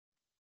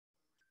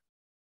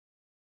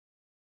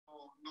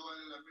no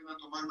vale la pena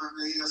tomar más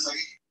medidas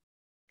ahí,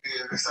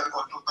 estar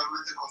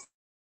totalmente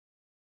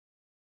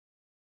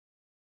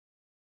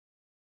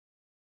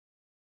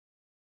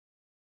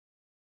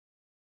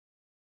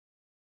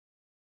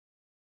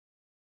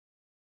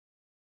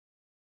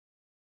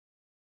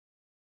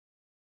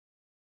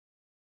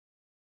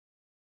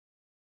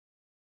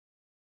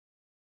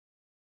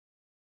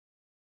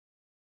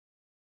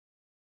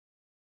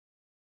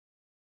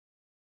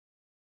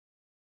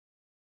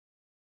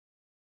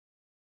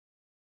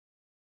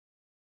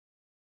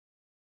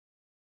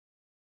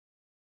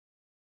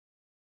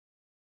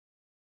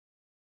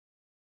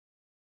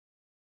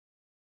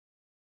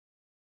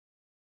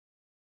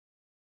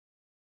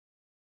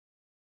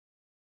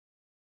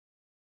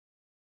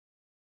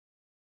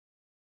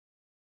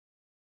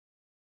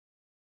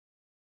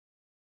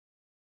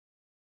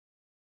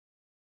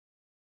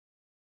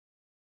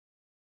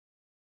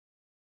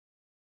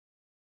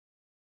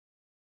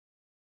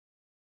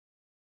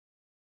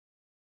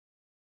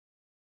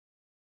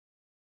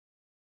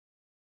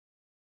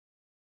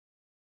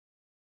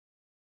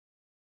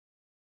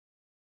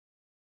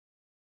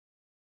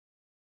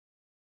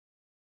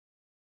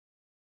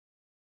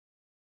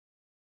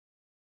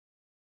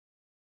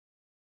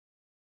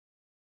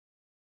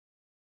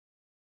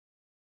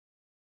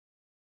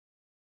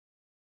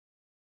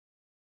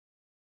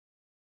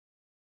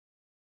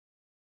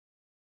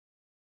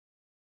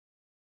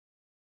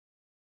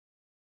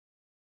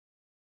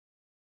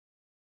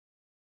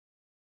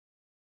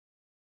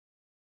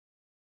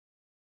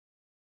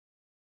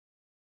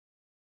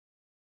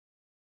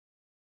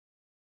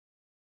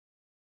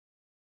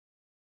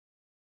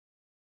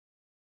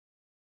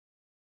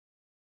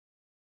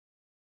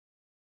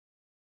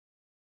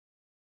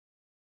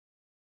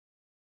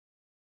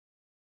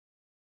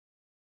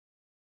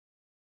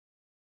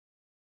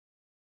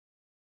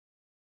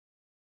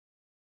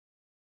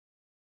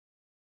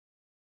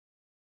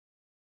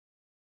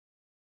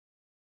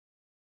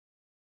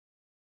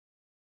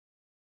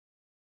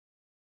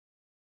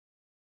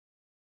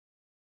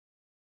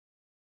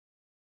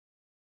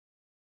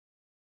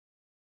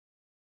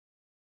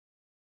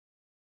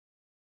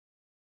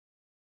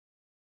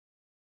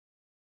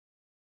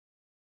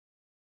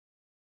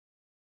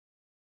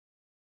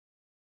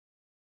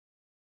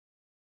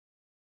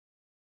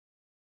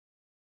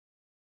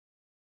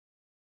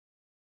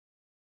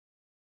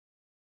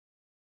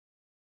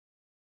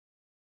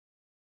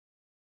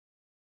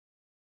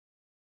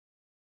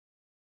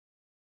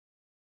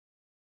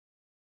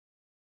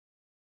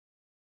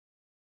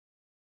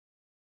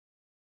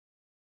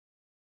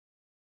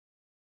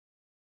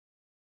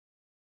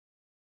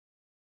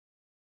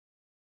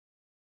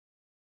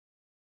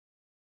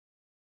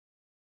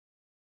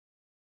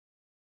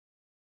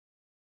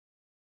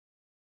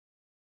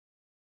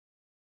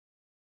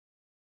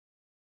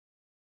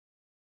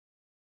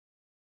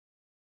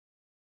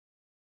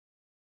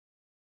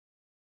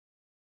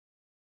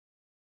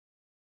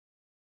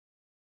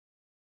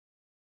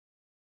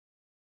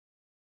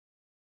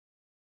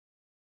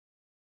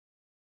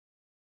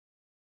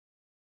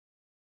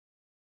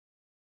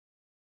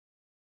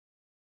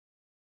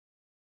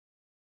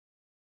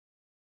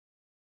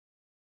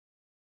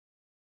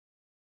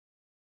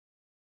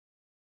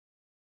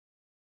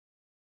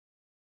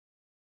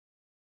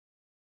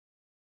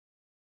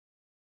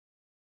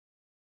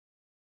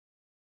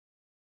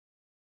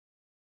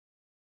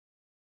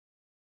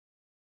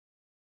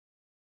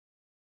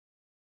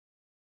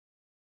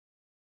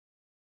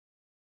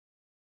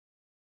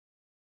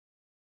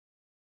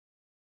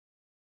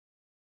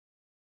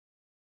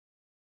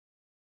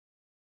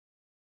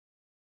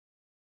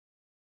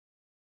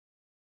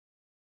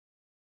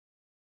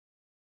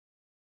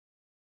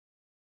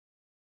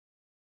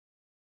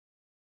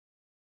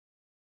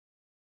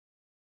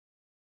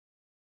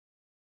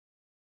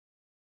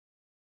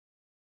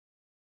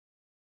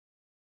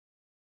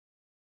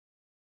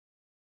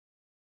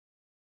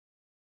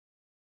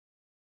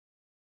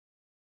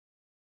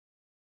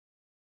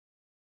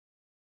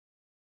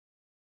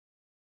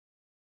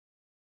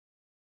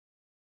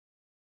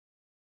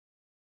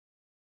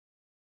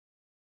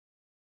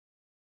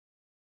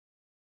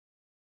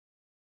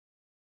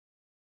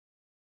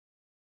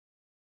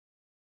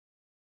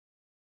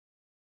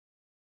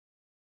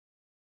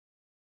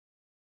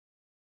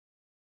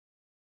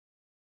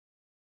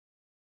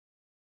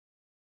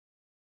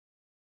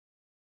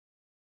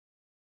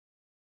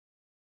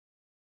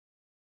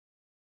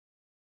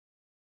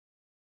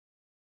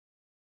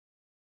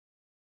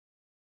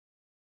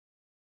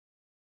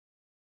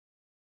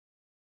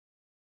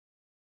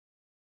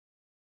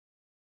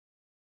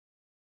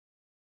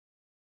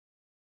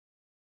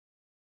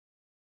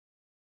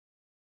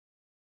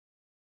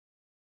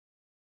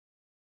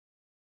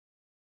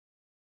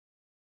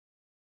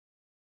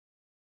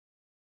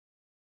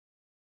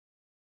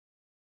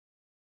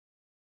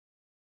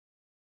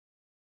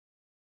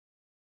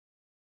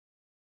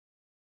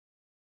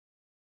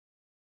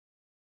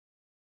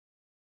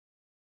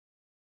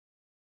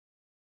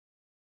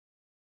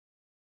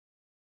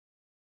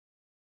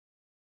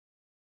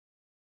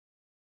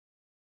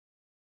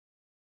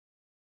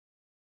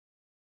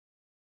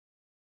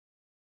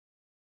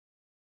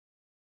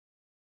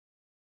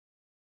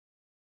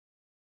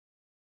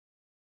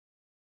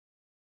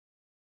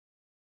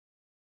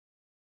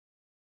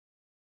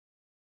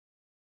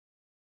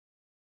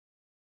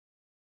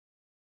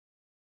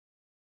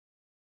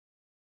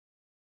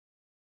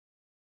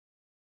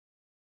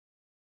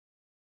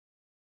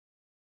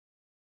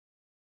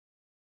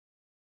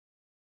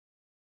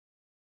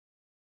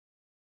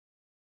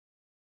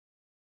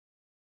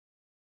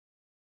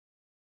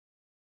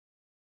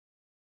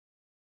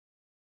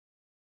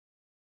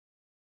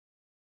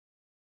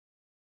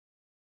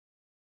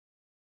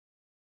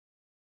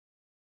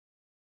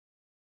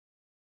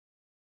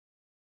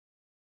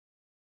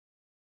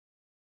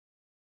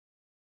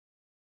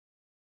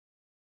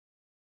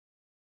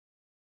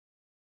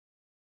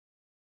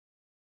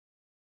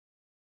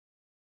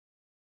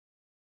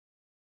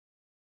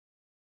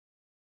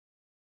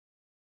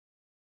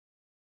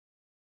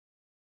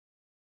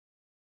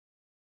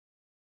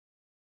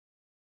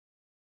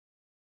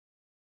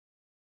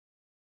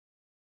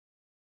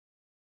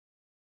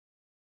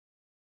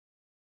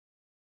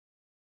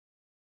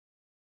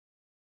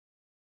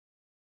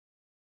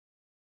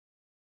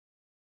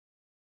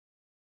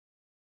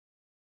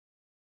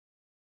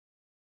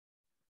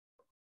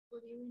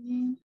Good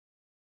evening.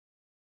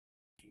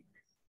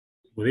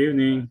 Good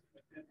evening.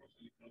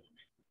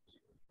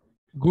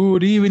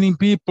 Good evening,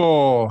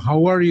 people.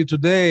 How are you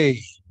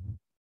today?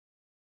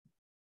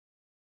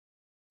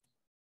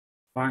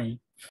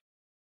 Fine.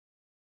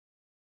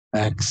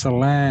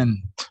 Excellent.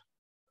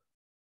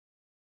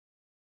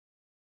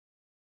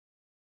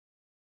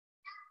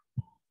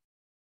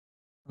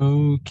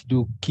 Okie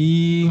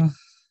dokie.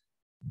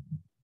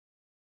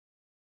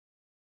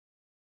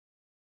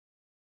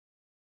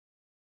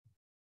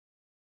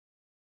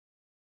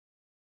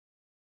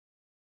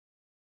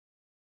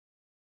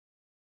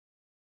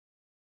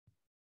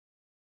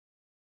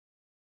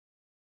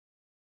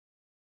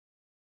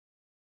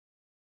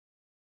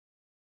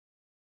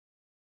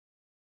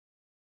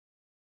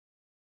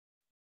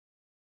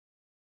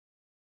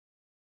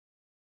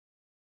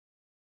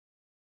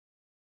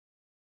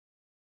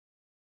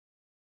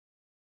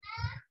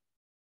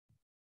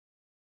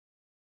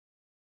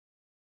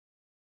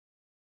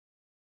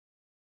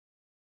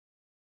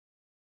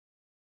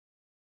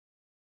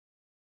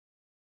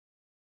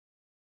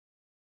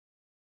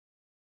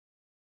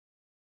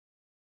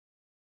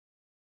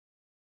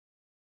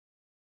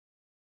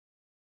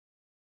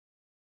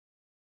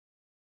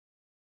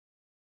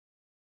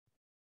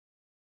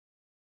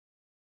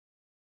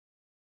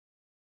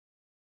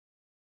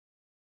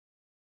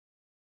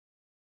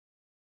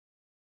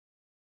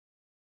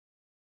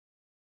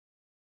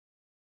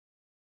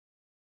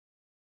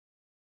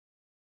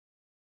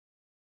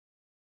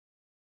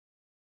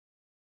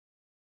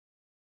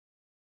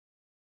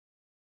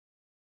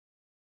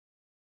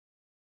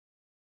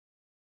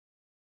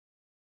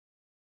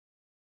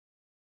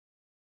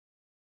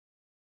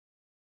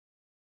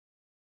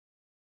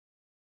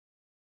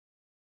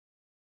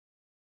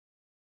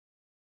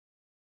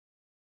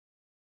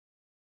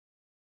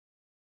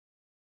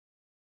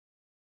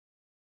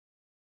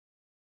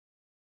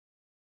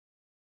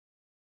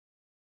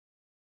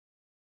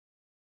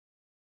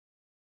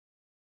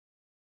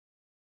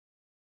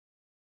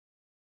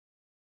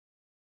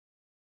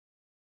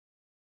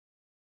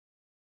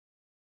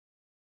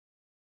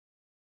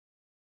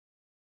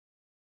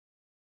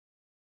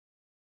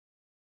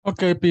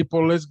 Okay,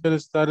 people, let's get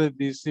started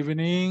this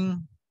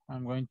evening.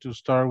 I'm going to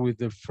start with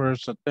the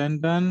first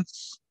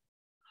attendance.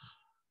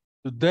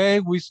 Today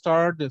we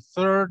start the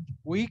third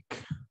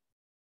week,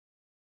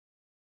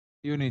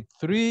 unit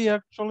 3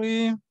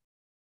 actually.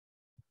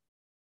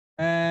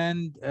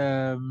 And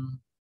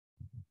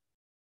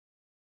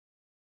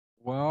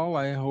well,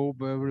 I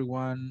hope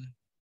everyone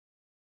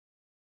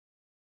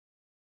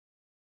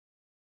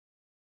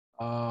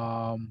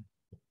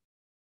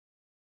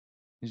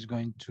is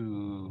going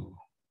to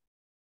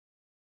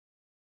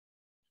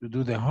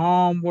do the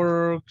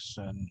homeworks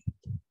and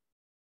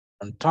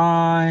on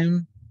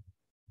time.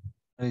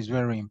 That is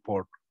very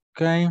important,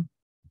 okay?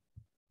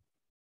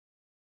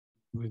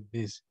 With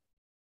this.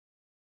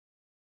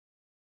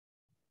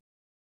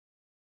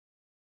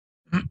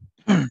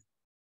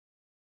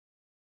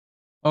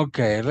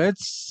 Okay,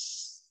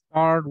 let's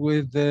start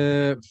with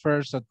the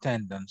first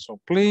attendance. So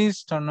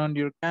please turn on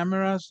your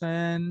cameras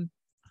and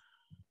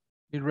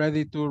be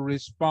ready to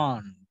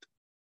respond.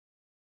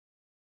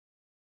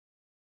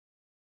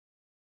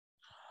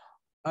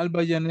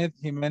 Alba Janet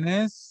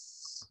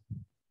Jimenez.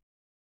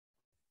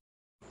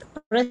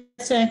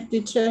 Present,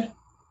 teacher.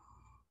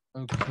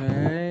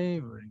 Okay,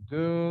 very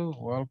good.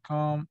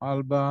 Welcome,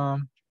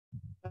 Alba.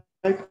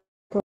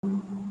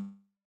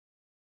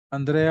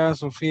 Andrea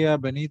Sofía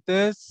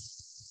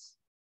Benítez.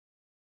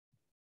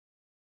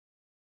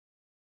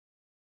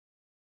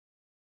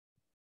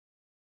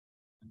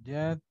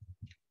 Yet.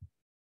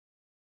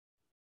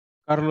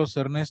 Carlos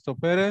Ernesto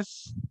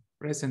Pérez.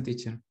 Present,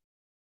 teacher.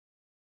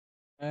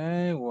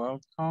 Okay,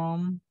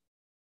 welcome.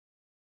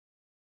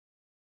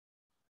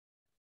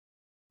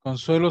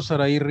 Consuelo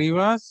Saraí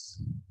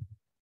Rivas.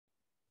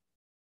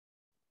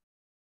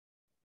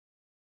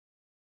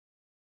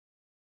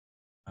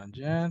 And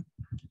yet.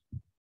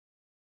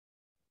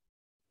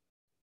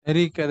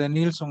 Erika de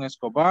Nilsson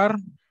Escobar.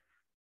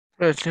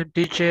 Present,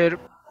 teacher.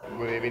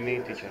 Good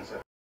evening, teacher.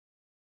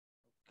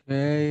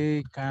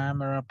 Okay,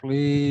 camera,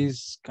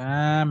 please.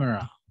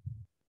 Camera.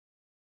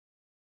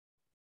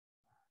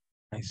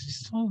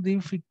 It's so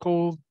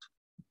difficult.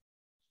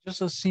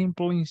 Just a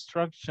simple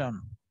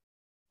instruction.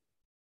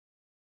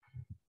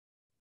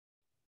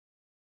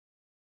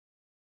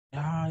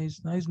 Yeah,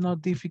 it's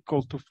not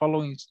difficult to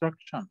follow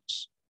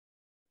instructions.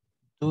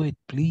 Do it,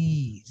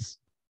 please.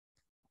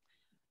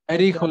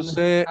 Eric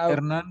Jose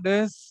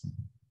Hernandez.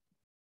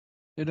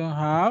 You don't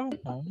have?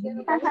 Oh.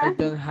 I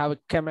don't have a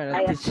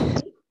camera,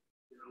 teacher.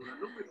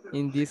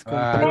 In this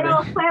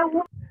computer.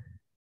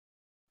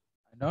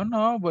 I don't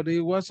know, but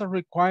it was a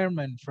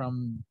requirement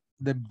from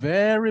the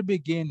very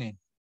beginning.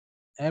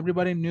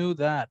 Everybody knew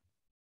that.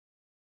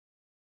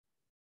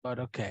 But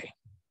okay.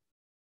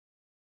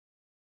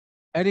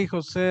 Eric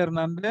Jose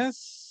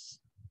Hernandez.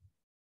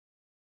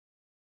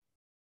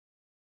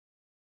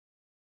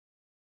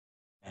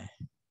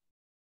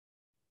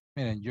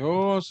 Miren,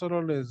 yo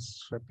solo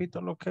les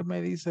repito lo que me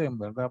dicen,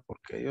 ¿verdad?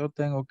 Porque yo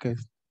tengo que,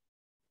 si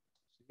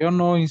Yo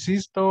no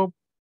insisto,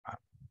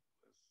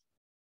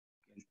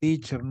 el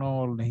teacher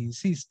no les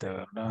insiste,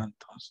 ¿verdad?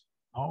 Entonces,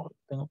 no,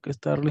 tengo que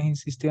estarles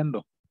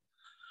insistiendo.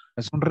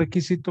 Es un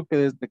requisito que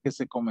desde que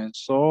se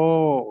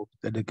comenzó,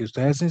 desde que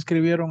ustedes se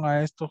inscribieron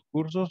a estos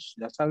cursos,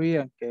 ya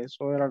sabían que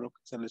eso era lo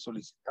que se les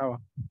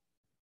solicitaba.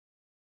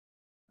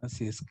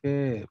 Así es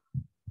que,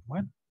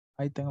 bueno,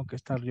 ahí tengo que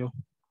estar yo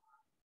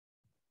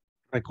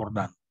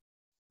recordando.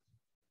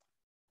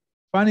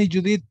 Fanny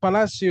Judith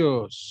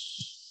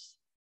Palacios.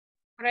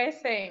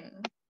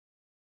 Present.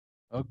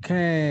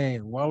 Okay,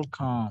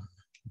 welcome.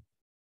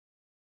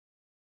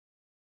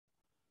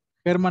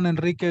 Germán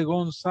Enrique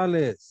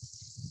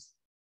González.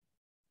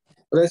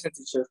 Present,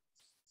 teacher.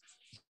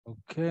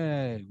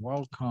 Okay,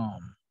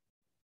 welcome.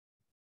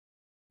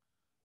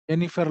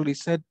 Jennifer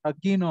Lisette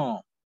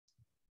Aquino.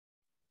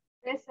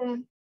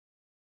 Present.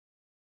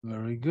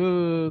 Very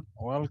good,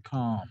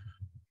 welcome.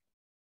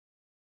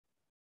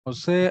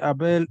 José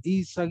Abel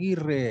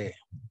Izaguirre.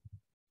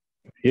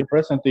 Here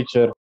present,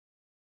 teacher.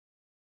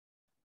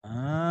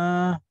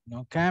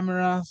 No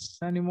cameras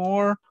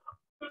anymore.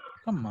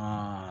 Come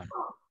on.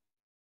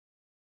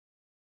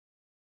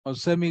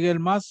 José Miguel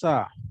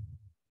Maza.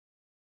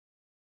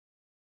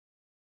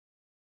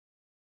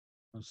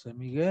 José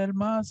Miguel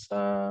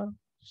Maza.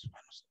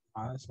 Bueno,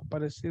 ha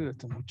desaparecido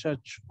este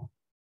muchacho.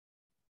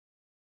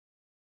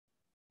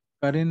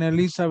 Karina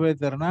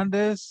Elizabeth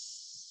Hernández.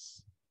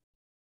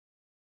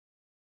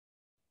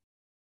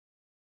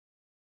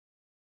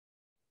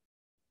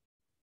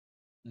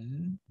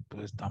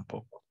 Pues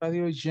tampoco está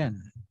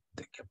oyente.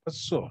 ¿Qué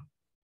pasó?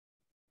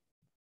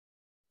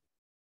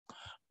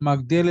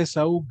 Magdiel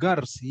Esaú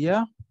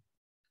García.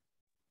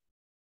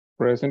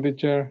 Present,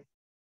 teacher.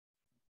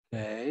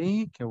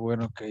 Ok, qué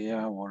bueno que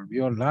ya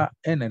volvió la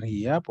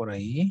energía por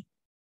ahí.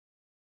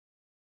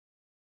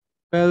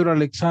 Pedro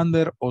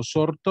Alexander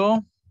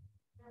Osorto.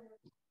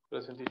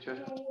 Present,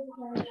 teacher.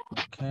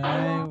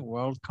 Okay,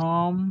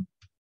 welcome.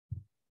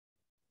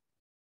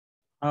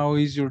 How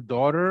is your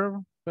daughter,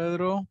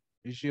 Pedro?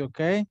 Is she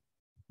okay?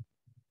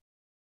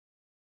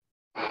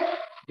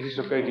 This is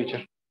okay,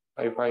 teacher.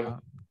 I'm fine.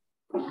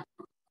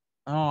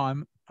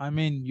 No, I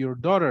mean your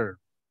daughter.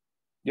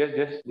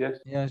 Yes. Yeah,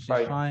 she's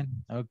Fine. fine.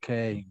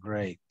 Okay,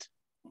 great.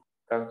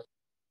 Thanks.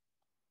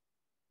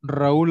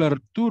 Raúl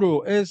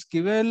Arturo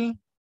Esquivel.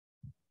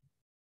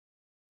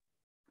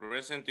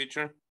 Present,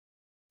 teacher.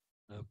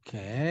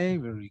 Okay,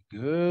 very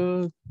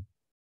good.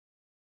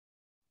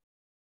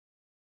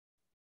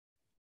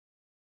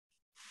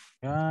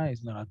 Yeah,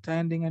 he's not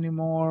attending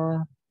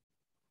anymore.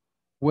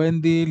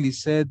 Wendy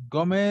Lisette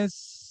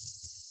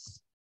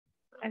Gomez.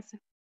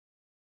 Present.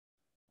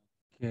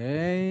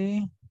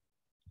 Okay.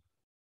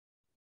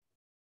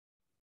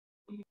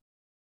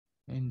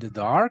 In the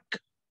dark.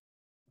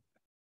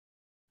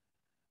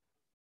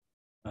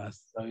 Ha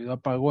habido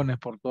apagones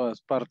por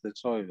todas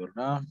partes hoy,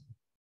 ¿verdad?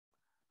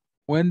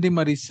 Wendy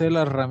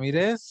Marisela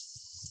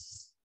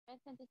Ramírez.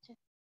 Present, teacher.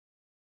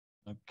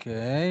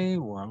 Okay,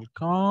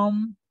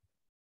 welcome.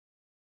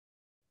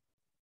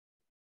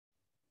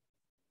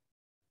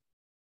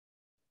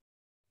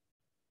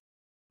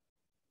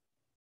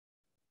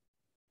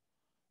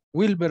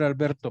 Wilber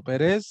Alberto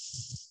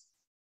Pérez.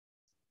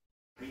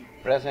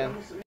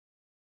 Present.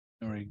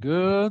 Very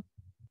good.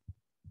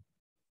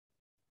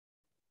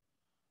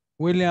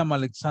 William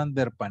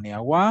Alexander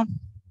Paniagua.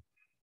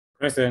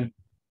 Present.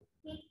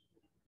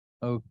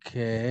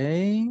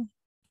 Okay.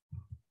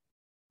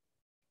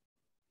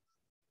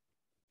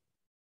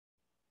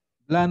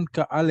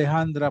 Blanca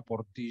Alejandra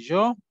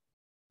Portillo.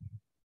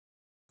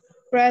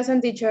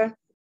 Present, teacher.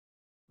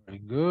 Very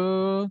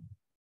good.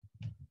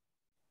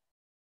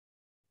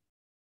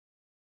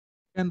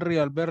 Henry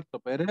Alberto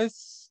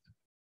Pérez.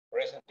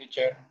 Present,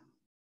 teacher.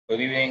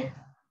 Good evening.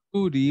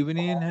 Good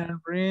evening,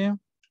 Henry.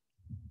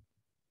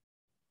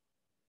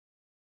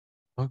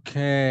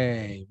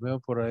 Okay, veo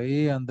por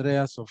ahí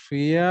Andrea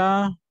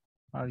Sofía.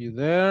 Are you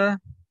there?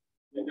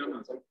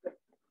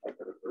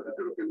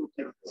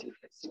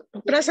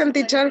 Present,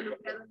 teacher.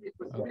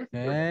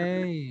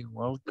 Okay,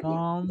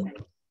 welcome.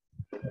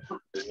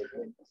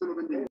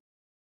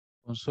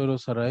 Consuelo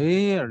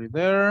Saraí, are you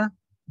there?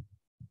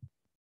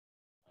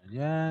 Not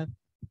yet.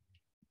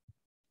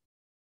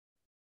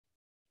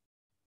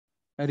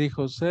 Eric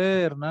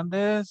José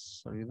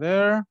Hernández, are you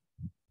there?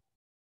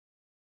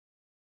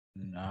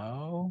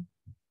 No.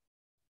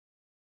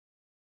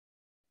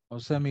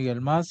 José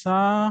Miguel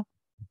Maza.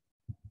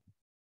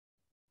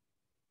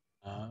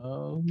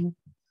 No.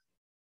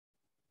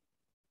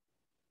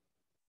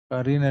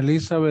 Karina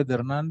Elizabeth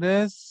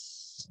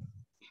Hernández.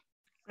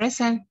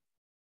 Present.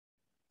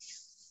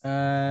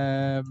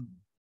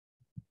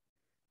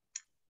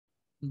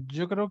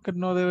 Yo creo que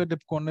no debes de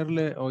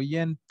ponerle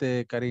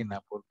oyente, Karina,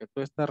 porque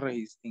tú estás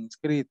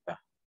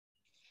inscrita.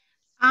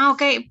 Ah,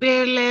 ok.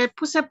 Le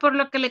puse por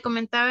lo que le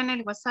comentaba en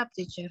el WhatsApp,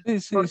 teacher.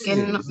 Sí, Porque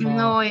sí.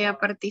 no voy a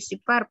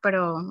participar,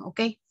 pero ok.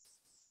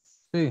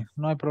 Sí,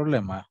 no hay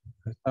problema.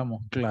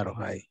 Estamos claros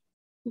ahí.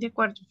 De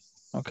acuerdo.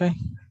 Ok.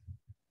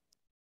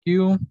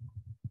 Q.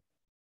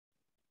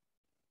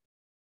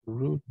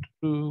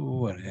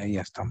 Bueno, ahí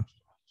ya estamos.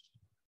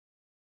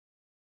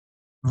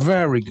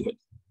 Very good.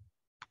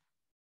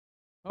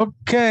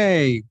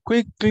 Okay,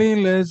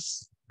 quickly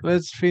let's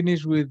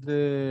finish with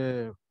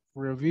the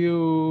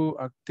review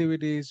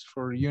activities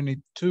for unit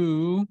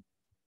 2.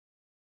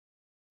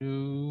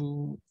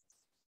 And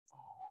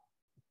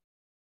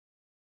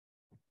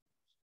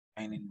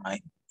in my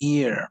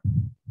ear.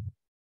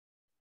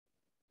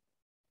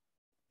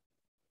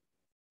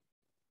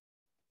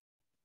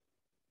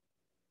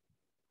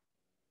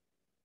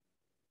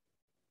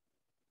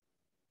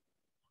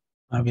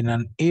 Having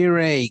an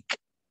earache.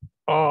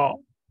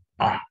 Oh.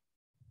 Ah.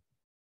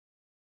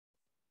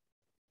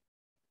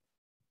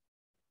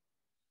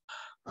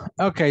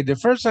 Okay, the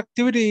first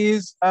activity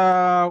is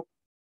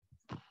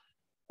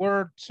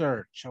word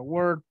search, a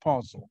word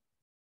puzzle.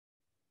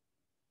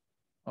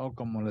 O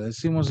como le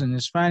decimos en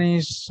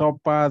Spanish,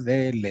 sopa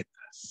de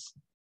letras.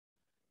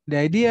 The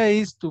idea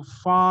is to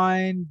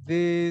find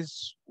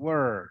these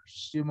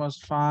words. You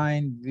must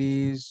find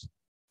these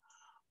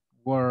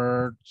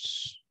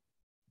words.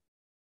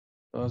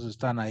 Todos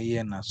están ahí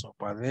en la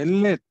sopa de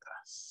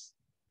letras.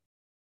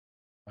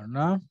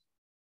 ¿Verdad?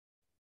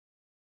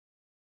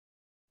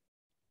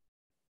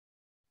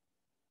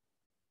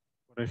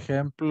 Por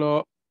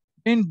ejemplo,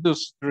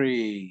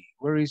 industry.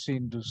 Where is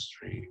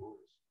industry?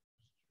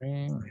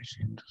 Where is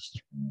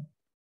industry?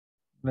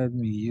 Let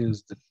me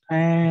use the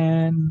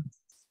pen.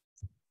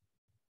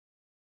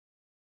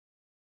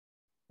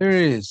 There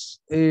is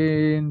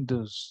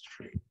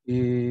industry.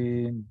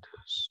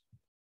 Industry.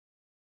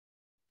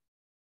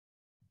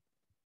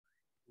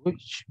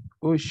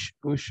 Ush.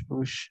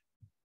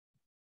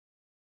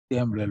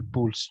 Tiembla el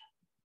pulso.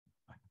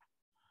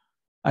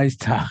 Ahí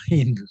está,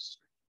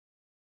 industry.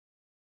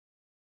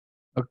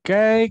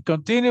 Okay,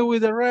 continue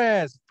with the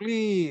rest,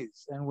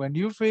 please. And when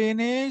you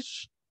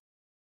finish,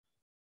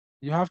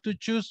 you have to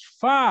choose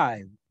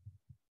 5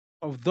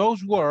 of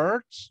those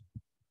words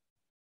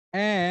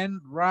and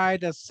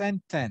write a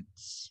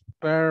sentence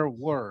per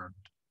word.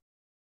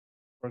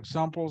 For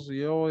example,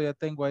 si yo ya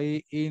tengo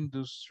ahí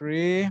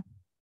industry.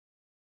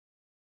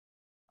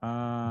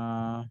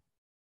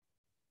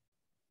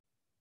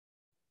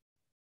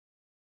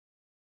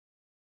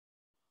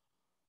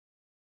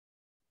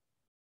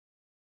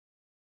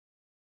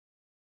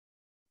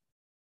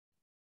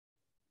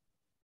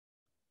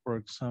 For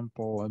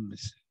example, let me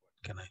see,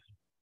 what can I?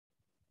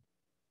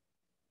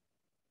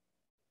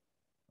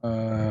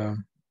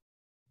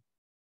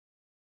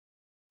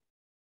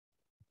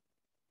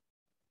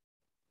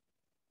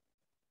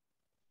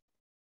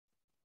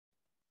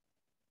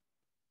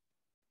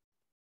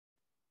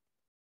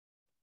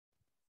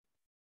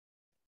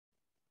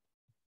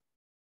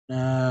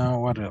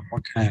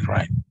 What can I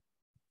write?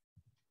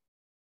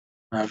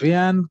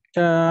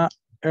 Avianca,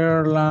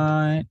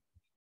 airline.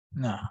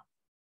 No.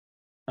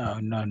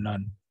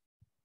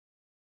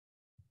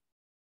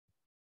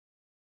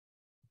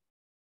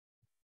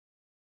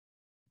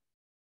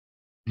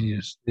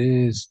 Use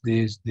this.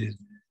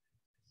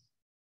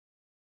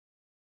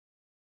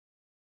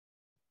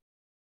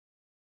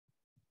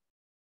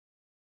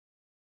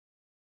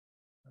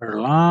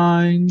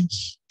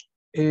 Airlines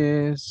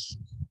is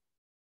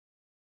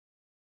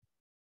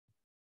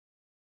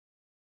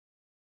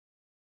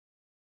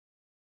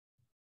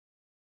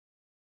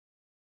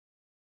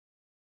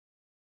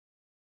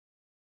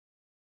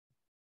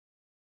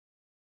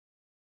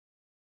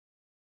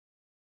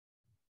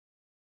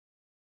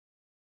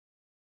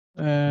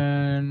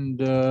and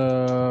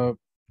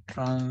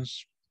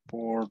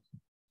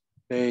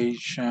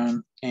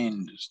transportation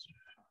industry.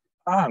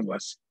 Algo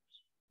así.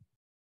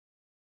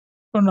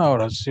 Una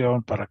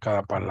oración para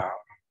cada palabra.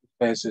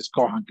 Ustedes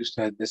escojan que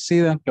ustedes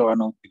decidan que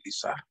van a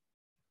utilizar.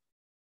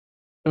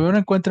 Primero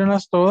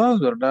encuéntrenlas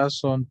todas, ¿verdad?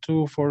 Son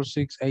 2, 4,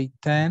 6, 8,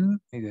 10.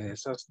 Y de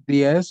esas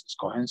 10,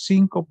 escogen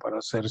 5 para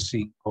hacer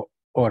 5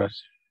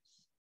 oraciones.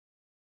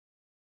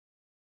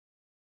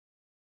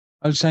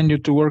 I'll send you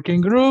to working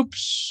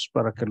groups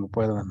para que lo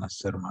puedan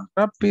hacer más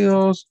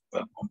rápidos,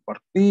 puedan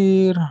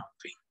compartir, en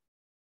fin.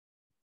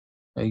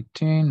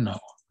 18, no,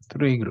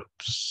 3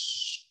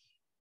 groups.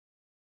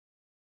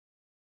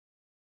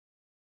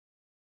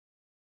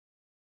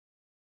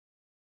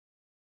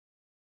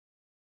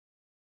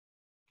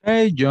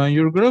 Okay, join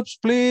your groups,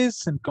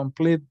 please, and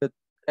complete the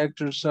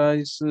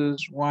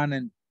exercises 1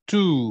 and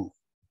 2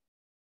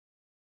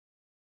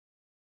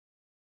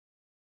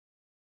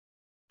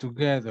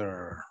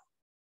 together.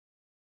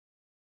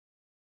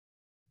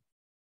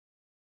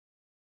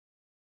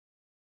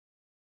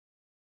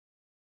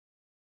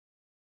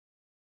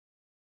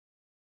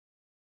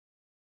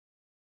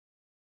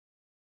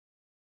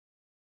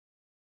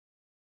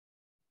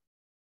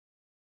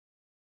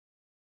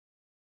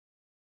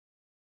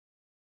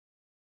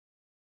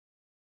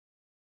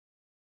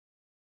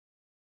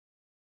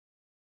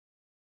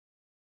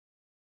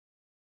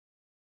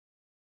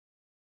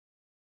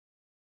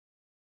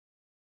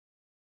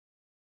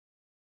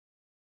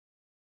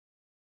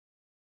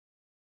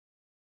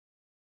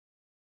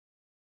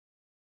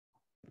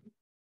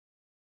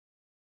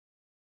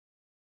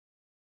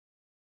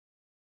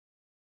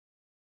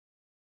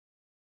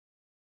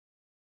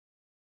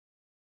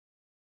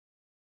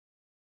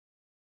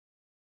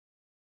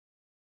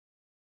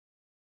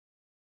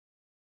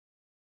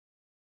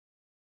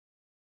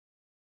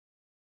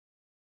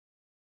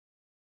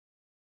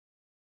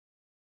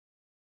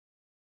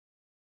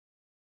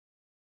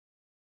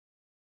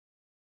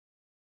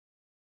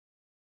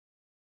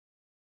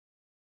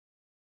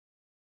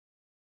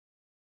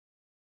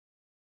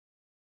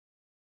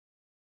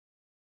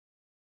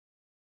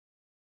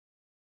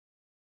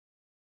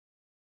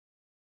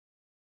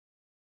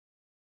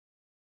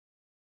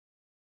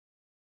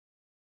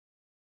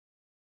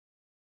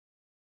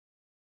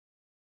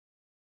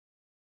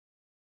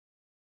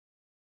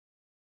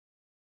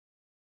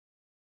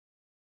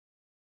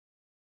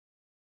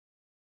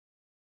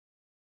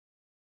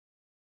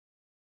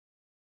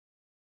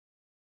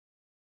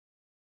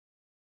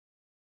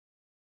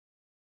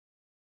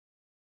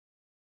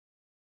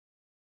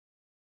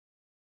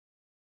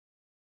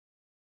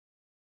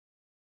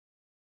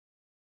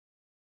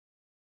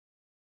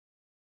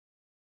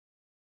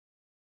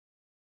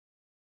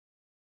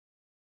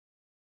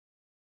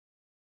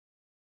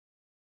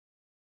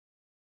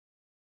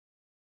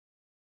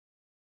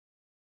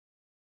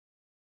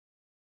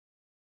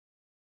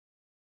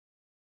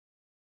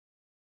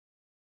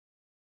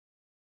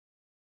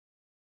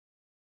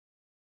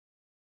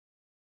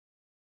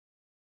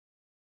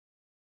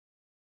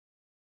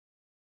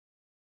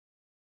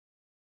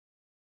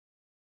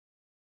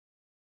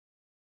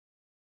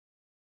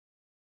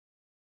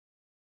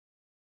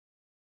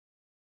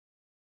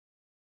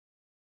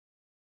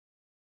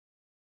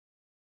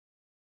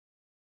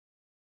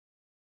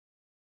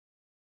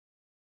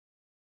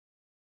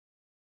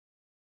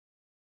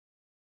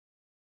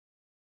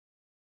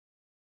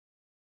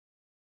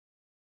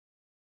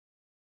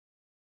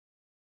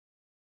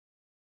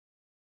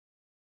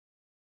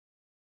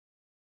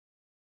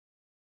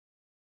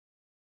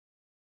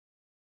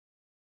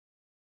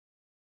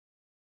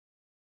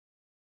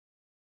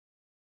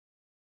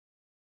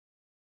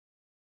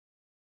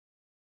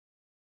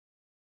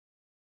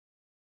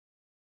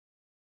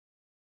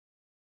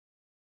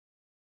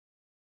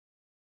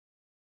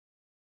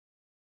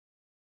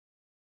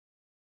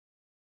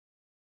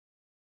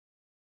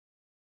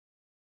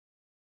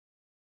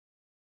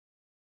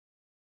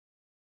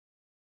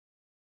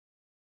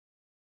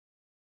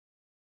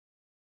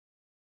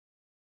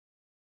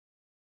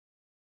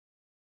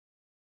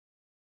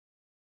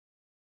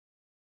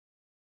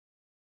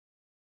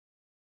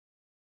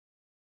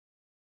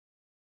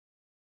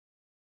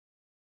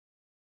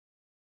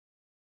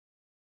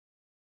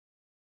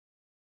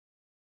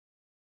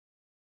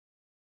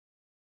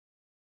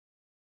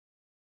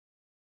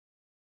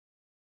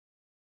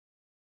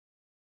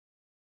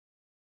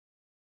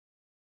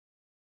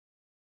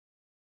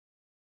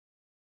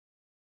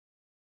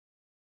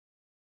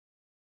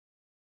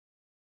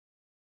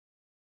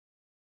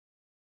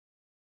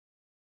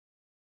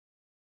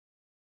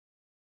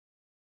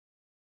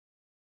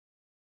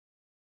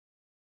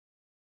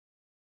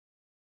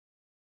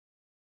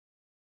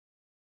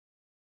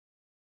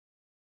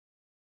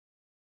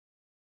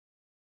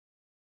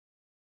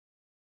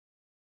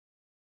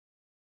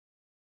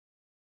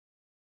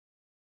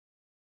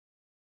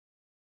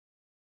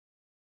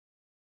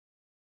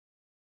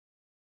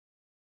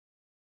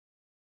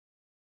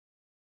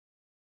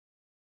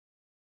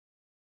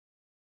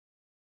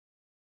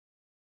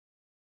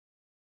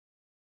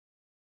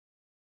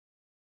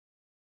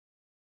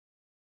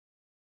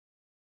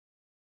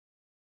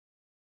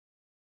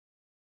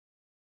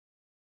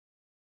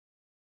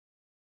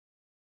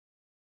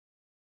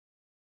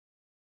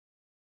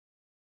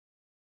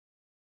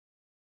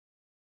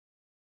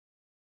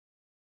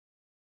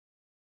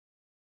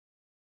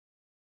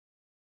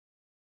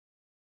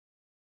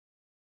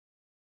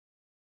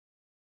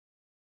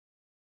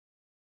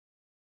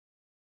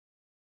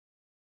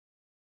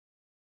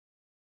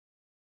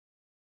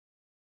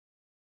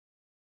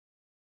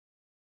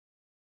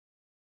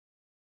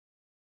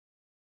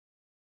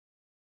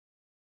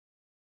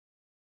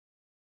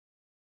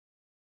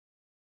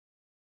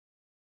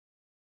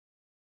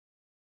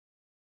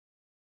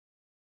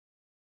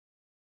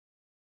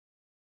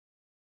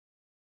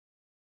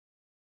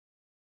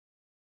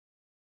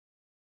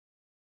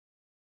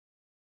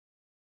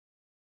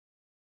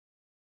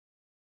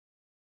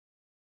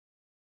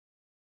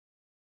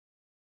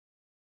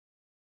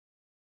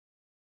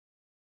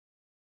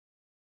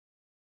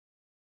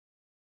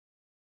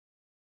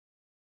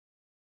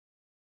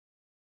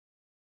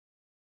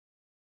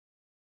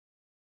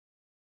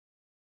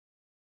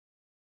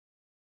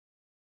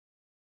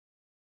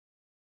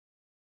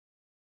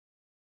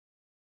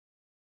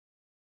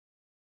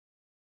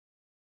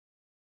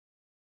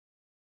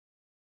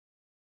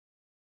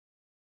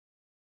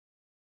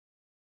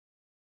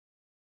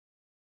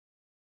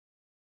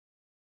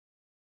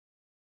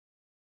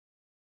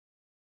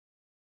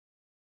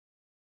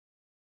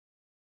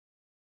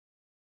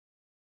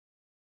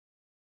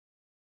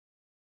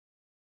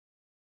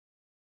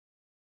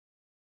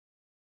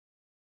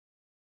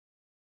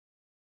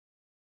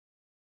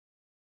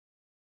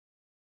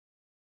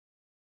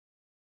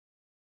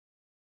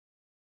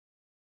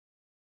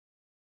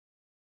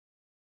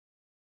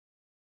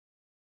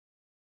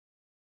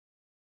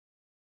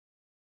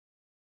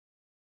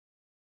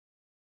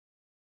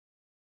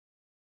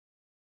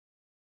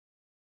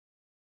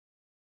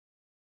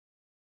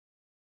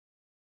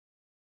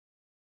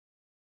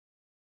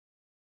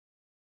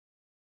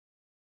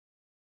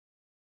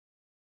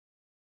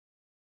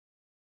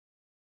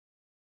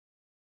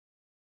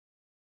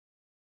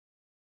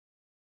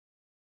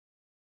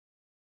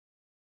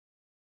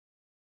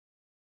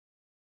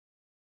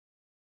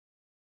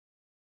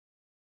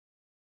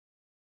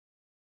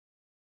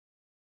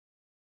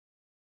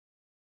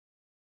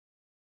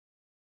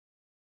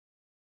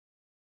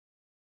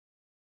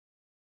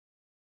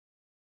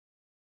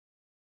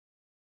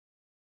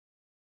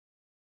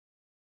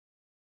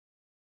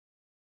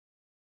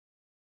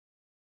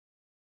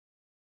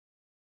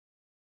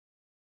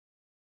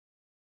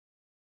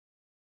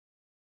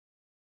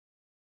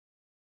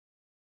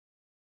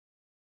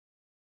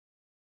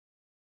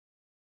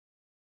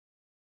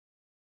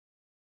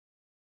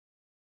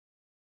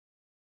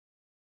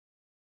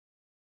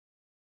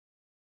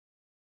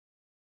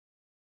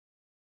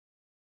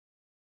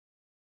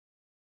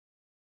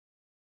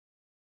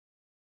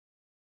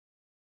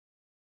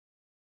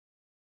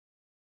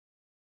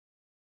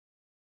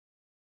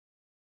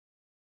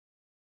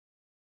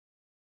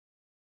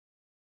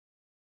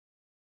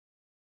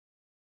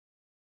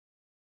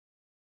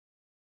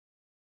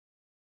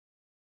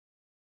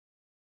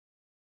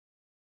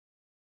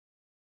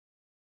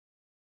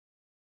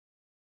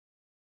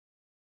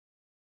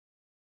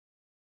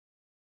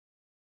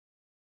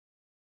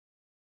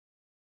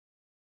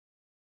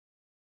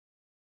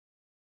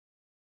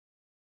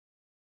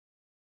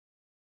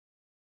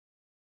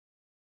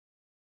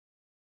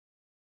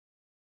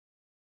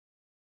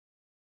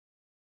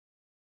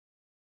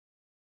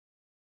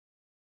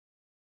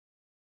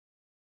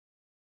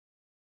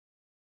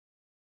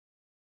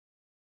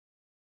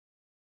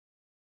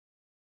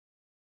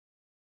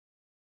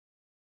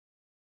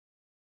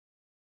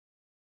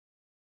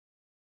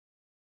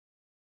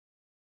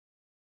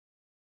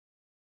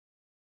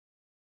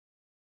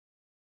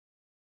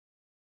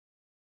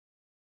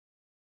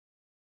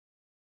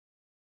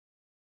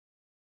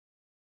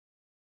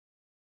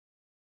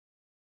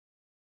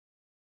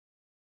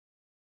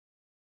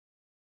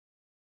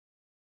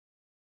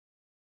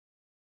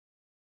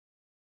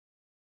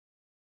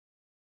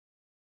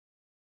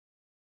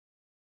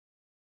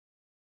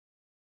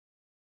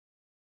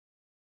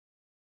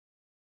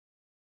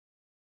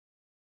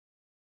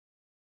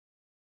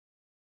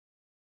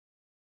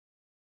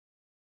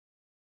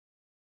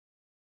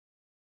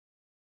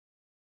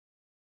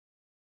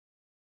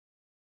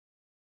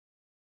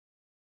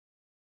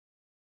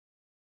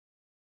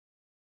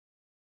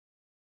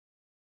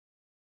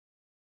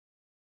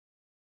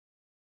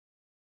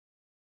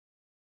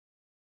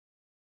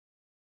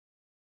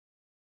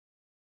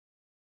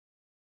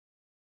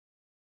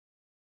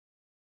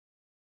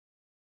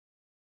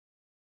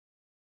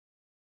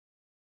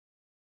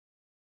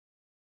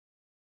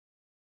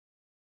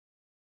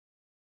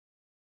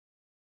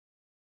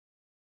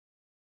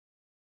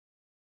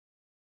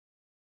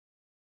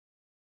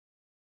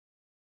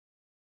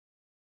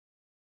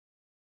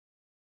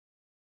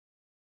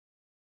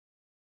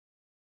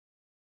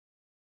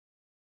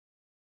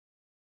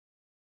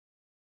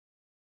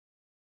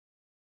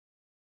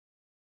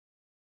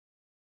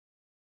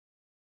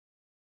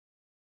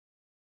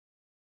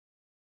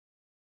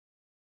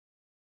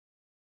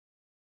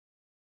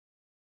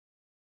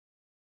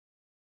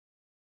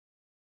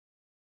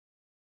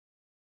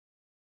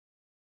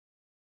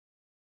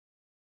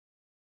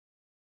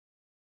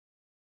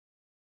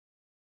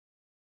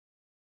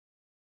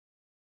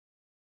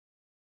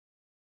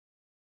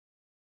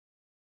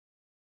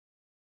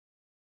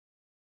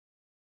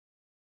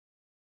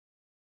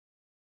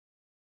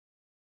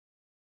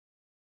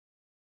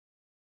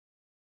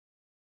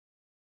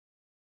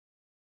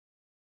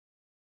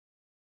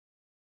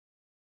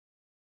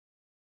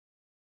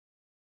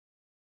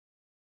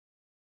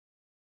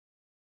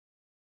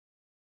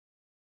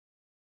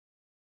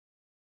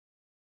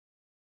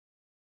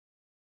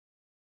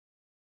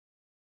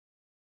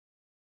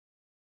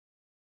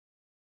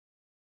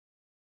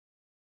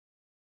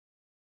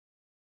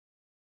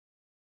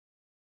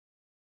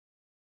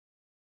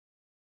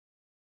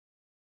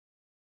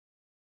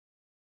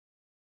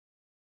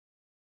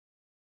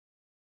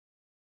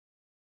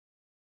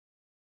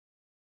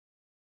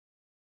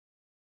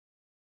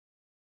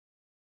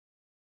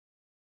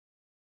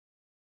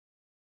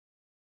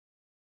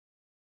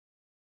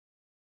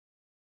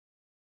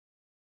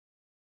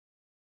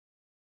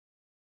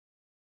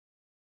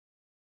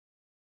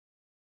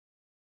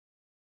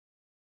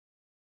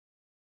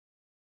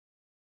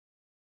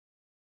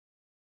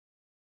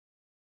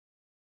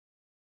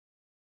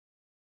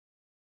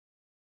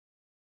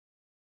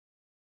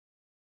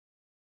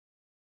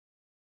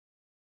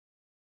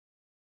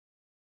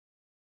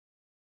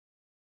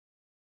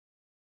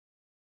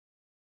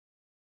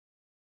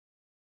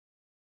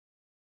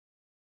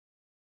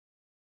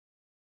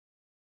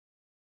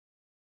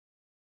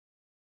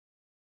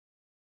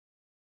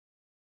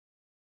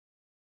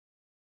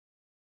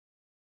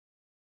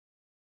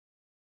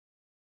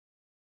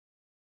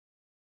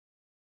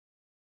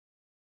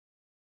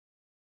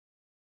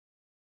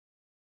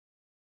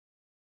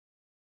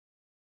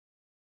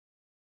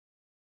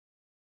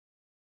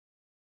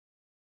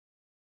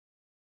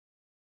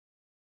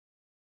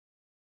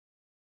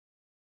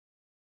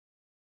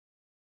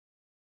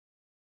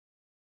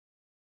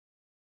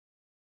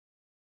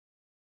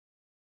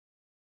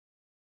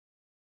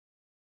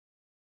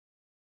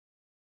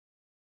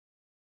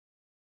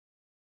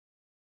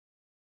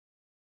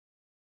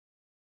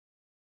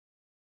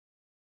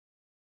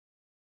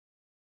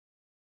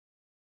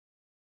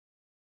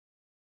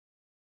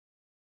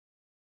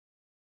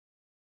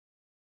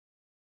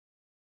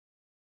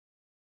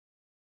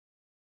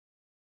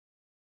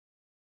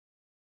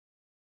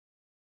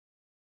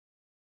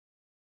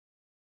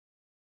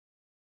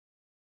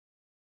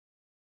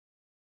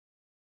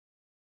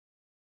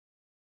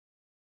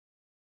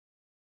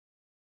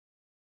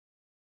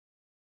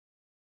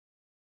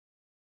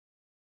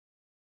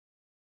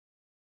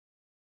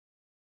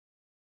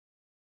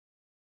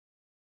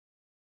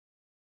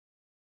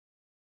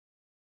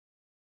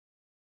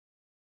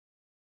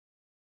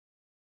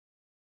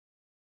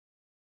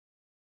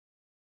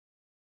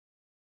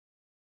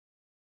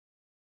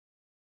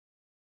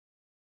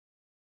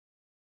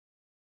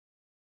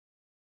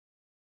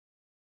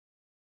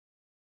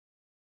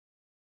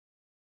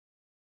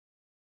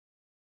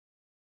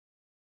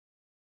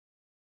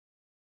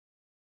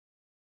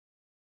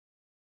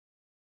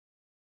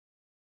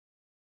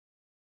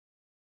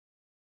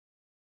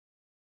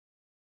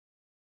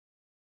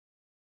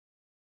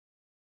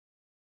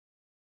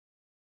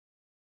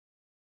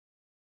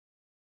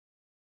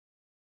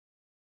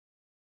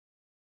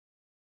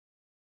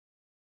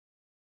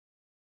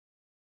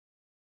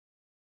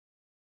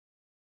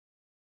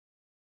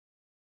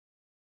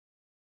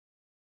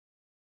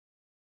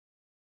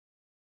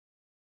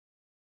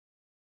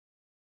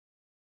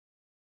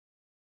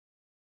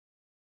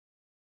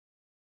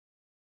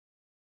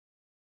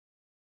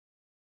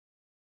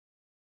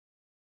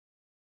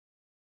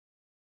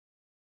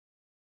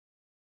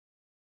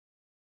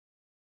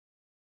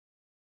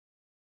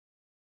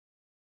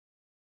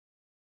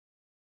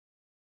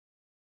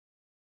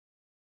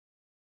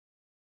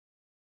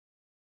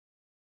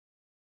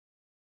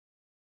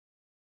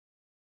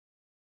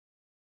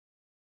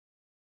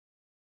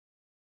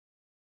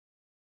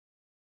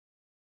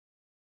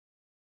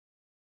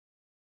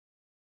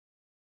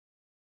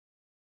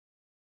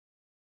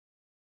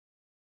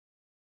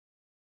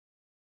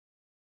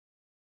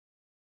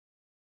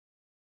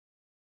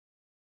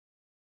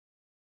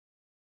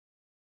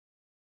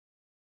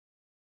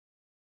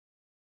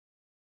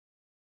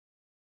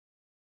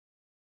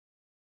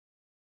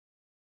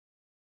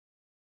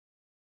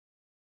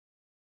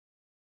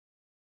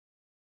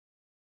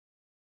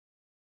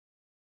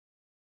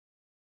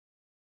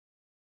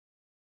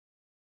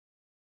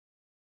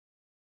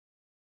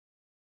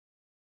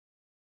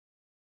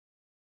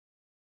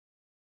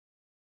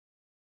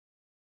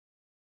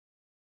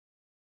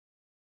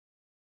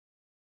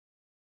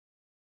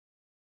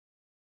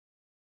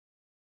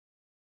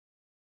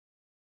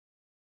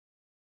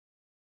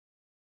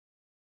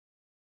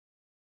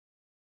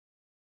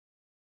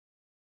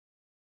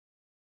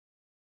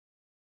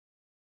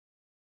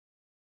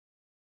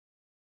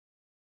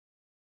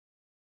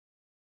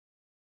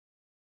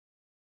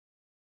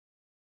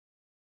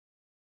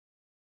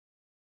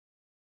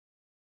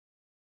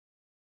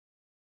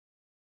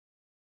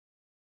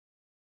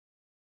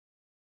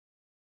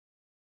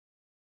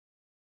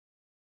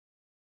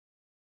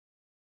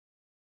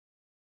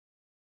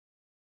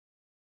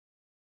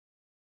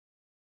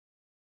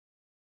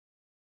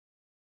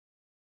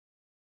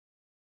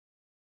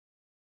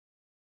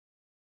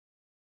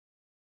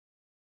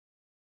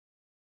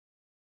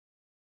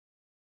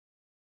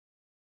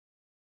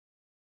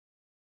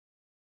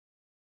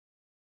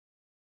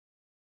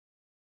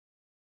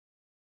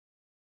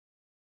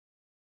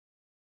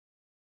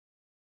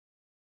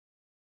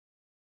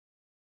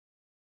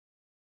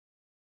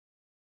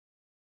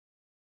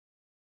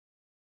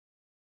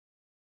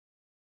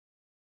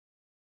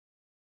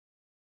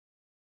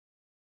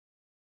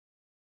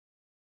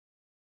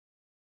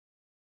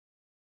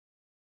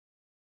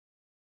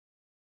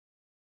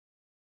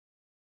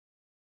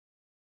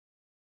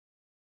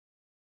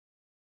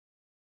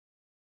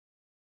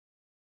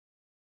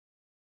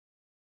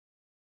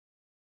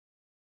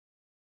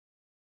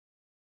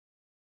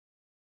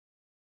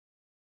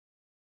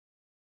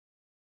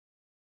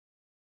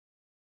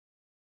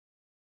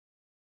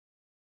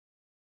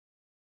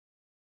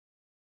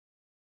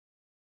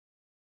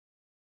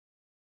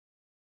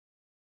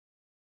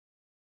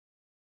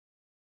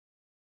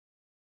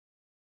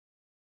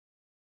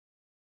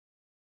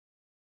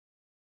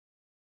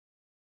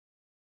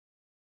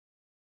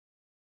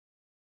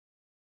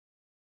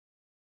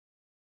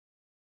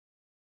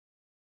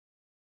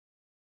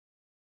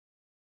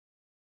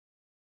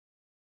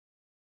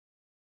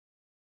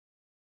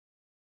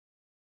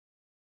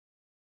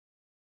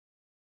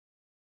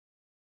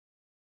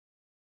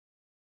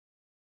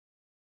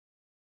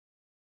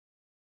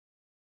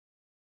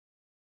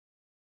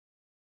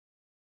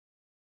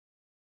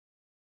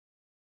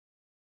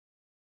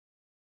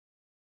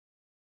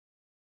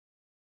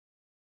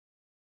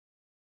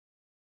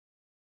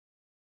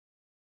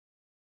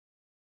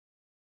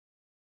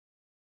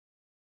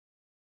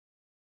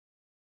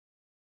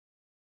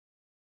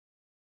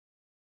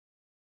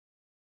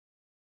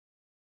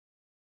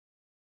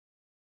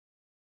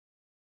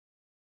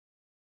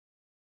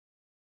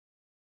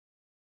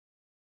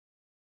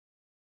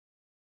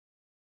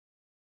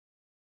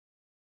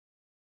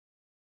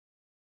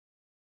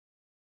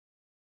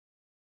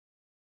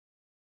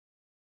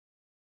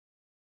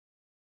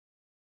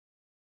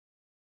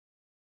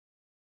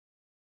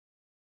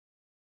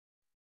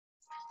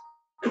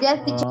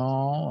 Yes, teacher.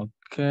 Oh,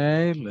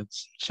 okay,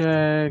 let's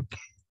check.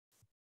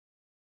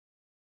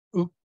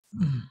 Oop.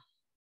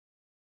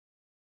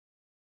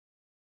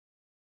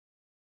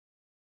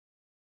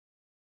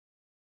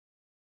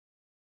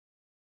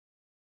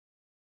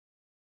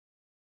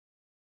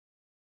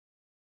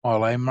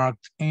 Well, I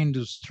marked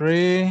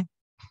industry.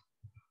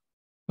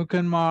 Who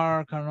can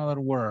mark another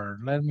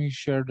word? Let me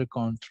share the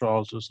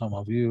control to some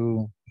of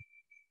you.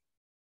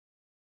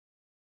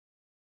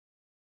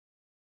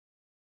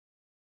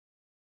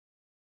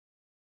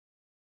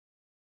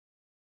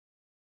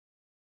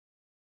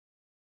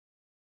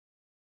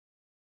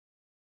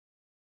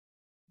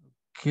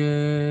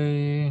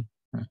 Okay.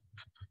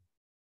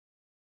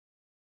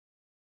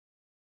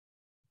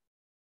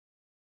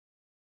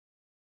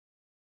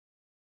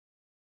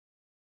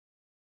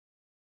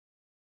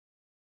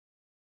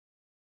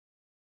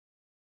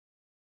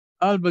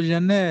 Alba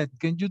Janet,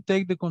 can you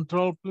take the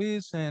control,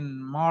 please, and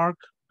mark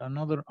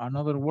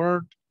another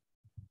word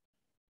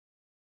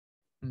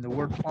in the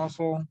word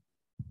puzzle?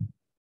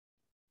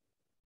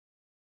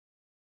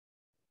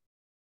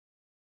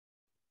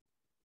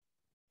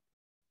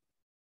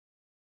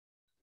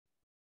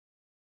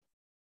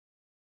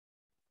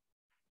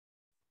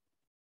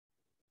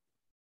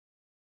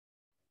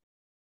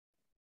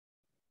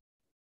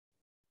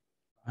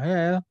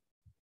 Yeah.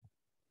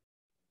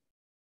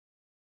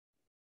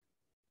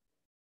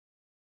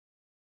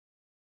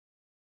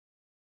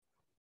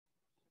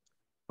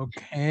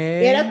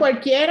 Okay. ¿Era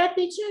cualquiera,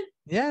 teacher?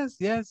 Yes,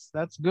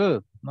 that's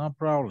good. No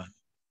problem.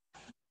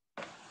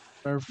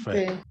 Perfect.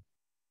 Okay.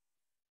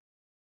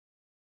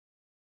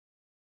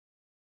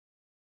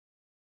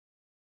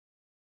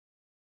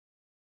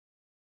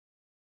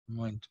 I'm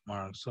going to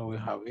mark. So we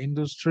have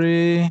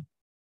industry,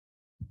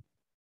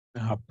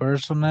 we have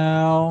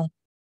personnel,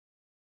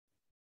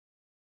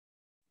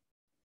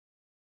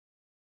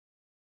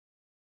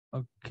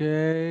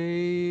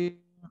 okay.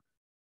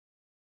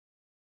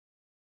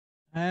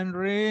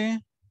 Henry,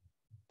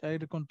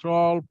 take the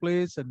control,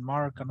 please, and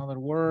mark another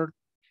word.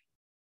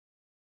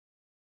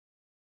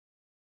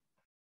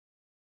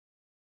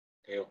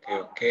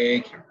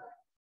 Okay.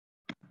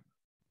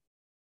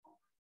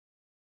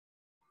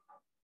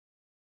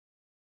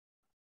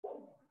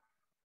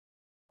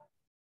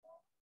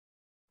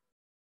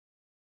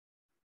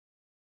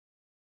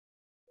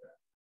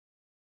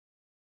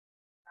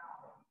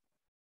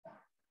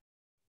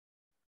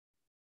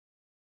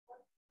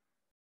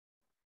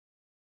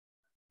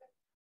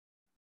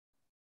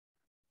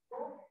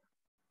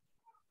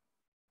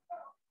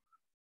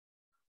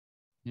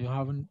 You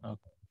haven't,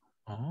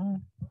 oh,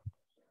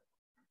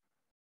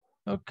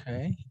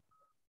 okay.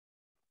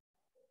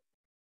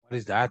 What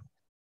is that?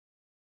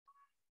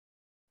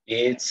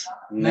 It's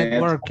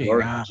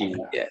Networking. networking.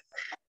 Yes.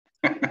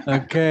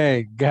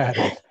 Okay, got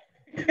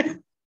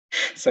it.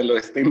 Se lo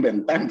está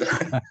inventando.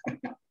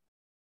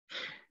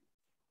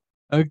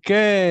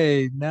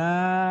 Okay,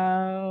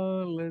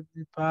 now let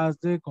me pass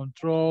the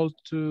control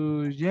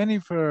to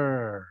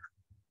Jennifer.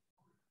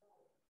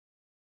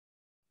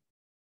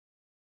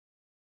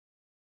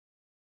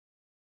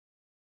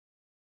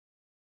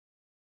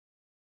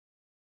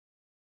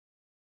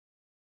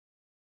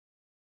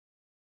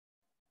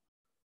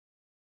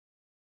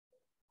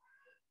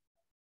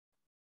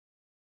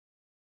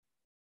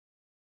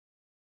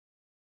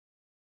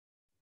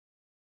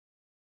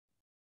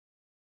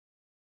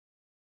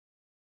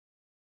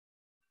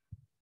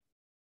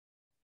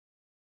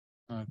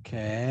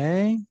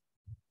 Okay.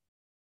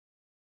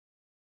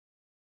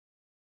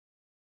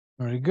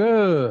 Very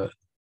good.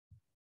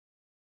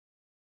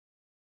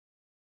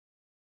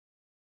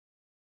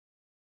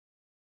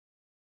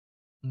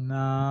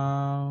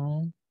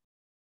 Now,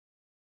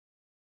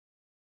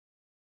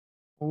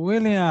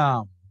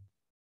 William.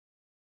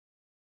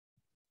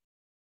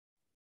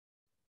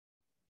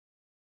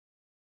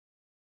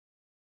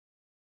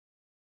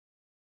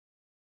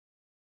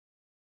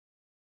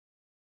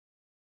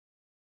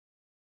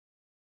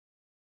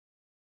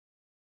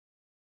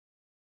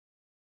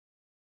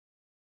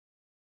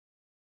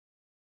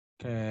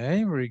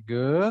 Okay, very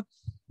good.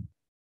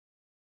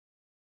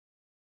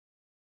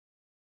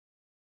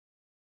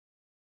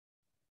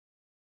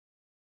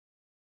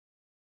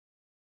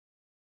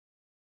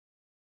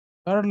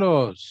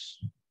 Carlos.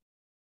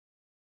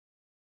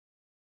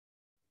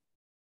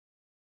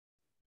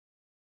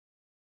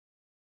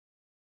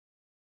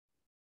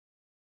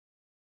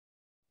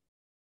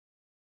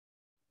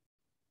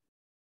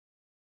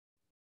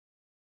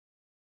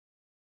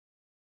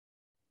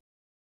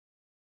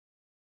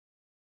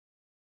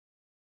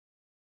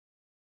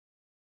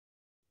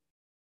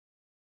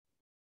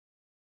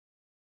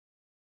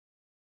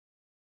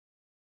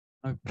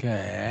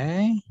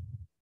 Okay.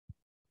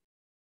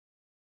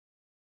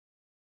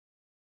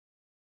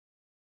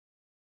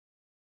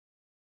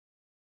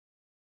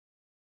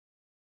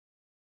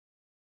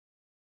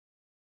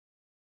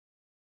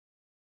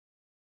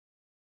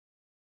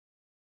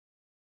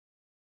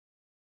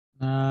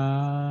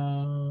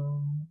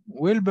 Now,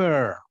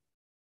 Wilbur.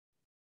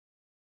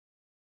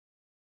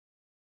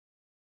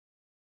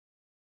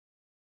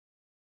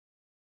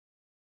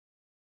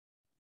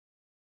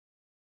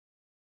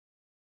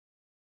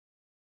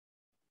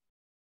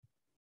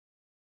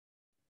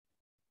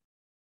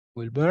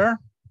 Wilbur.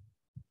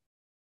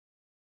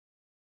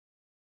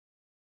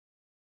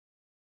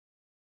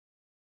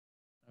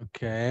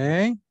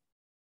 Okay.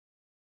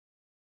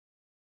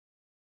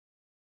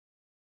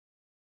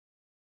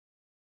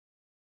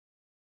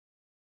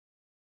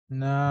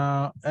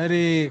 Now,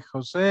 Eric,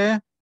 Jose.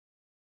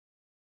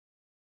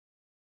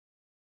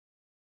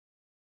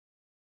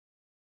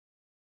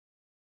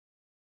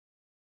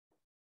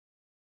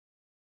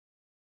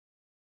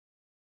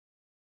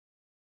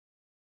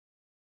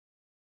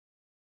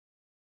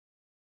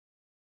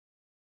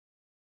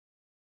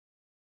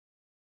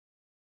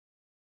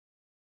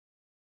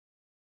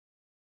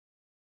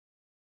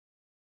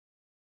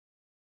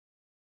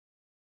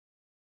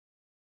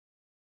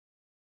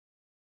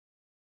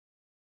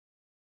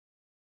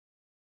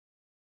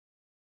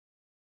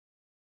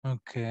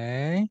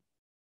 Okay.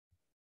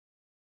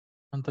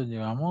 ¿Cuántos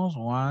llevamos?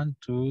 1,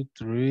 2,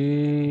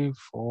 3,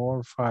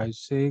 4, 5,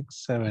 6,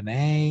 7,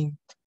 8.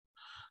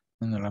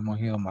 Nos lo hemos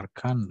ido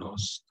marcando.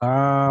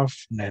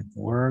 Staff,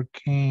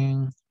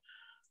 networking,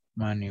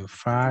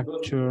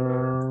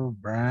 manufacture,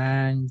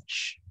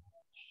 branch,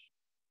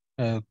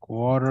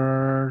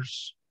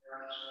 headquarters.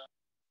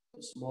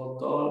 Small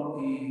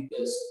talk y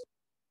yes.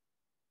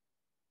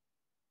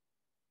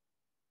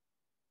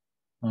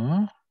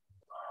 ¿Ah?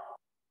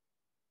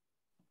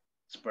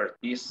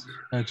 Expertise.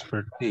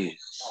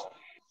 Expertise.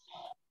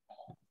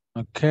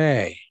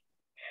 Okay.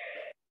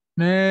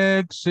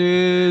 Next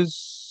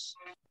is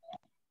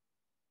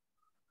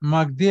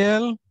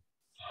MacDill.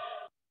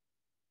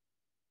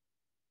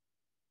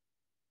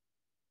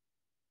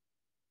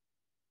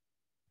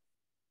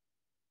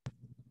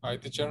 Hi,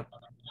 teacher.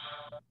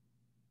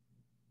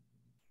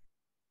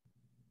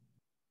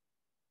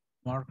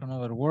 Mark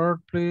another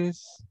word,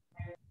 please.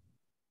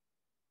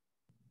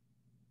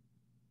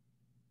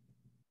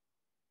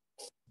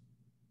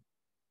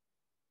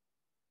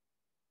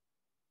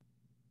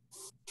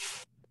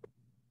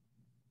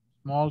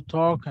 Small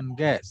talk and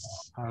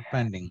guess are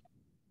pending.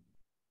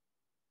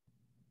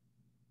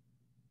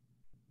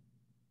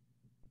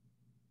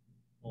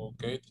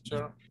 Okay,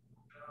 teacher.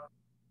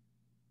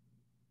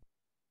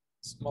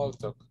 Small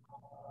talk.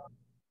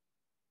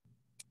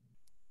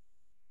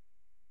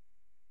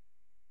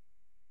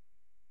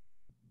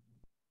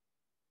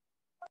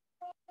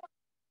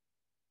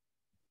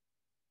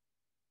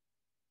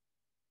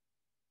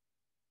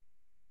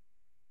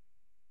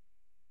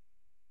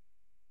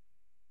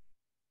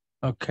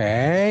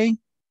 Okay.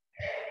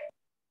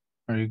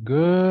 Very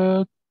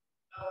good.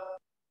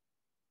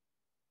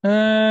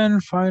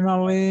 And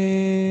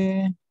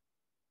finally,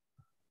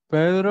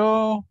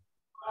 Pedro.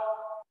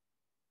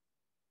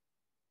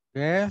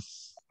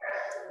 Guess.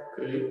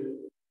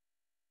 Okay.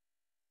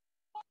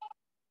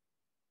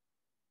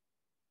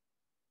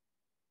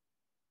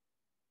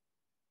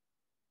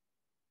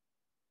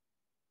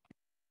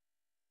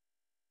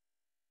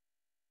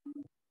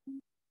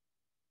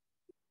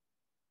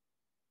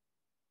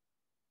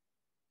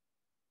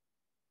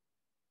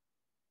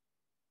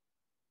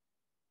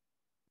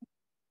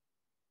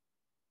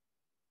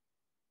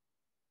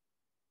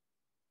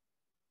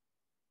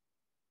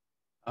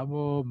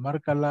 Vamos,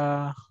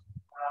 márcala.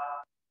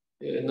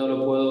 No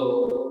lo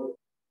puedo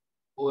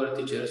jugar,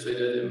 teacher, soy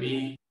desde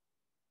mí.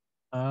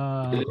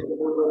 Ah,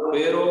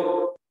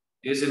 Pero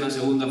es en la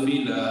segunda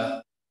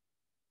fila,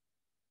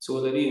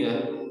 segunda línea.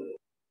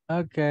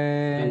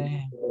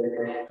 okay.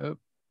 Up,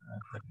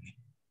 hasta aquí.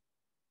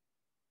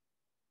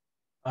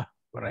 Ah,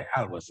 por ahí,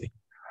 algo así.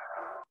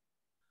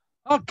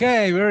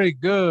 Okay, very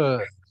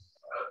good.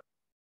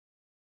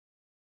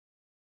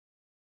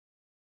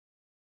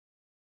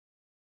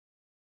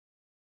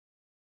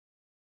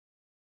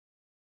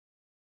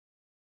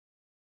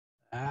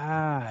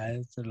 Ah,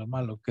 eso es lo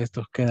malo, que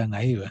estos quedan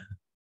ahí, ¿va?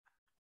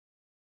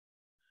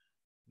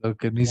 Lo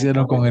que me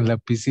hicieron con el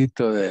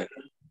lapicito de...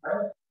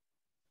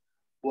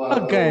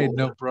 Okay,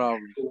 no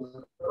problem.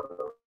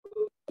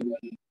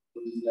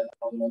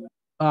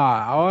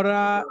 Ah,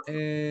 ahora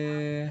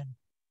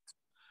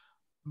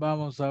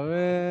vamos a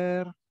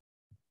ver.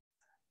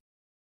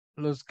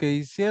 Los que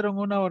hicieron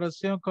una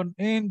oración con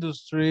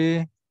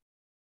industry,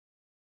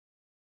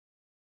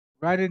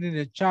 write it in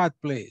the chat,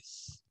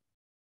 please.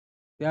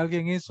 Si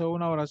alguien hizo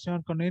una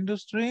oración con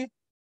industry,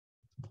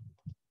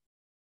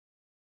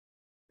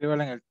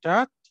 escríbala en el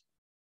chat.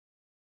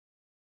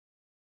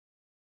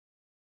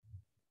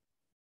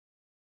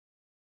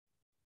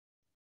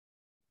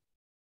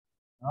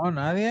 No,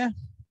 nadie.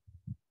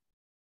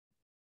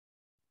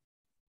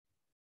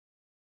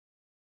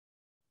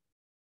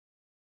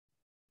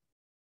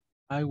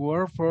 I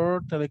work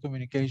for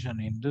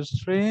telecommunication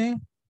industry.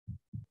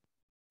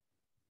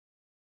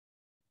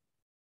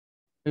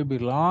 We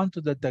belong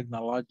to the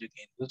technology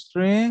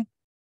industry.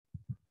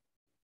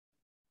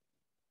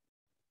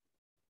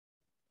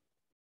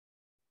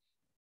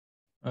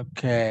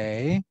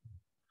 Okay.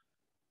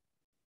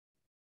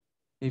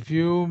 If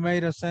you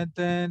made a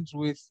sentence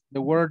with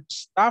the word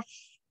stuff,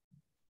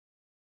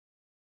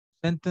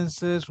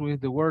 sentences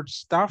with the word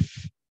stuff,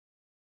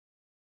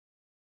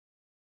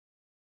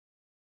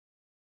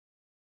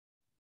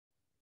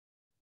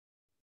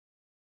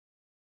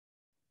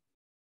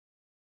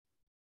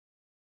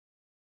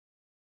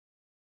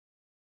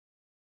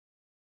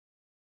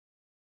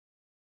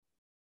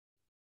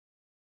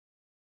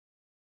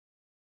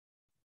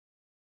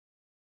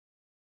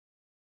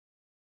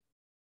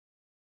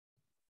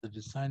 The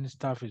design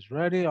staff is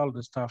ready. All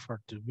the staff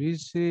are too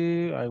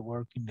busy. I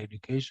work in the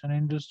education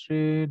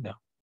industry. No.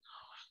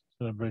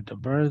 Celebrate a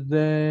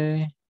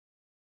birthday.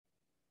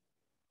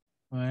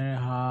 I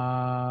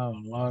have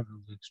a lot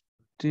of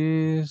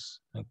expertise.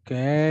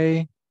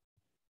 Okay.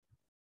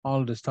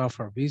 All the staff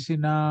are busy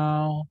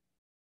now.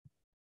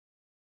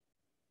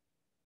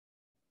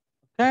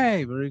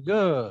 Okay, very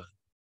good.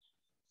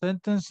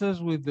 Sentences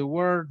with the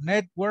word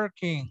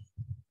networking.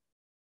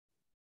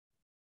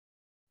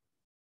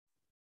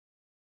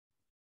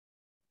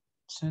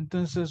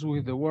 Sentences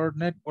with the word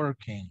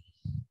networking.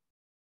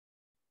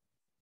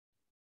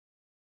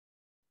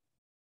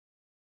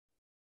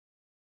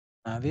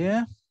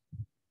 Nadie?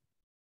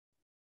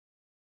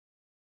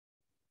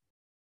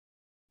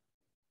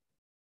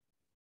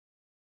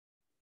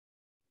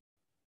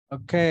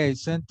 Okay,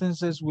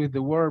 sentences with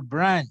the word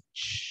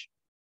branch.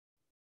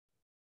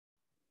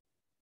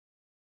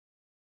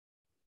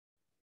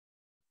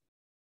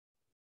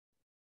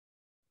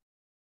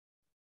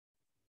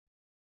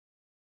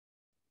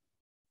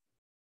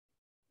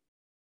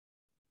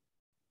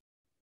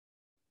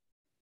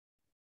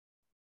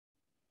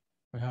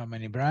 We have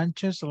many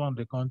branches along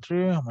the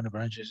country. How many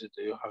branches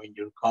do you have in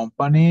your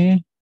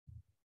company?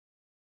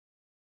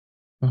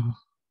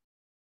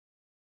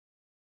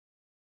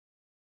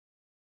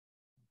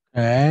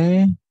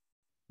 Okay.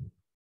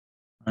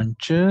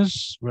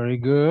 Branches, very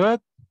good.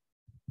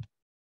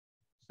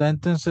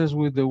 Sentences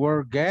with the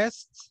word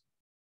guests.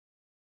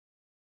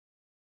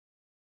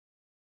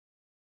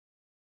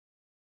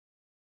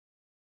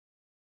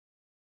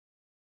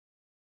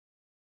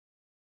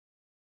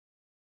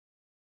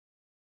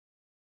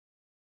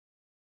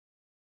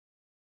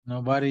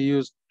 Nobody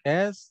used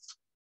guests.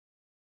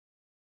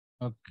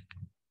 Okay.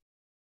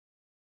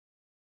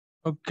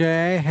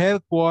 Okay,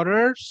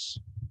 headquarters.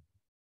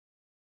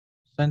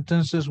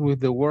 Sentences with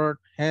the word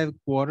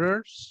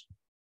headquarters.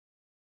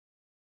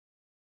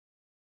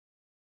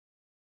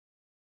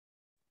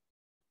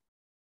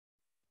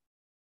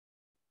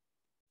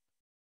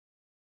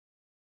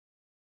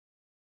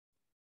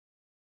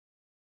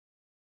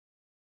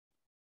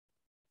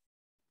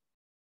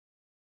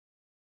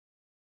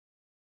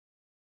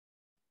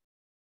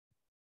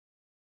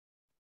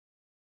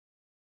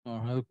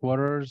 Our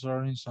headquarters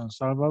are in San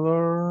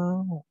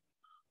Salvador.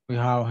 We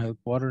have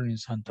headquarters in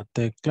Santa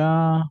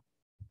Tecla.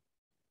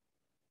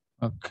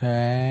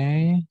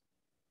 Okay.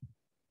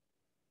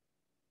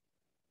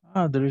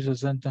 Ah, there is a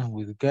sentence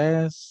with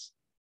guests.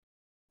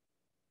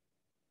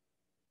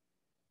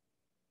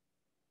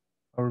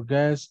 Our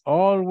guests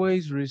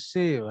always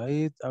receive.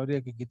 Ahí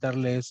habría que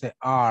quitarle ese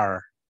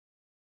are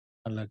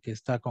a la que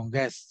está con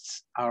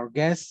guests. Our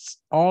guests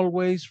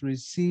always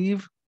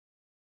receive.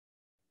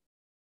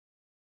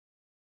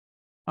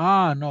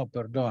 Ah, no,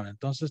 perdón.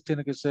 Entonces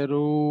tiene que ser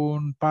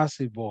un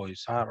passive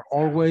voice. Are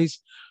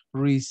always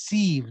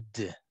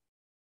received.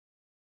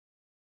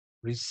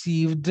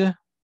 Received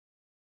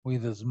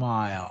with a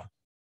smile.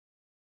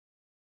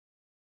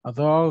 A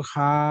dog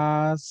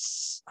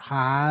has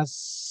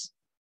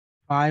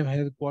 5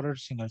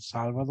 headquarters in El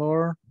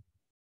Salvador.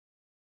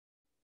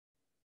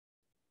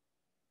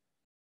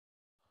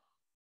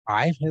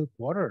 5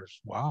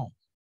 headquarters. Wow.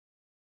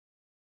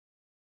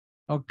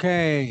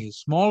 Okay,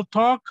 small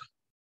talk.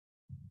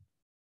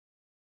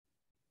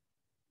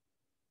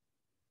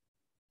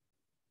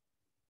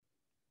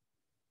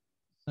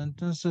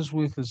 Sentences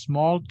with a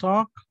small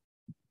talk.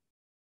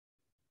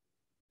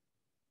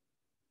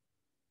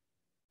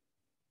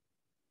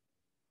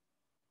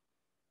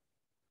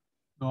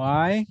 No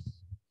hay.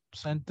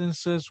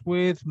 Sentences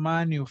with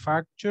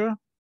manufacture.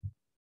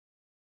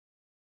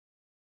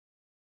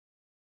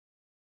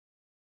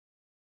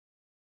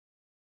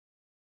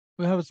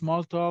 We have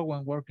small talk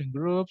when working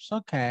groups.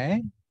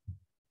 Okay.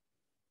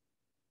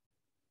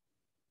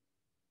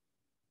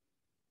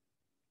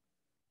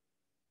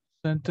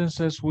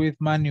 Sentences with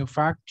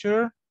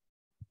manufacture.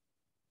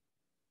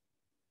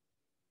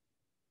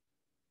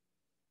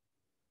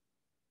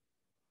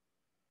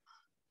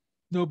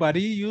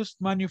 Nobody used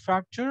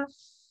manufacture.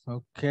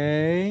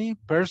 Okay.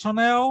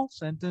 Personnel.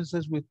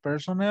 Sentences with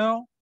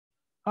personnel.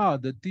 Oh,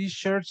 the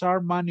t-shirts are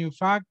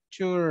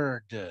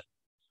manufactured.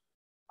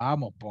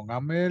 Vamos,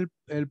 póngame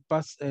el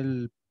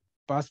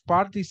past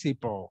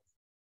participle.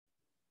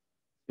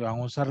 Si van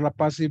a usar la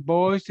passive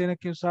voice, tiene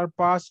que usar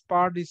past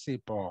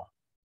participle.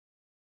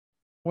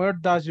 Where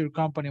does your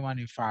company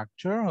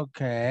manufacture?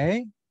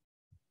 Okay.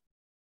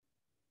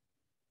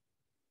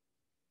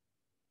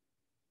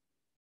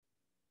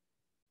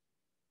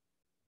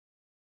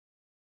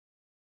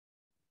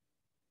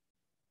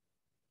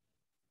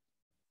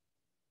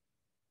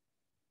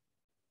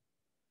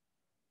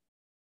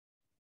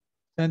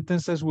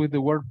 Sentences with the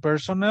word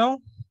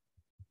personnel.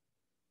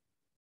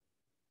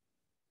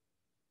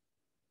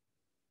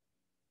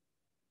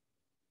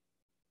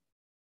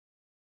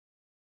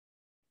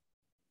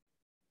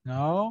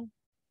 No.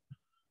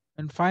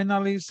 And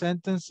finally,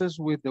 sentences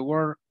with the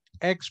word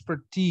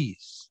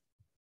expertise.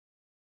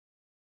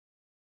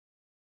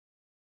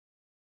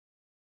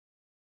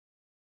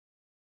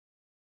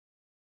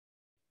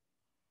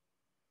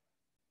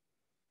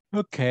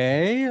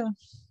 Okay.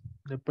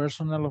 The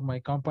personnel of my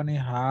company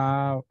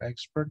have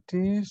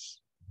expertise.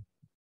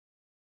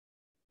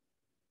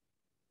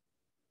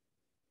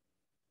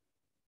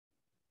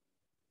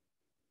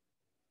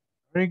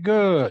 Very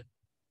good.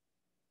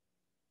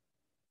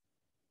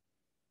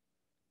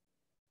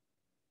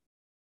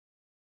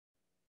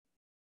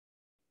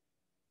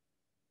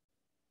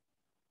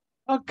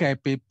 Okay,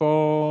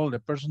 people, the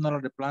personnel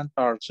of the plant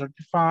are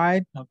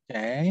certified.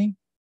 Okay.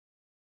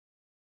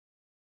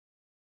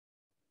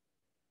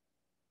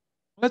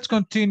 Let's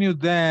continue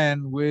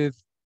then with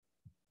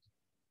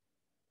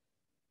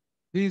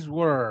these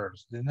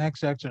words. The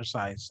next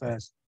exercise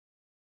says,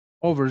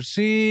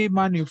 oversee,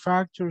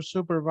 manufacture,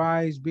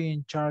 supervise, be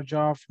in charge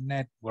of,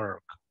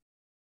 network.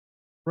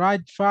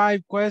 Write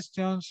 5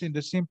 questions in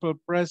the simple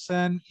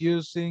present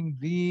using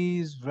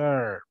these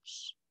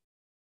verbs.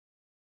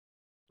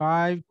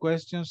 5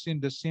 questions in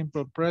the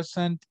simple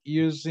present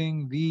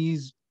using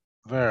these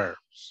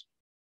verbs.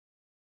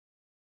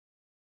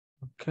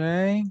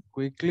 Okay,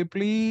 quickly,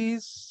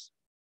 please.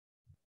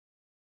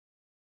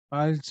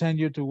 I'll send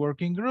you to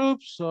working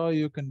groups so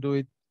you can do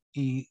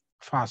it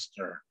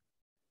faster.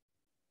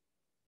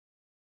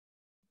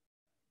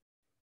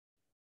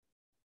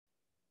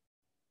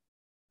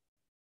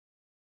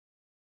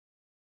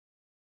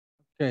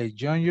 Okay,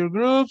 join your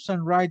groups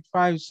and write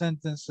 5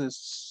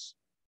 sentences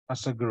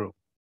as a group.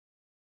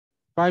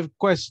 5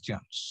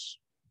 questions.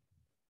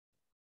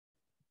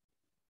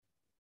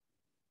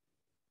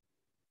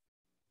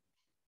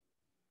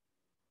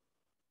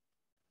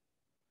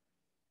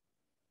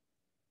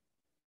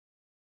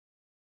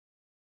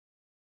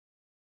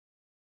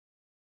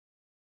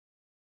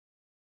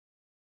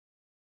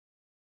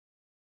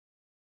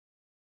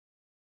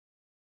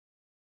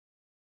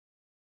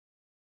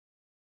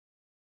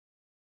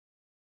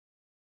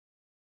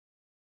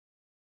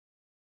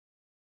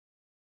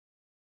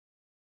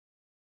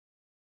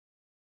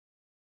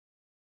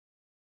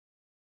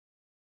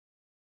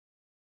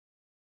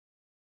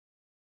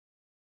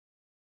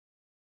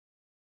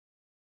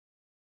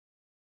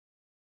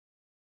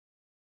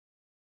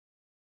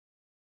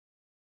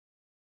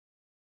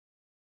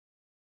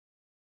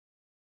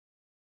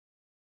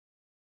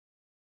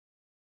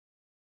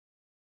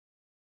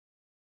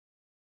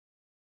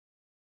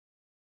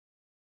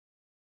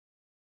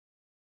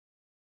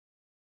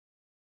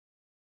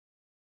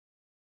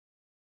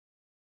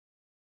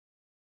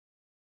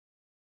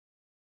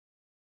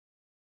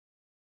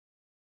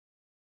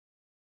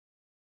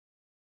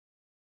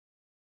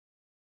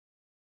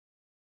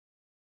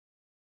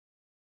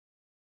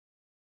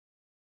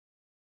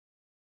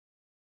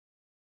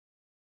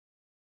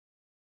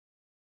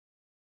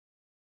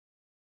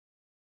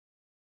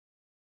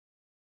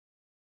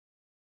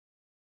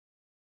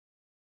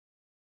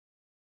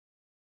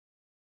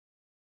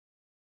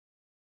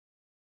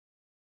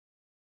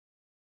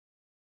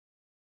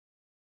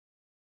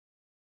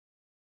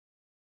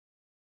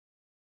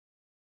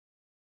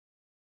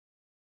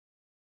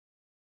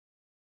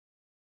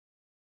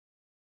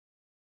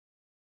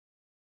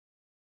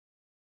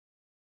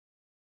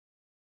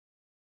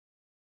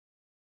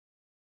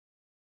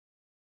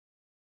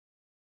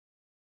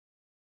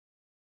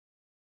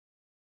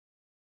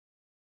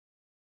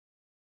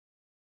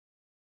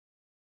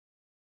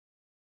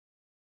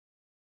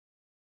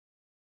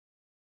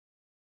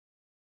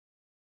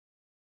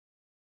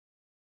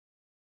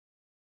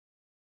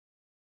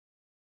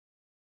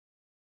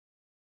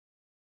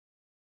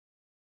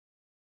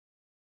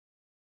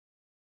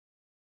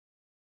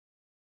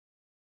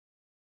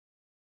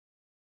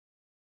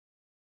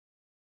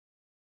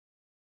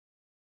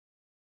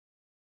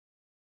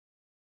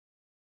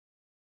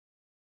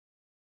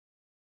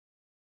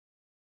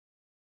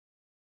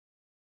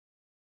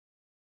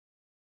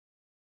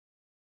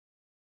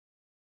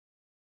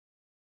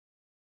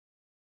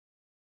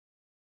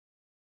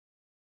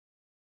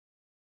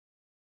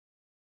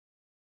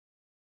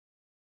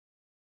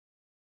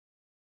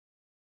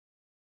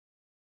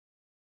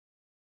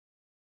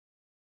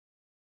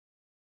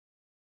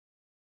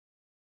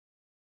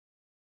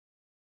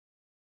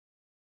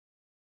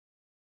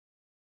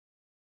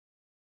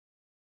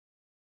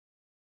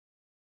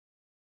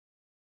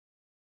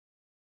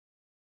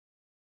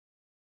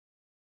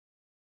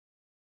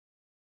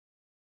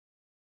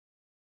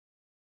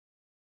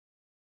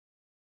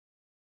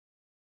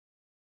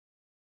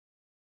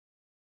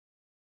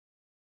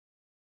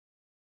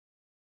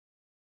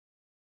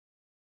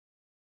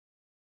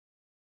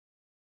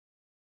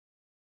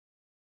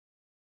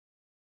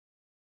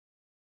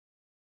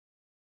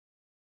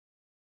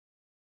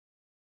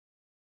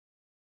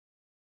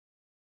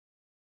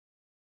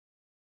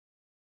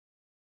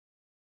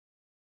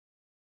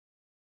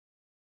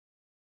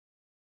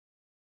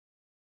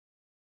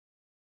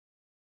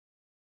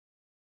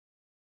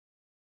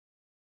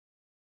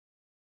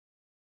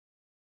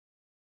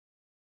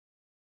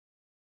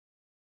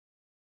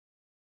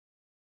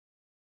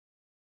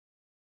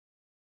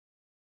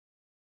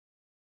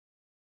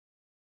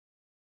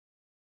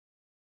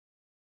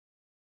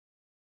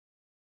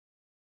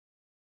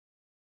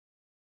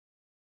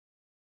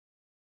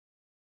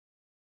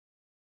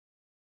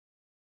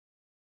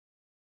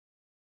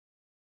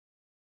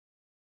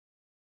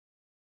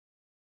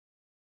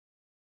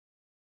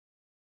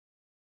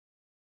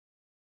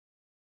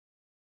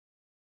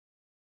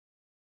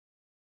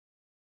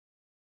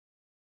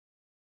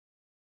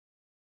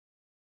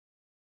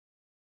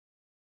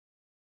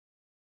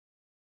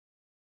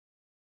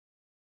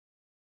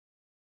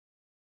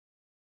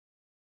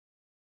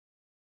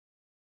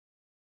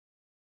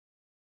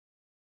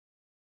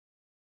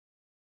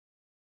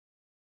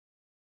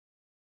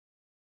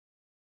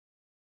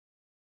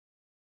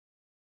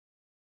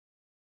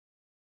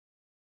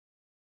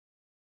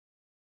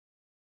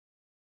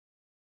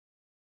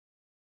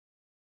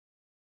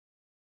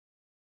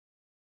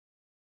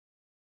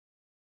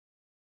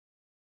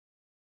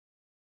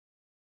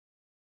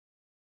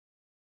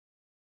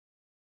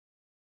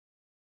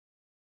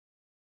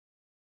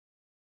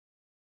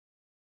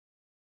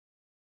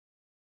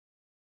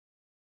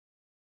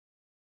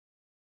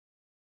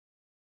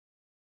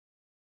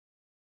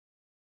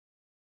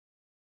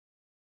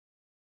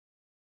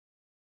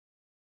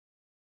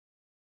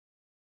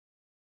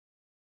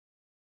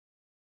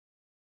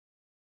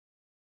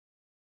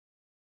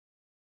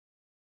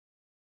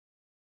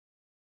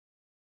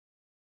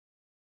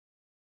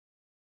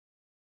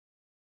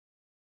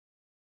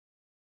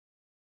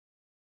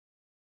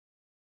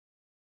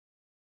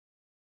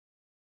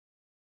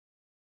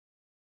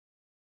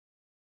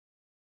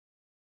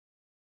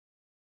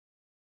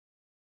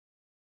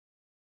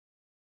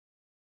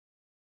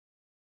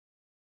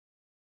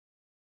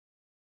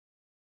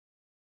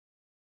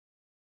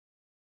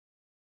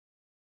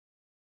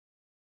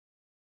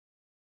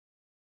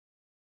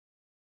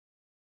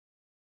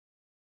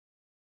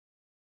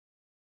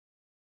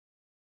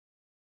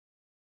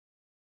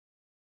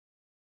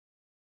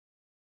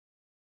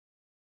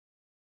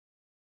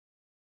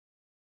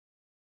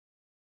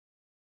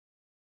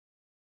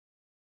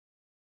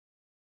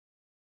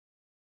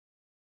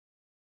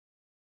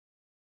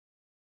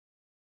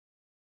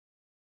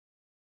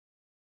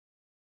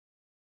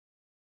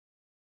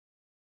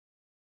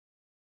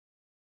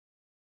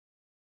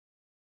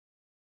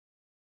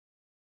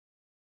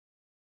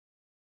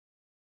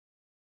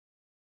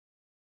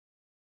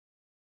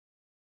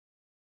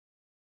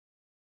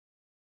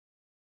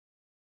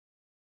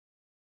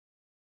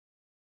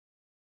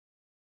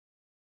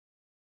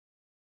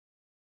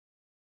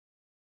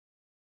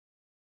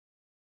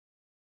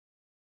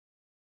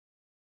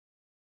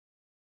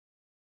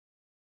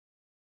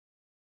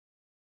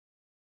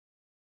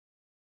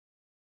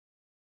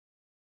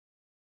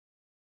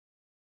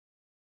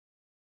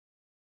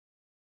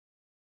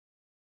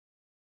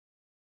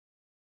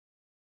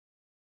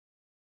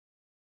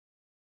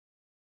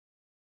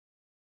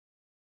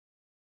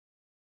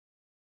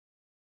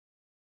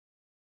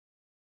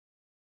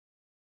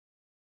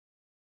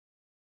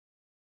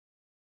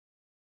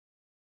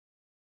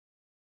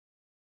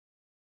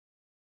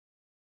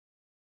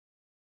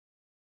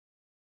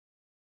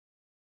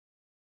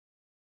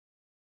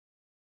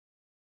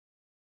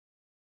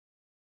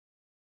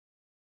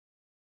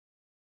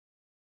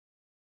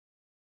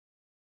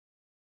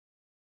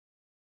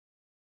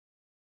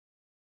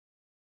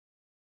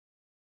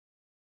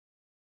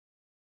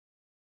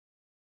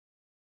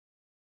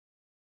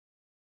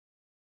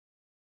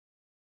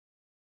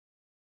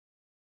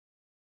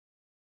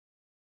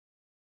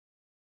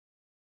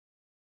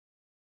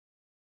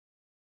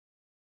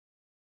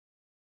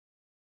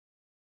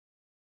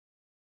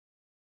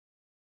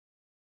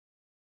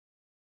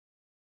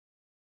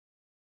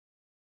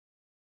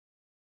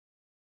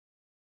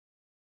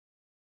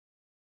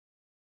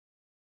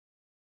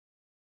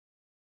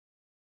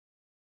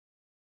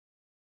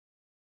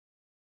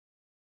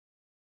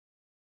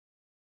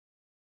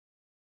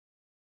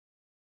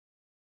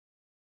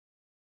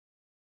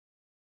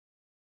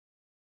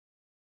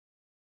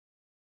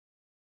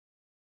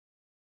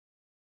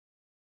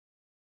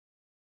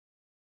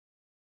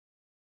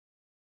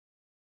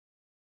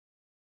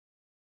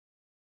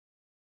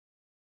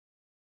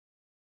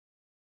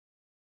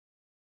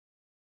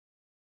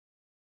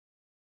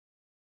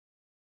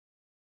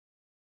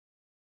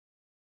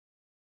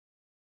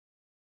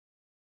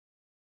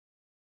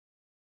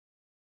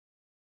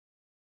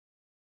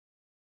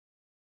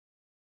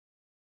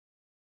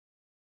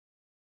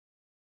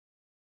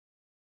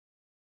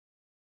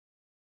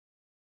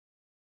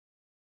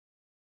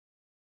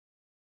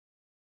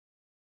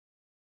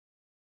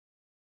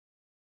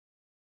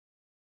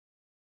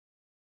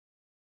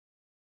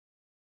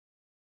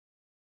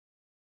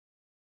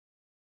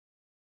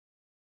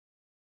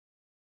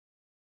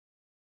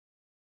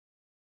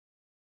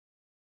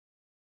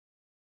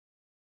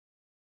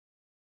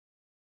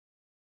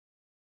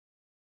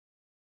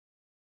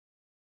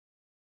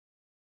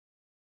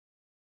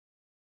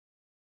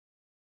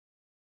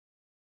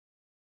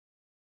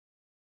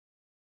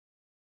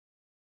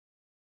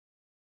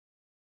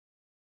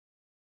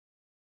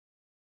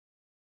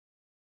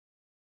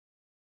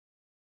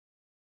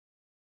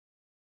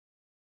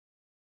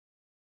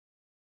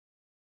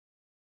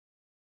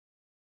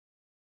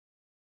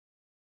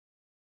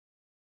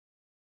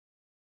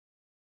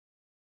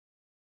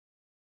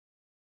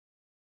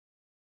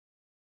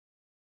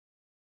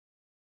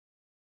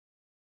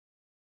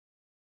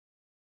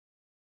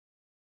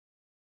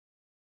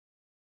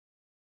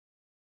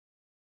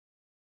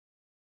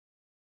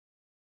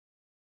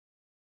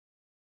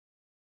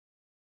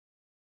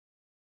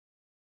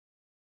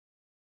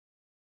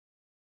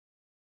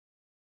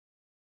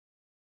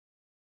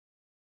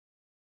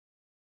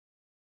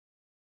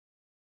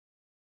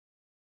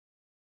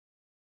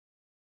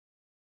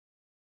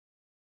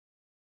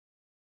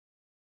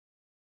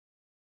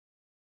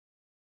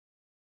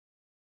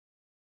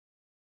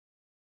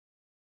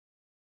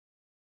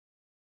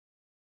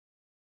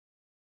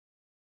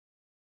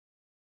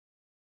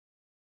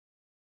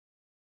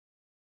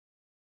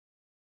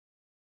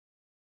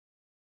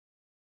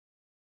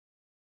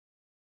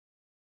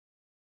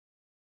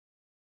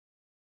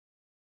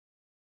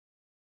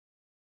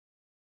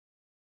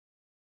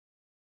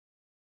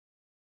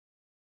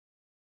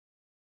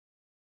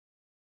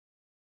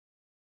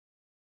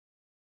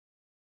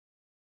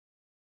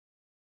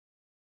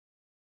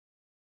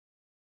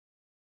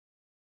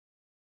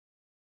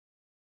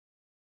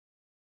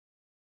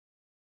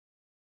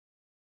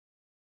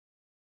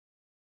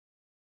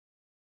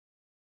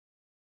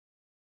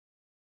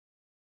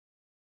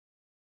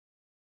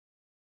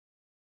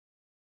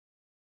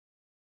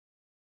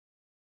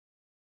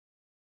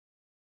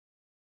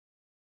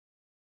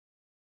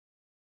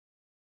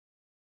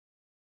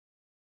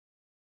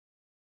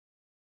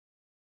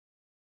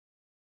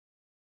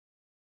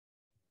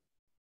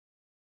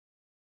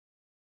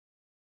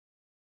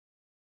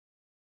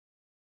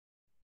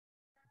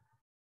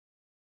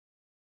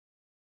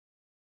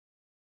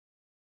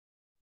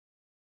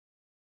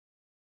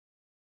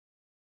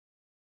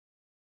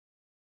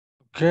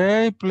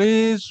 Okay,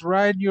 please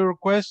write your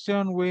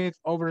question with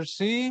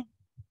oversee.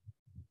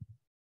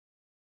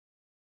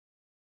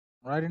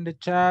 Write in the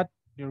chat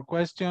your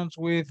questions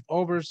with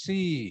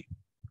oversee.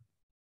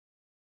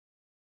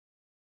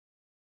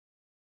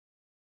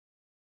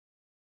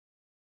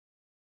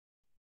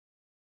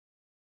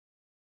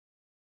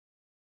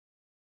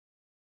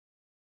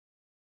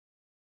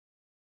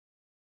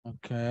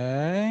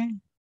 Okay.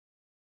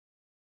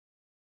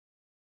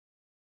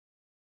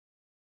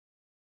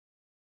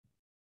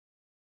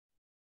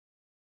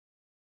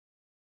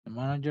 The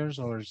managers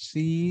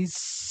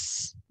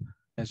oversees.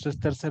 Eso es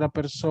tercera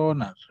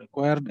persona,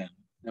 recuerden.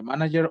 The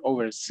manager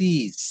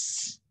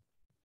oversees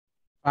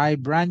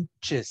 5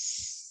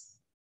 branches.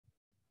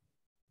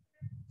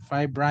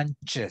 5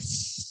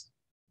 branches.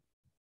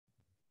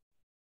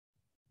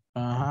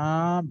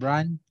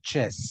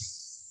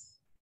 Branches.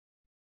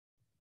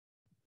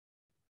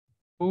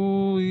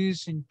 Who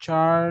is in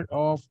charge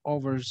of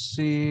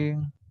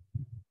overseeing?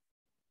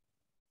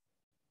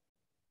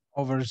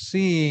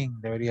 Overseeing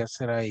debería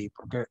ser ahí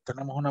porque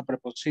tenemos una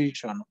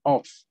preposition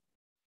of.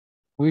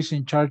 Who is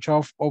in charge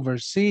of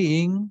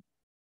overseeing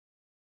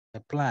the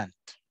plant?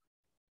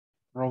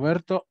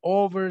 Roberto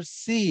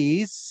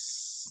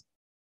oversees.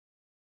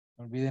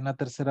 No olviden la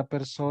tercera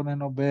persona en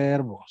los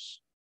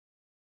verbos.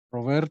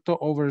 Roberto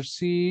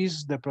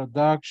oversees the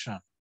production.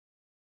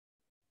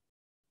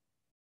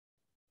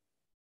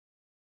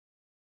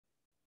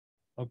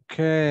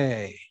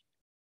 Okay.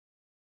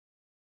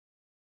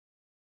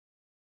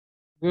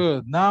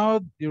 Good. Now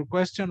your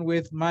question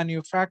with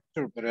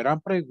manufacture. Pero eran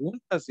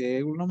preguntas y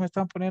algunos me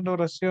están poniendo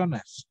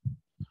oraciones.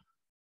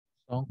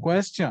 Son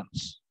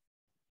questions.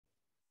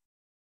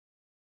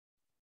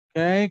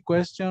 Okay,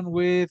 question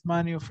with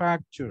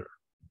manufacture.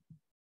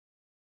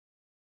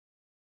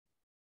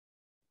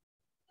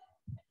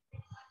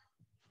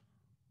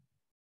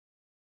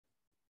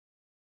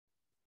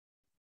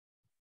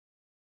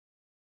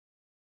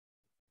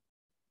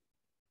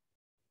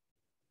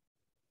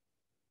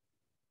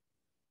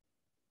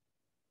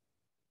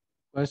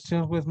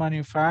 Questions with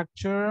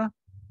manufacture.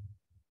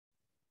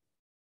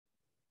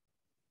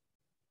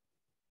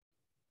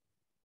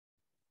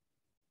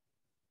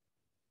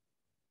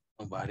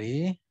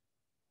 Nobody.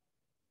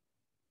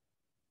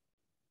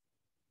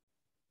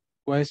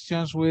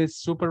 Questions with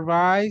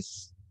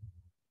supervise.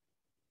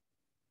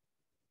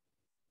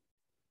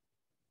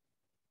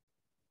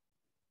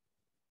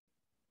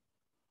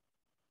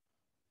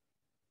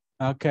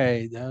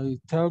 Okay,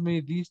 tell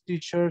me these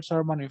t-shirts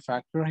are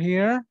manufactured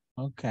here.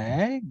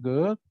 Okay,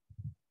 good.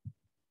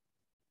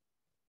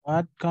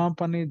 What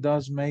company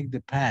does make the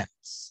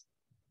pants?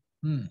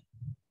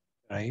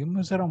 Ahí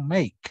me usaron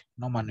make,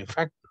 no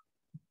manufacture.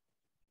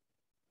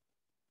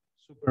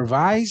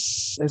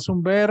 Supervise es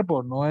un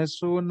verbo, no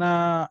es un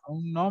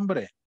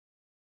nombre.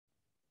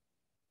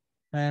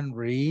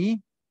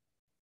 Henry.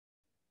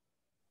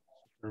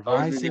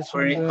 How is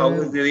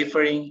Supervise the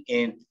difference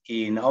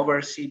in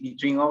oversee,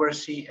 between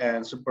oversee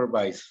and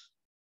supervise?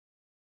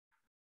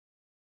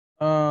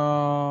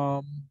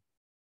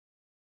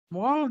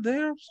 Well,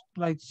 there's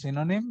like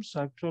synonyms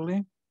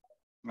actually.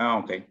 Ah,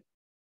 okay.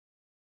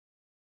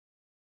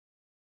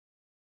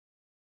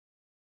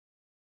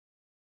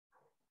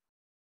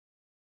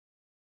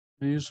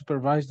 Do you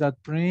supervise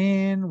that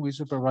print? We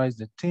supervise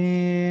the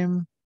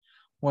team.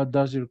 What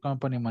does your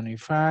company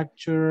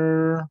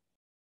manufacture?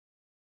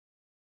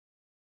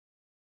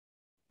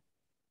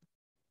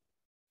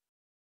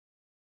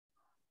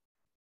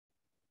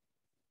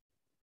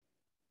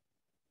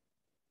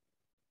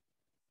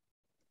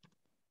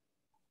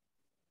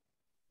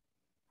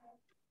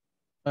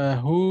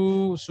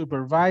 Who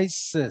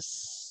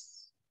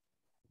supervises?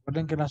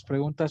 Recuerden que las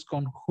preguntas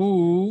con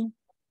who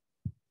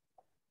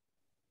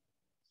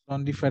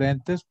son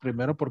diferentes.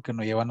 Primero porque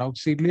no llevan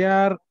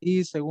auxiliar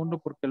y segundo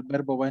porque el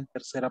verbo va en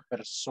tercera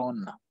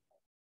persona.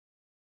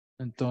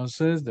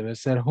 Entonces debe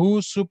ser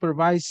who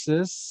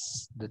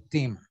supervises the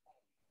team.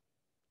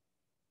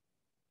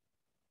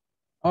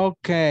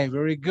 Okay,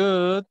 very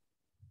good.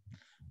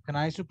 Can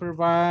I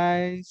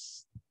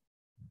supervise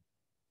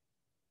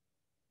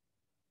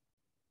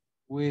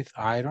with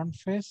iron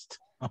fist?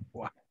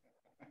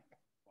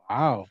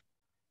 Wow.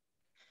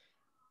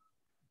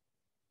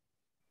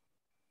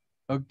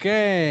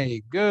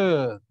 Okay,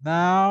 good.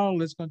 Now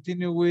let's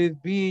continue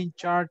with be in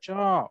charge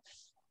of.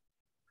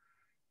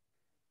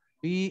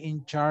 Be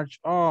in charge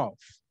of.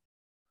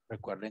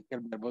 Recuerden que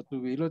el verbo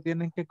to be lo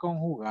tienen que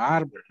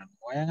conjugar, ¿verdad?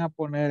 No vayan a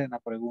poner en la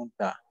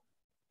pregunta.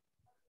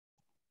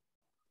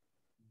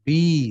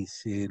 Be,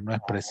 si no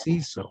es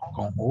preciso,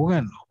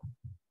 conjúguenlo.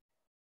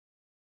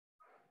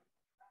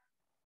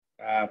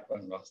 Ah,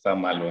 pues no está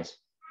malo eso.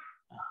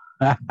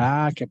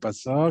 ¿Qué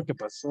pasó? ¿Qué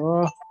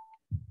pasó?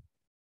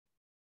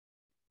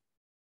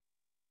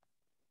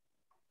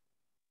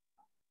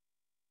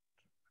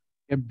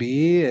 Que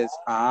be es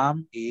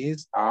am,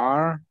 is,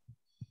 are.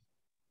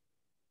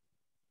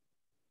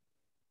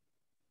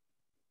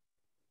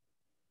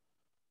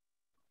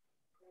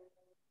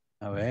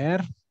 A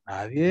ver,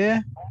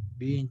 nadie.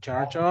 Be in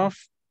charge of.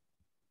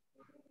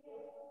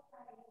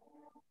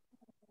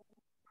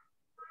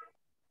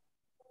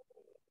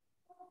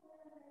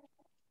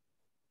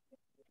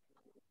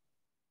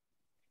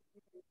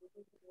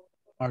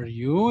 Are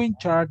you in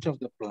charge of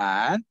the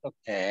plant?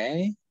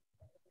 Okay.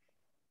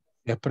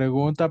 Les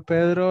pregunta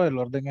Pedro, el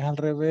orden es al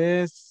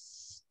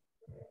revés.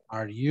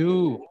 Are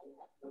you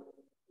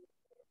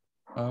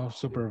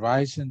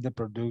supervising the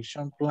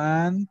production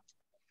plant?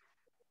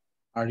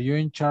 Are you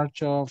in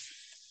charge of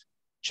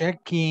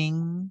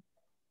checking?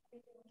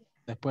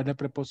 Después de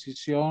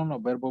preposición,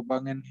 los verbos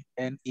van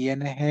en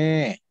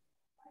ing.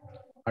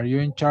 Are you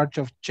in charge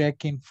of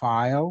checking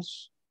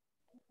files?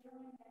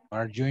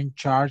 Are you in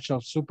charge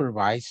of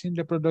supervising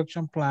the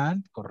production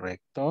plant?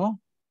 Correcto.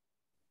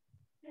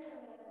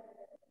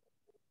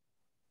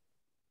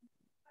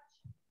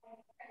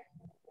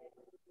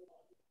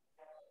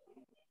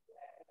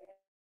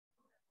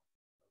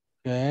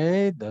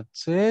 Okay,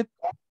 that's it.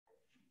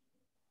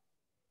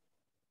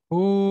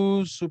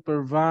 Who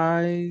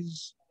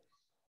supervisor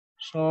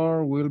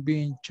will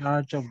be in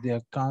charge of the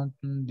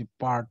accounting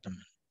department?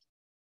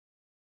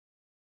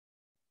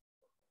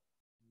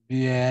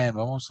 Bien,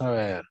 vamos a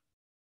ver.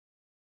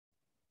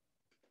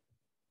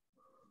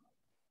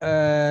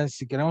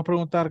 Si queremos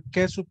preguntar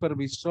qué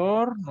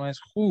supervisor, no es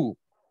who,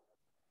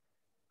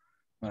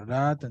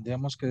 ¿verdad?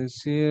 Tendríamos que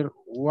decir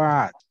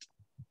what.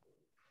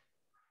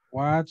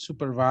 What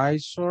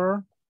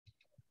supervisor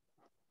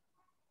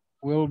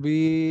will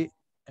be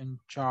in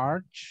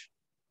charge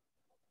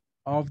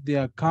of the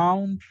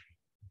accounting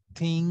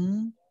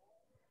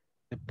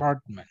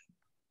department?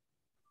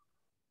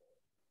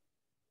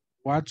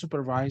 What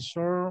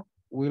supervisor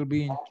will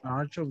be in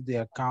charge of the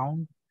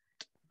accounting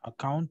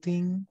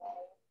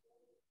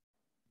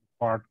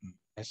department?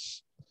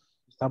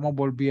 Estamos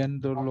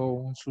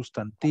volviéndolo un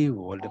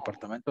sustantivo, el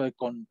departamento de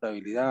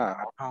contabilidad,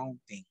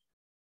 accounting.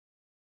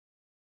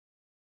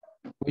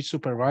 Which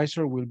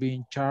supervisor will be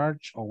in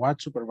charge, or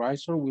what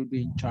supervisor will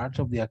be in charge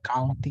of the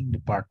accounting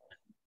department?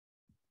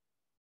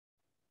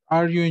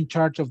 Are you in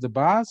charge of the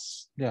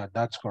bus? Yeah,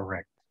 that's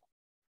correct.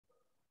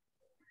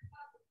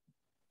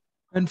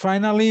 And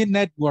finally,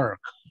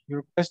 network.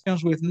 Your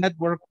questions with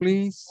network,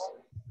 please.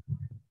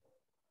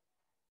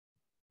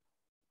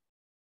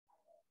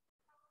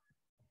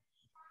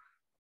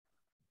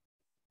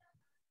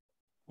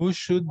 Who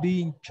should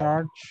be in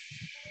charge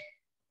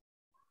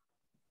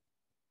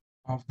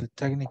of the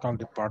technical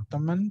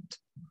department?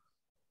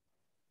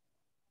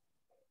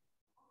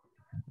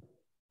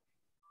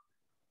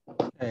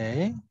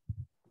 Okay.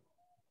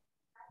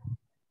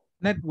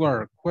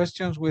 Network,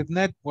 questions with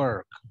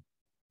network.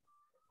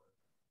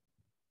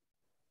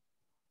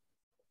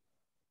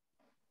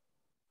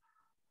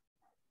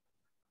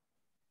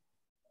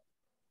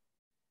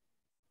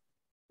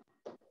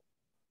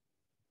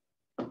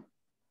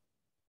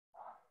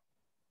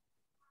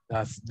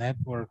 Does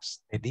network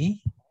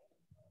steady?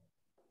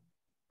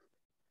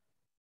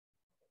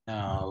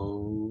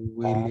 No,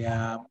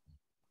 William.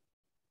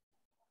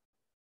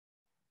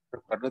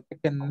 Recuérdate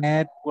que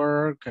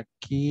network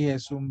aquí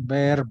es un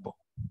verbo.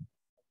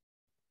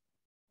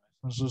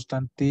 Es un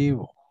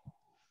sustantivo.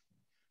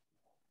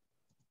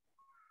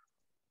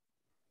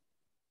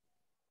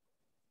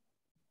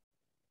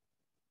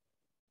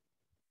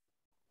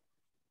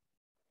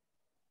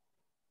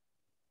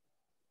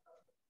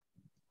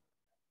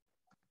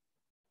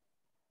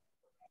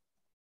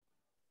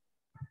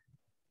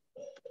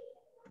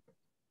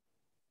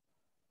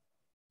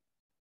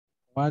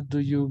 What do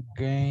you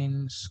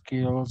gain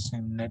skills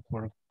in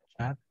network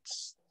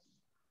chats?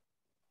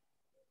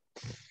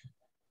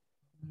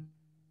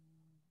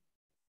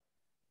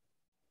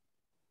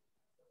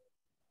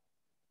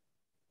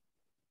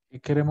 ¿Qué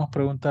queremos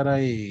preguntar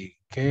ahí?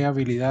 ¿Qué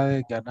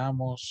habilidades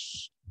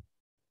ganamos?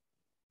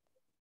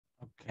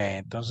 Ok,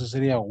 entonces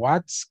sería,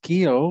 what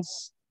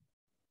skills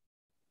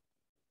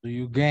do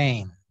you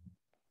gain?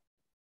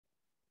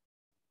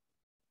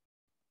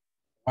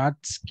 What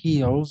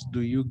skills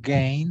do you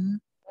gain?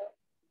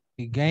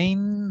 Y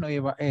gain no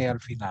lleva E al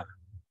final.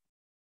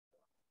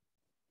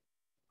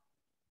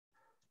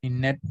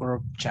 In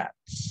network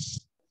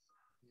chats.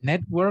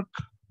 Network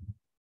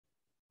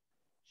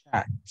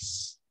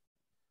chats.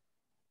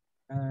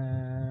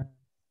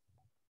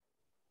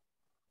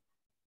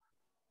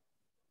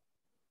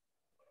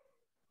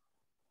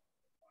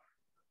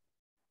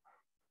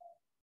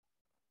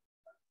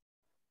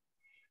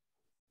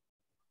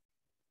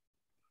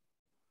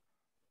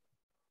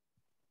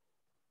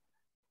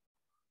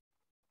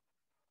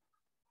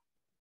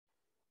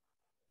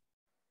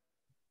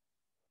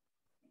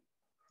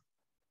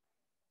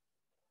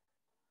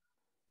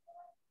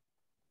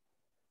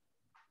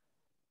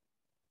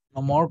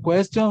 No more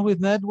questions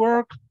with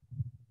network?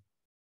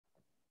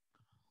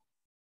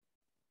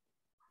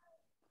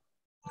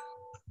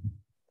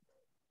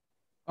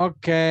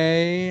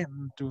 Okay,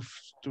 to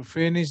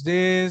finish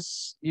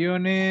this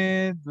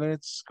unit,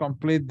 let's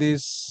complete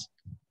these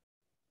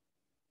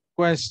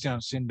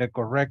questions in the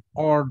correct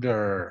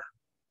order.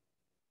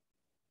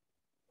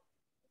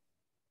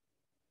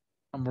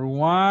 Number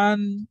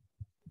one,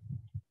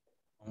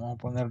 vamos a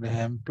poner de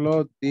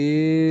ejemplo,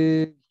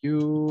 did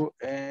you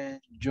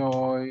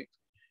enjoy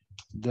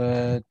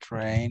the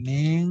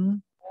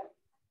training?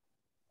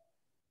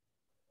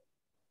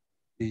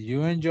 Did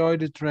you enjoy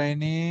the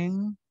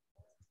training?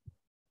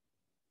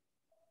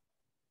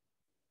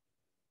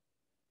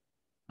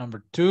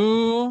 Number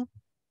 2.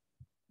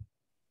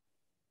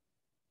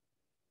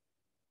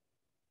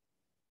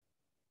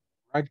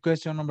 Write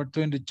question number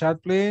 2 in the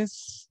chat,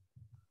 please.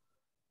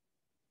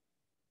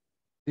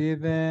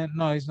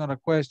 No, it's not a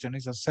question,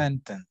 it's a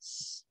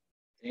sentence.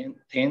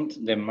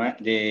 Didn't the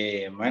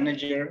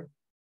manager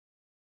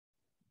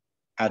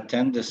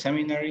attend the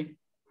seminary?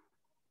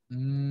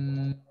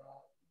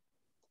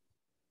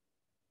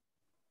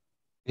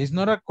 It's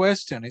not a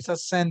question, it's a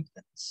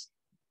sentence.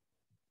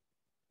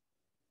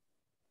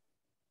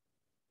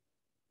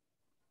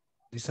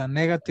 It's a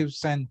negative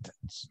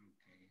sentence.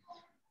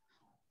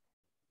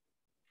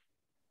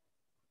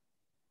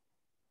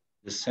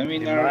 The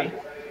seminary.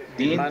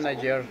 The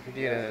manager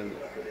didn't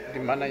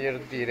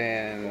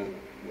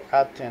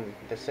attend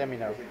the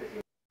seminar.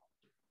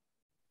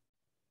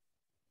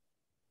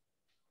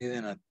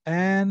 Didn't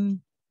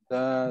attend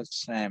the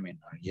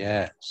seminar,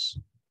 yes.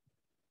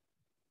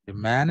 The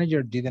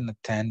manager didn't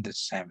attend the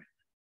seminar.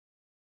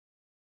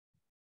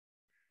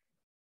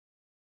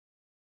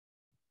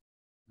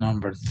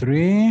 Number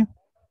 3.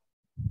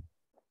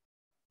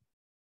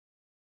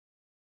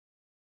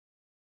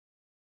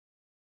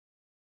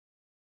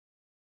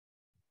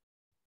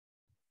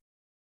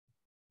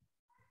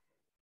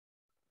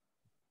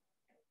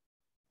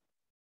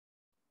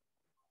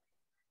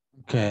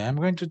 Okay, I'm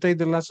going to take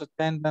the last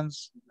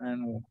attendance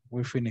and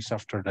we finish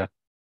after that.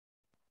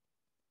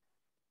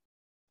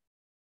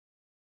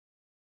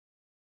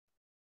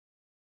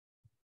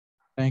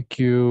 Thank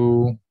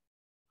you.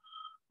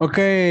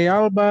 Okay,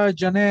 Alba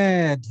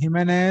Janet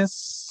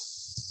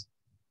Jimenez.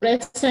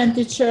 Present,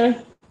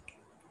 teacher.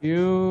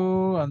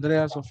 You,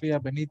 Andrea Sofía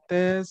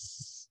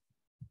Benítez.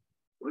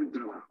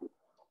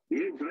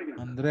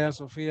 Andrea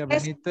Sofía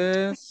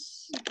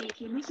Benítez.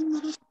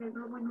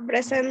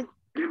 Present.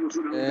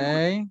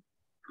 Okay.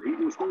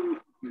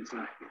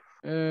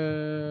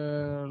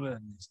 Let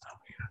me stop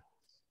here.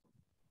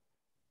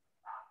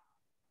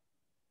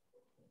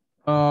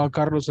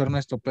 Carlos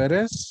Ernesto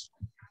Pérez.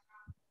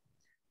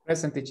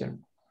 Present, teacher.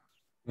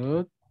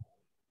 Good.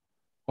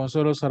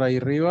 Consuelo Saray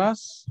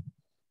Rivas.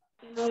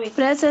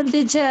 Present,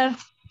 teacher.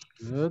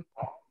 Good.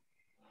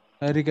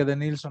 Erika de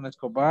Nilsson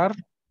Escobar.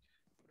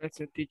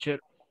 Present, teacher.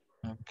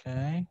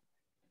 Okay.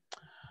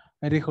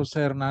 Eric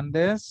José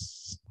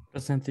Hernández.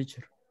 Present,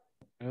 teacher.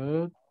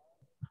 Good.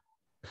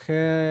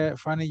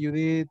 Fanny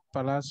Judith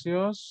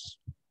Palacios.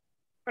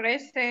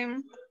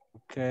 Present.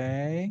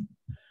 Okay.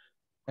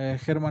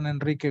 Germán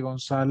Enrique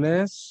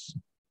González.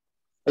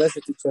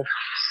 Present, teacher.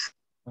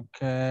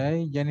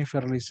 Okay.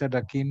 Jennifer Lizeth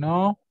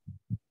Aquino.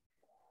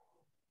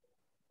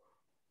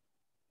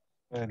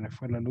 Le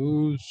fue la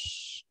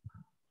luz.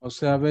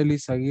 José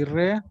Abelis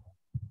Aguirre.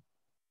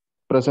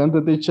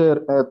 Presente,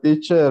 teacher.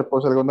 Teacher,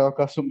 por si algún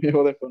caso me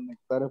iba a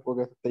desconectar es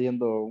porque se está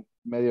yendo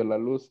medio la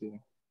luz y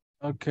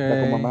Okay.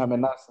 ya como más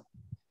amenaza.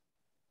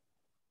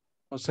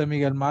 José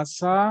Miguel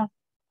Maza.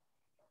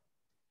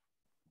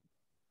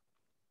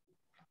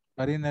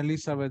 Karina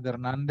Elizabeth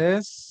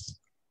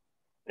Hernández.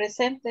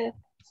 Presente.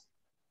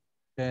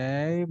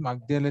 Okay.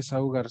 Magdiel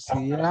Esaú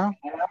García.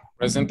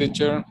 Present,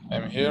 teacher.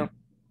 I'm here.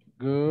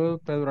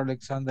 Good. Pedro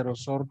Alexander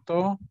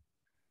Osorto.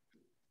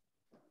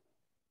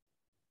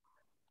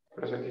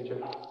 Present,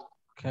 teacher.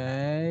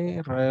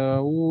 Okay.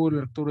 Raúl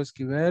Arturo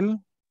Esquivel.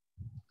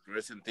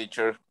 Present,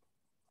 teacher.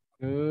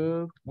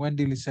 Good.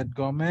 Wendy Lizeth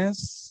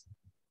Gómez.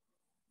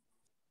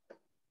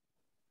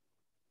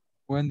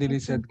 Wendy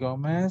Lizeth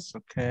Gómez.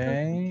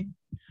 Okay.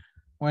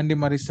 Wendy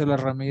Marisela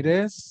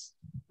Ramírez.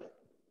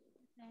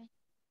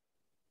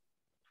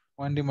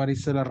 Wendy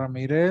Marisela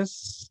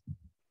Ramírez.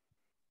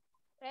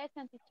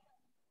 Present, teacher.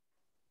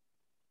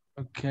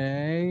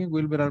 Okay.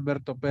 Wilber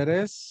Alberto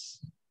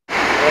Pérez.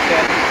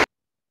 Present.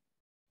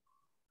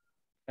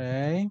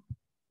 Okay.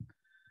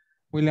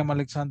 William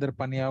Alexander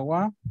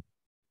Paniagua.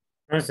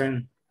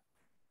 Present.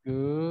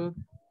 Good.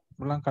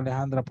 Blanca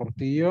Alejandra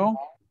Portillo.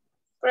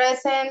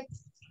 Present.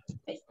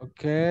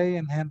 Okay.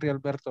 And Henry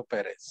Alberto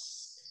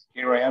Pérez.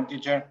 Here I am,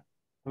 teacher.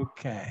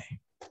 Okay.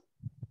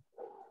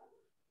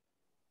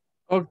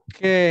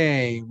 Ok,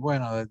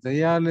 bueno, desde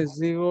ya les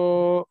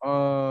digo,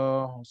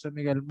 José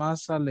Miguel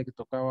Maza le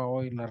tocaba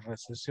hoy la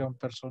recesión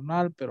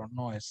personal, pero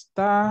no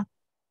está.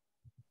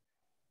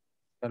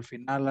 Al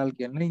final a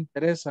alguien le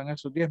interesan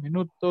esos 10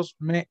 minutos,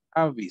 me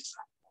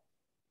avisa.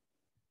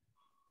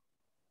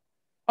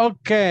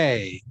 Ok.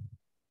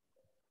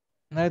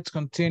 Let's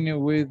continue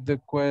with the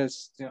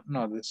question.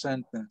 No, the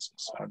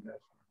sentences are the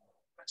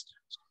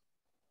questions.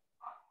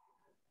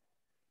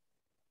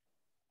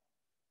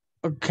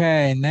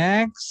 Okay,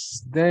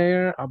 next,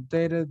 they're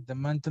updated the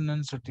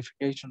maintenance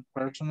certification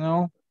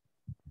personnel.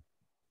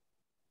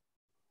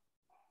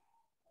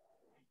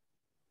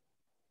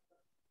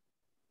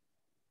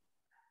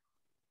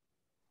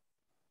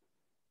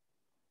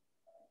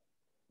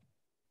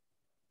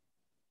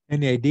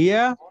 Any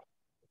idea?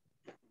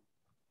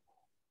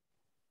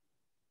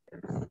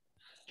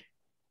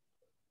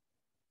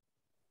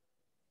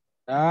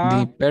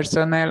 The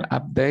personnel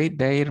update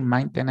their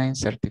maintenance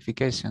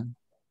certification.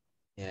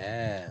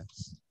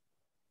 Yes.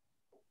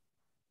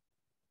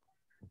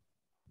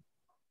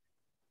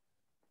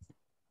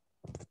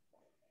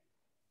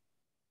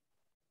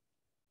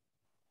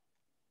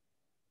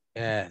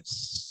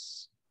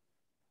 Yes.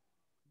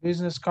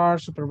 Business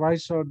card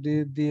supervisor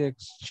did the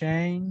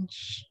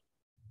exchange.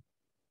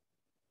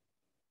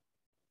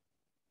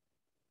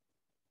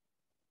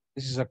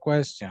 This is a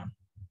question.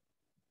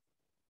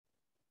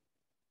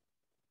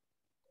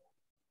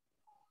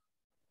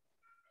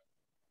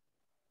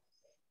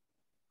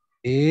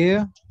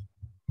 Yeah.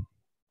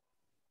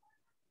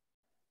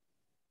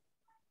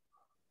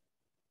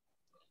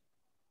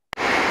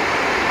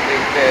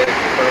 Did the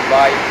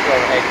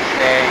supervisor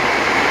exchange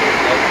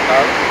business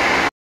cards?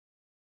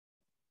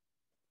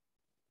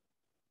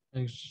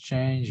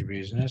 Exchange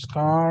business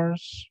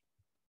cards.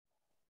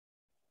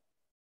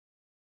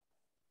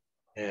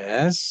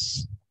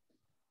 Yes.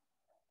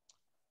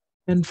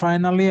 And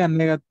finally, a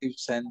negative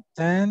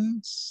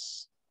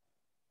sentence.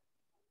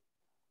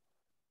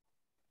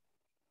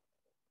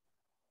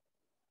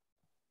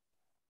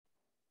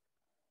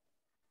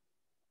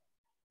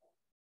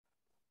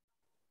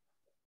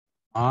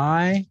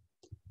 I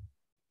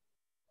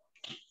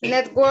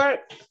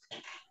Network.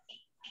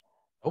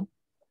 Oh.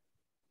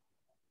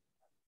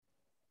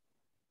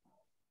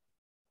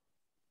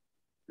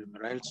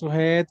 Primero el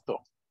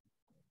sujeto.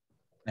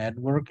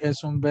 Network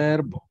es un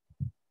verbo.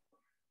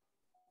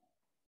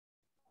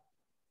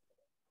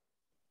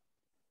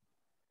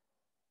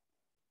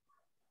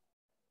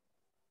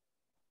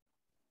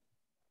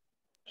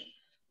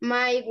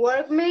 My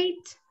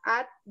workmate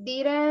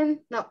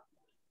didn't.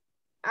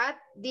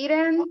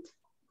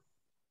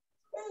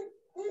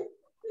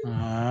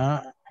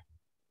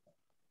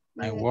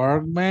 My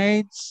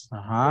workmates.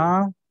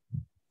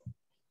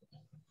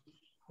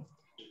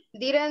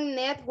 Didn't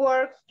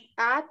network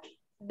at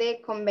the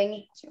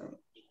convention.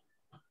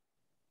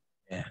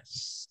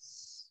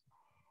 Yes.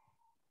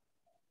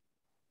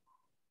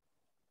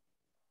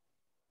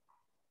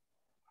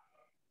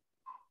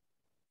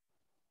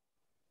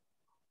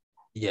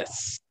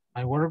 Yes.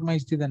 My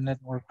workmates didn't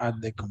network at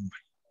the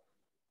convention.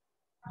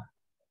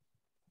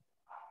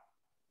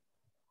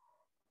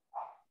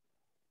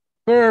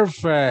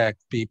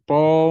 Perfect,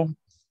 people.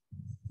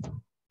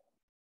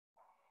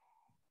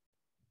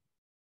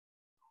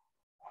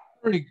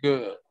 Very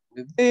good.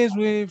 With this,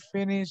 we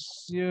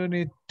finish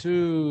Unit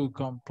 2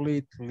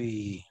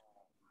 completely.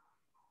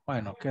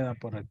 Bueno, queda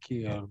por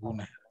aquí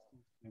alguna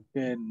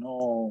que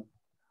no.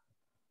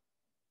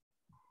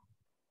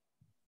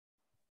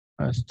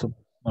 Esto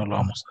no lo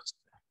vamos a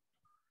hacer.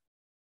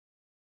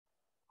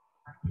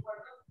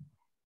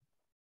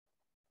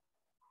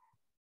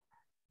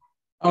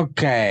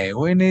 Okay,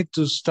 we need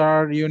to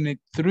start Unit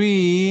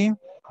 3.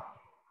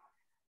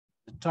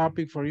 The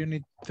topic for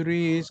Unit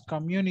 3 is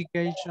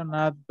communication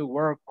at the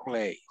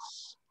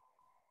workplace.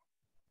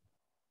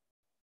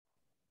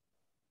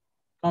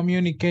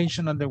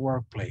 Communication at the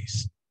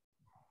workplace.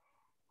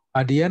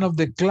 At the end of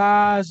the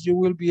class, you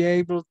will be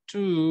able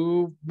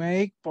to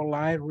make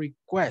polite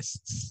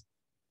requests.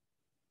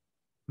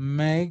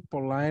 Make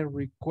polite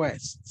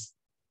requests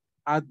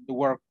at the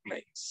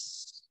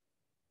workplace.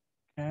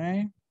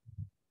 Okay.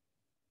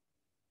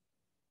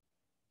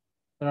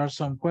 There are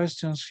some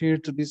questions here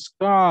to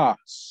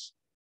discuss.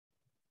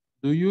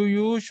 Do you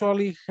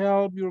usually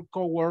help your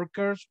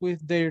coworkers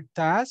with their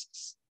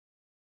tasks?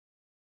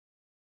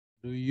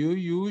 Do you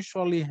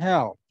usually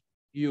help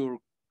your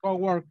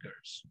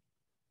coworkers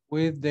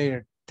with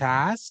their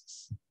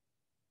tasks?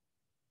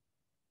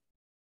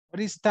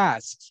 What is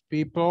tasks,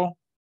 people?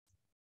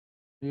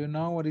 Do you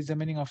know what is the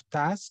meaning of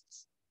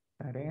tasks?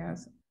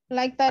 Tareas.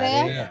 Like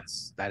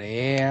tareas.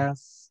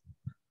 Tareas.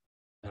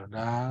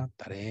 ¿Verdad?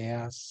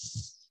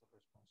 Tareas.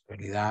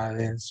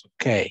 Responsabilidades.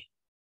 Okay.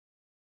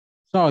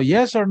 So,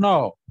 yes or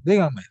no?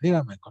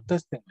 Dígame,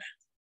 contéstenme.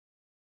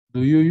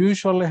 Do you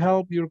usually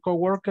help your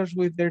coworkers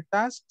with their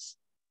tasks?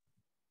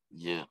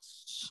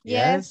 Yes.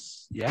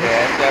 Yes. Yes,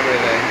 every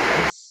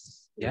day.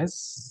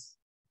 Yes.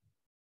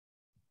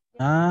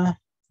 Ah,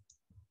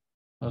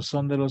 no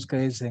son de los que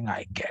dicen,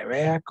 ay, que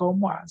vea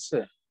cómo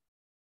hace.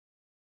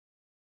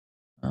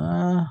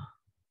 Ah.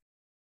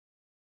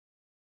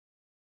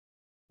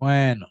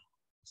 Bueno,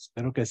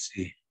 espero que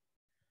sí.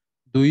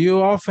 Do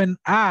you often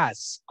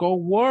ask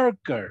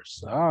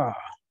coworkers?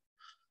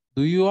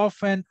 Do you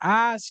often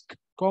ask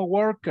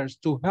coworkers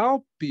to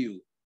help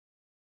you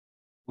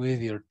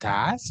with your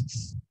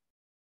tasks?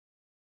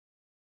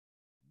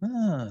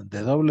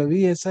 De doble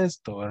V es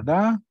esto,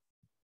 ¿verdad?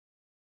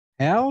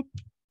 Help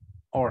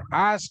or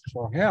ask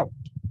for help.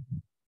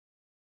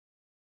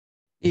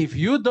 If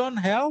you don't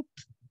help,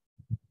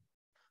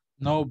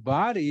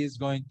 nobody is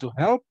going to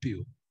help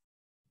you.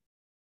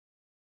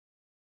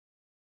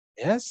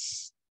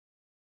 Yes.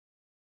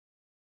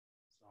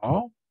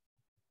 So,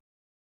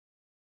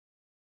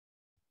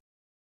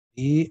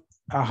 be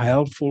a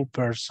helpful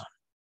person.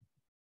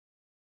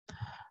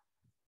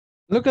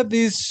 Look at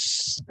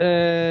these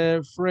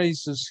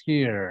phrases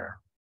here.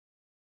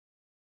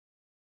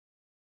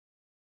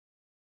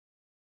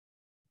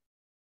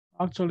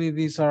 Actually,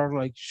 these are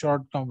like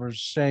short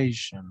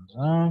conversations,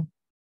 huh?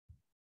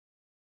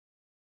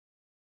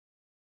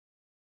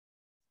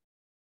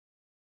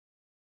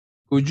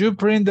 Could you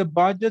print the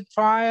budget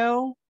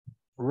file?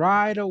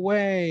 Right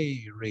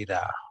away,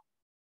 Rita.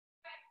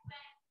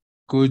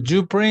 Could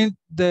you print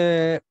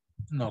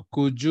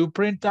could you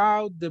print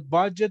out the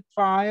budget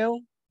file?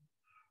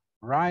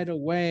 Right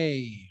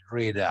away,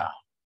 Rita.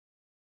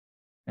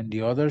 And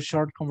the other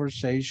short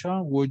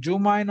conversation, would you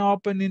mind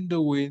opening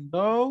the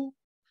window?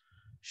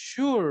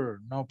 Sure,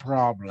 no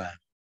problem.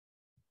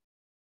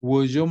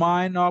 Would you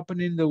mind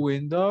opening the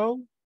window?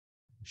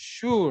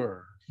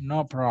 Sure,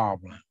 no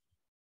problem.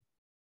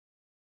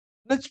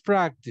 Let's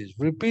practice.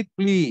 Repeat,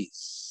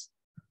 please.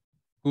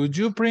 Could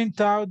you print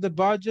out the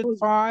budget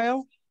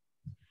file?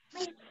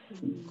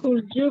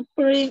 Could you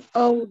print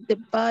out the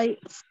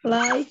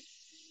file?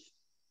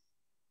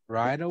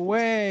 Right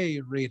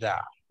away,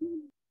 Rita.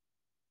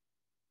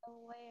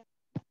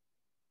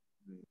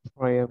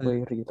 Right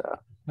away, Rita.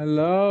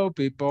 Hello,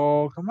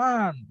 people. Come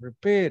on,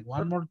 repeat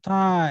one more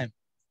time.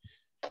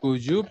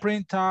 Could you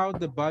print out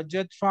the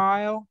budget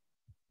file?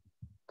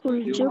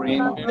 Could you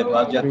Print the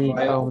budget Print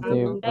file. out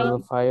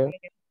the file.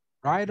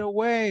 Right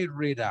away,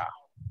 Rita.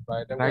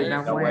 Right Right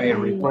away, away.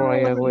 Rita.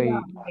 Right away,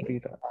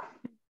 Rita.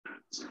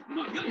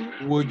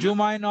 Would you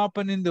mind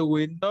opening the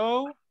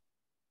window?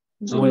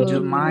 Would you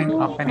mind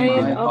opening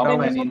the window?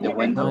 Opening the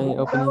window. Am I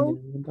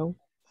opening the window?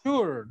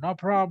 Sure, no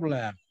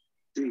problem.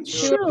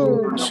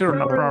 Sure. Sure,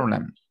 no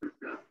problem.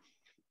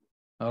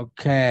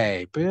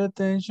 Okay, pay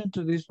attention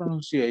to this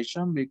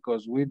pronunciation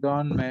because we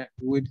don't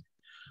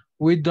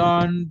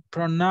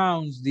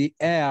pronounce the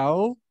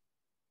L.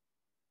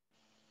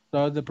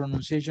 So the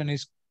pronunciation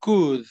is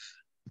could.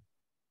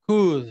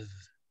 Could.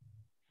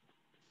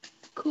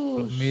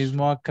 Lo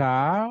mismo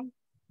acá.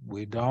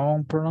 We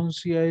don't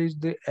pronunciate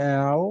the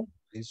L.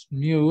 It's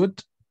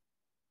mute.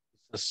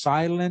 It's a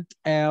silent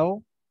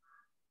L.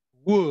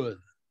 Would.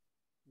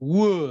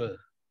 Would.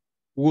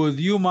 Would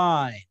you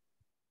mind?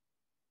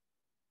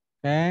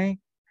 Okay.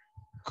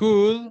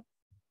 Could.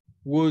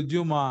 Would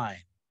you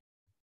mind?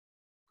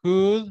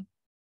 Could.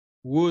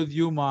 Would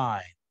you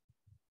mind?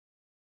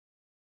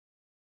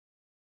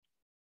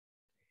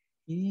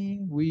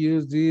 We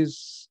use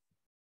these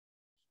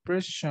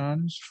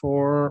expressions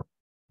for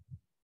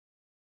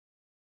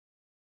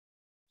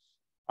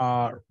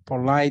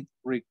polite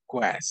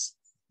requests.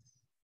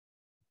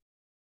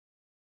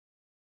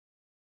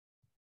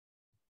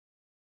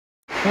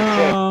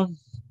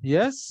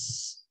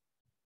 Yes.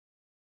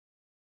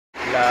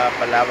 La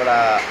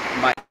palabra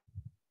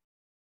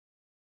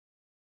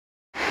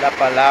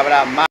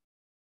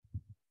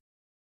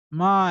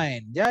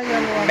Mine. Ya lo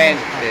vamos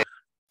mente.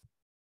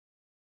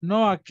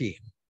 No aquí.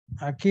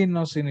 Aquí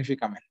no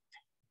significa mente.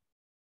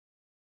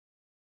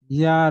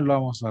 Ya lo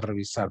vamos a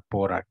revisar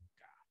por acá.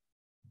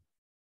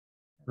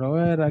 Pero a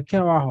ver, aquí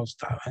abajo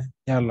está.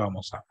 Ya lo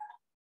vamos a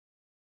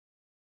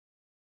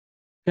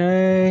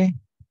ver. Ok.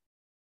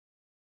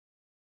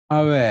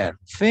 A ver.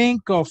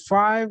 Think of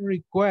 5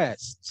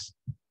 requests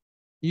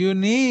you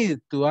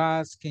need to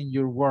ask in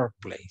your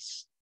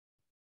workplace.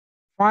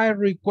 5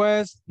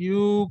 requests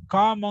you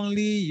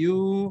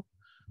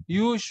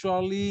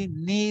usually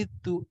need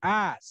to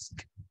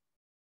ask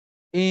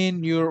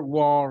in your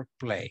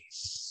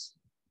workplace.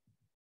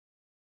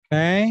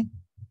 Okay.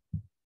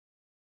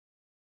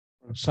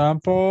 For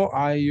example,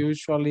 I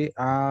usually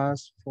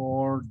ask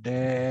for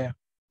the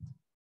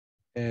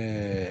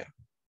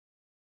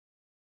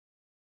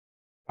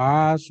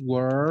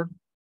password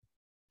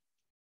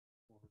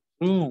for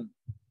Zoom.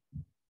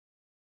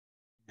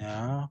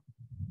 Yeah.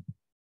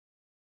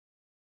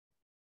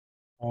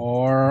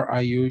 Or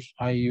I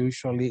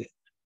usually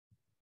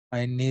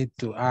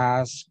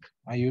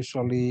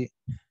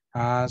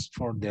ask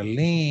for the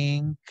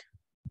link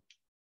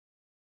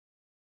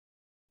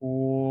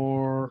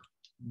for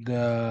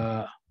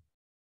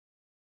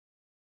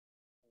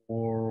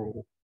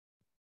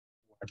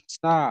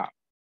WhatsApp.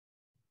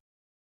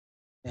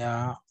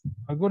 Ya,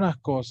 algunas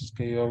cosas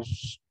que yo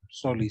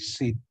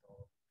solicito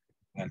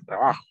en el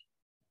trabajo.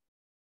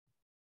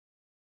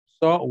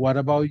 So, what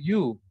about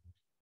you?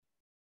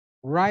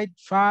 Write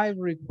 5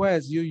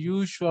 requests you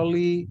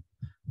usually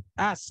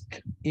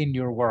ask in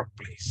your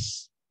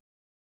workplace.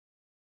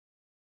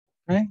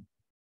 Okay?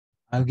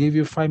 I'll give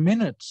you 5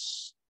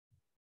 minutes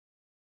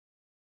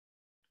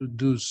to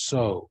do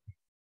so.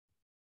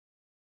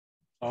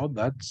 So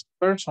that's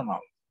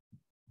personal.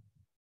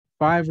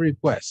 5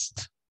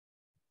 requests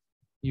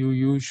you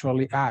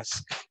usually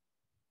ask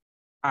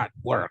at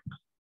work.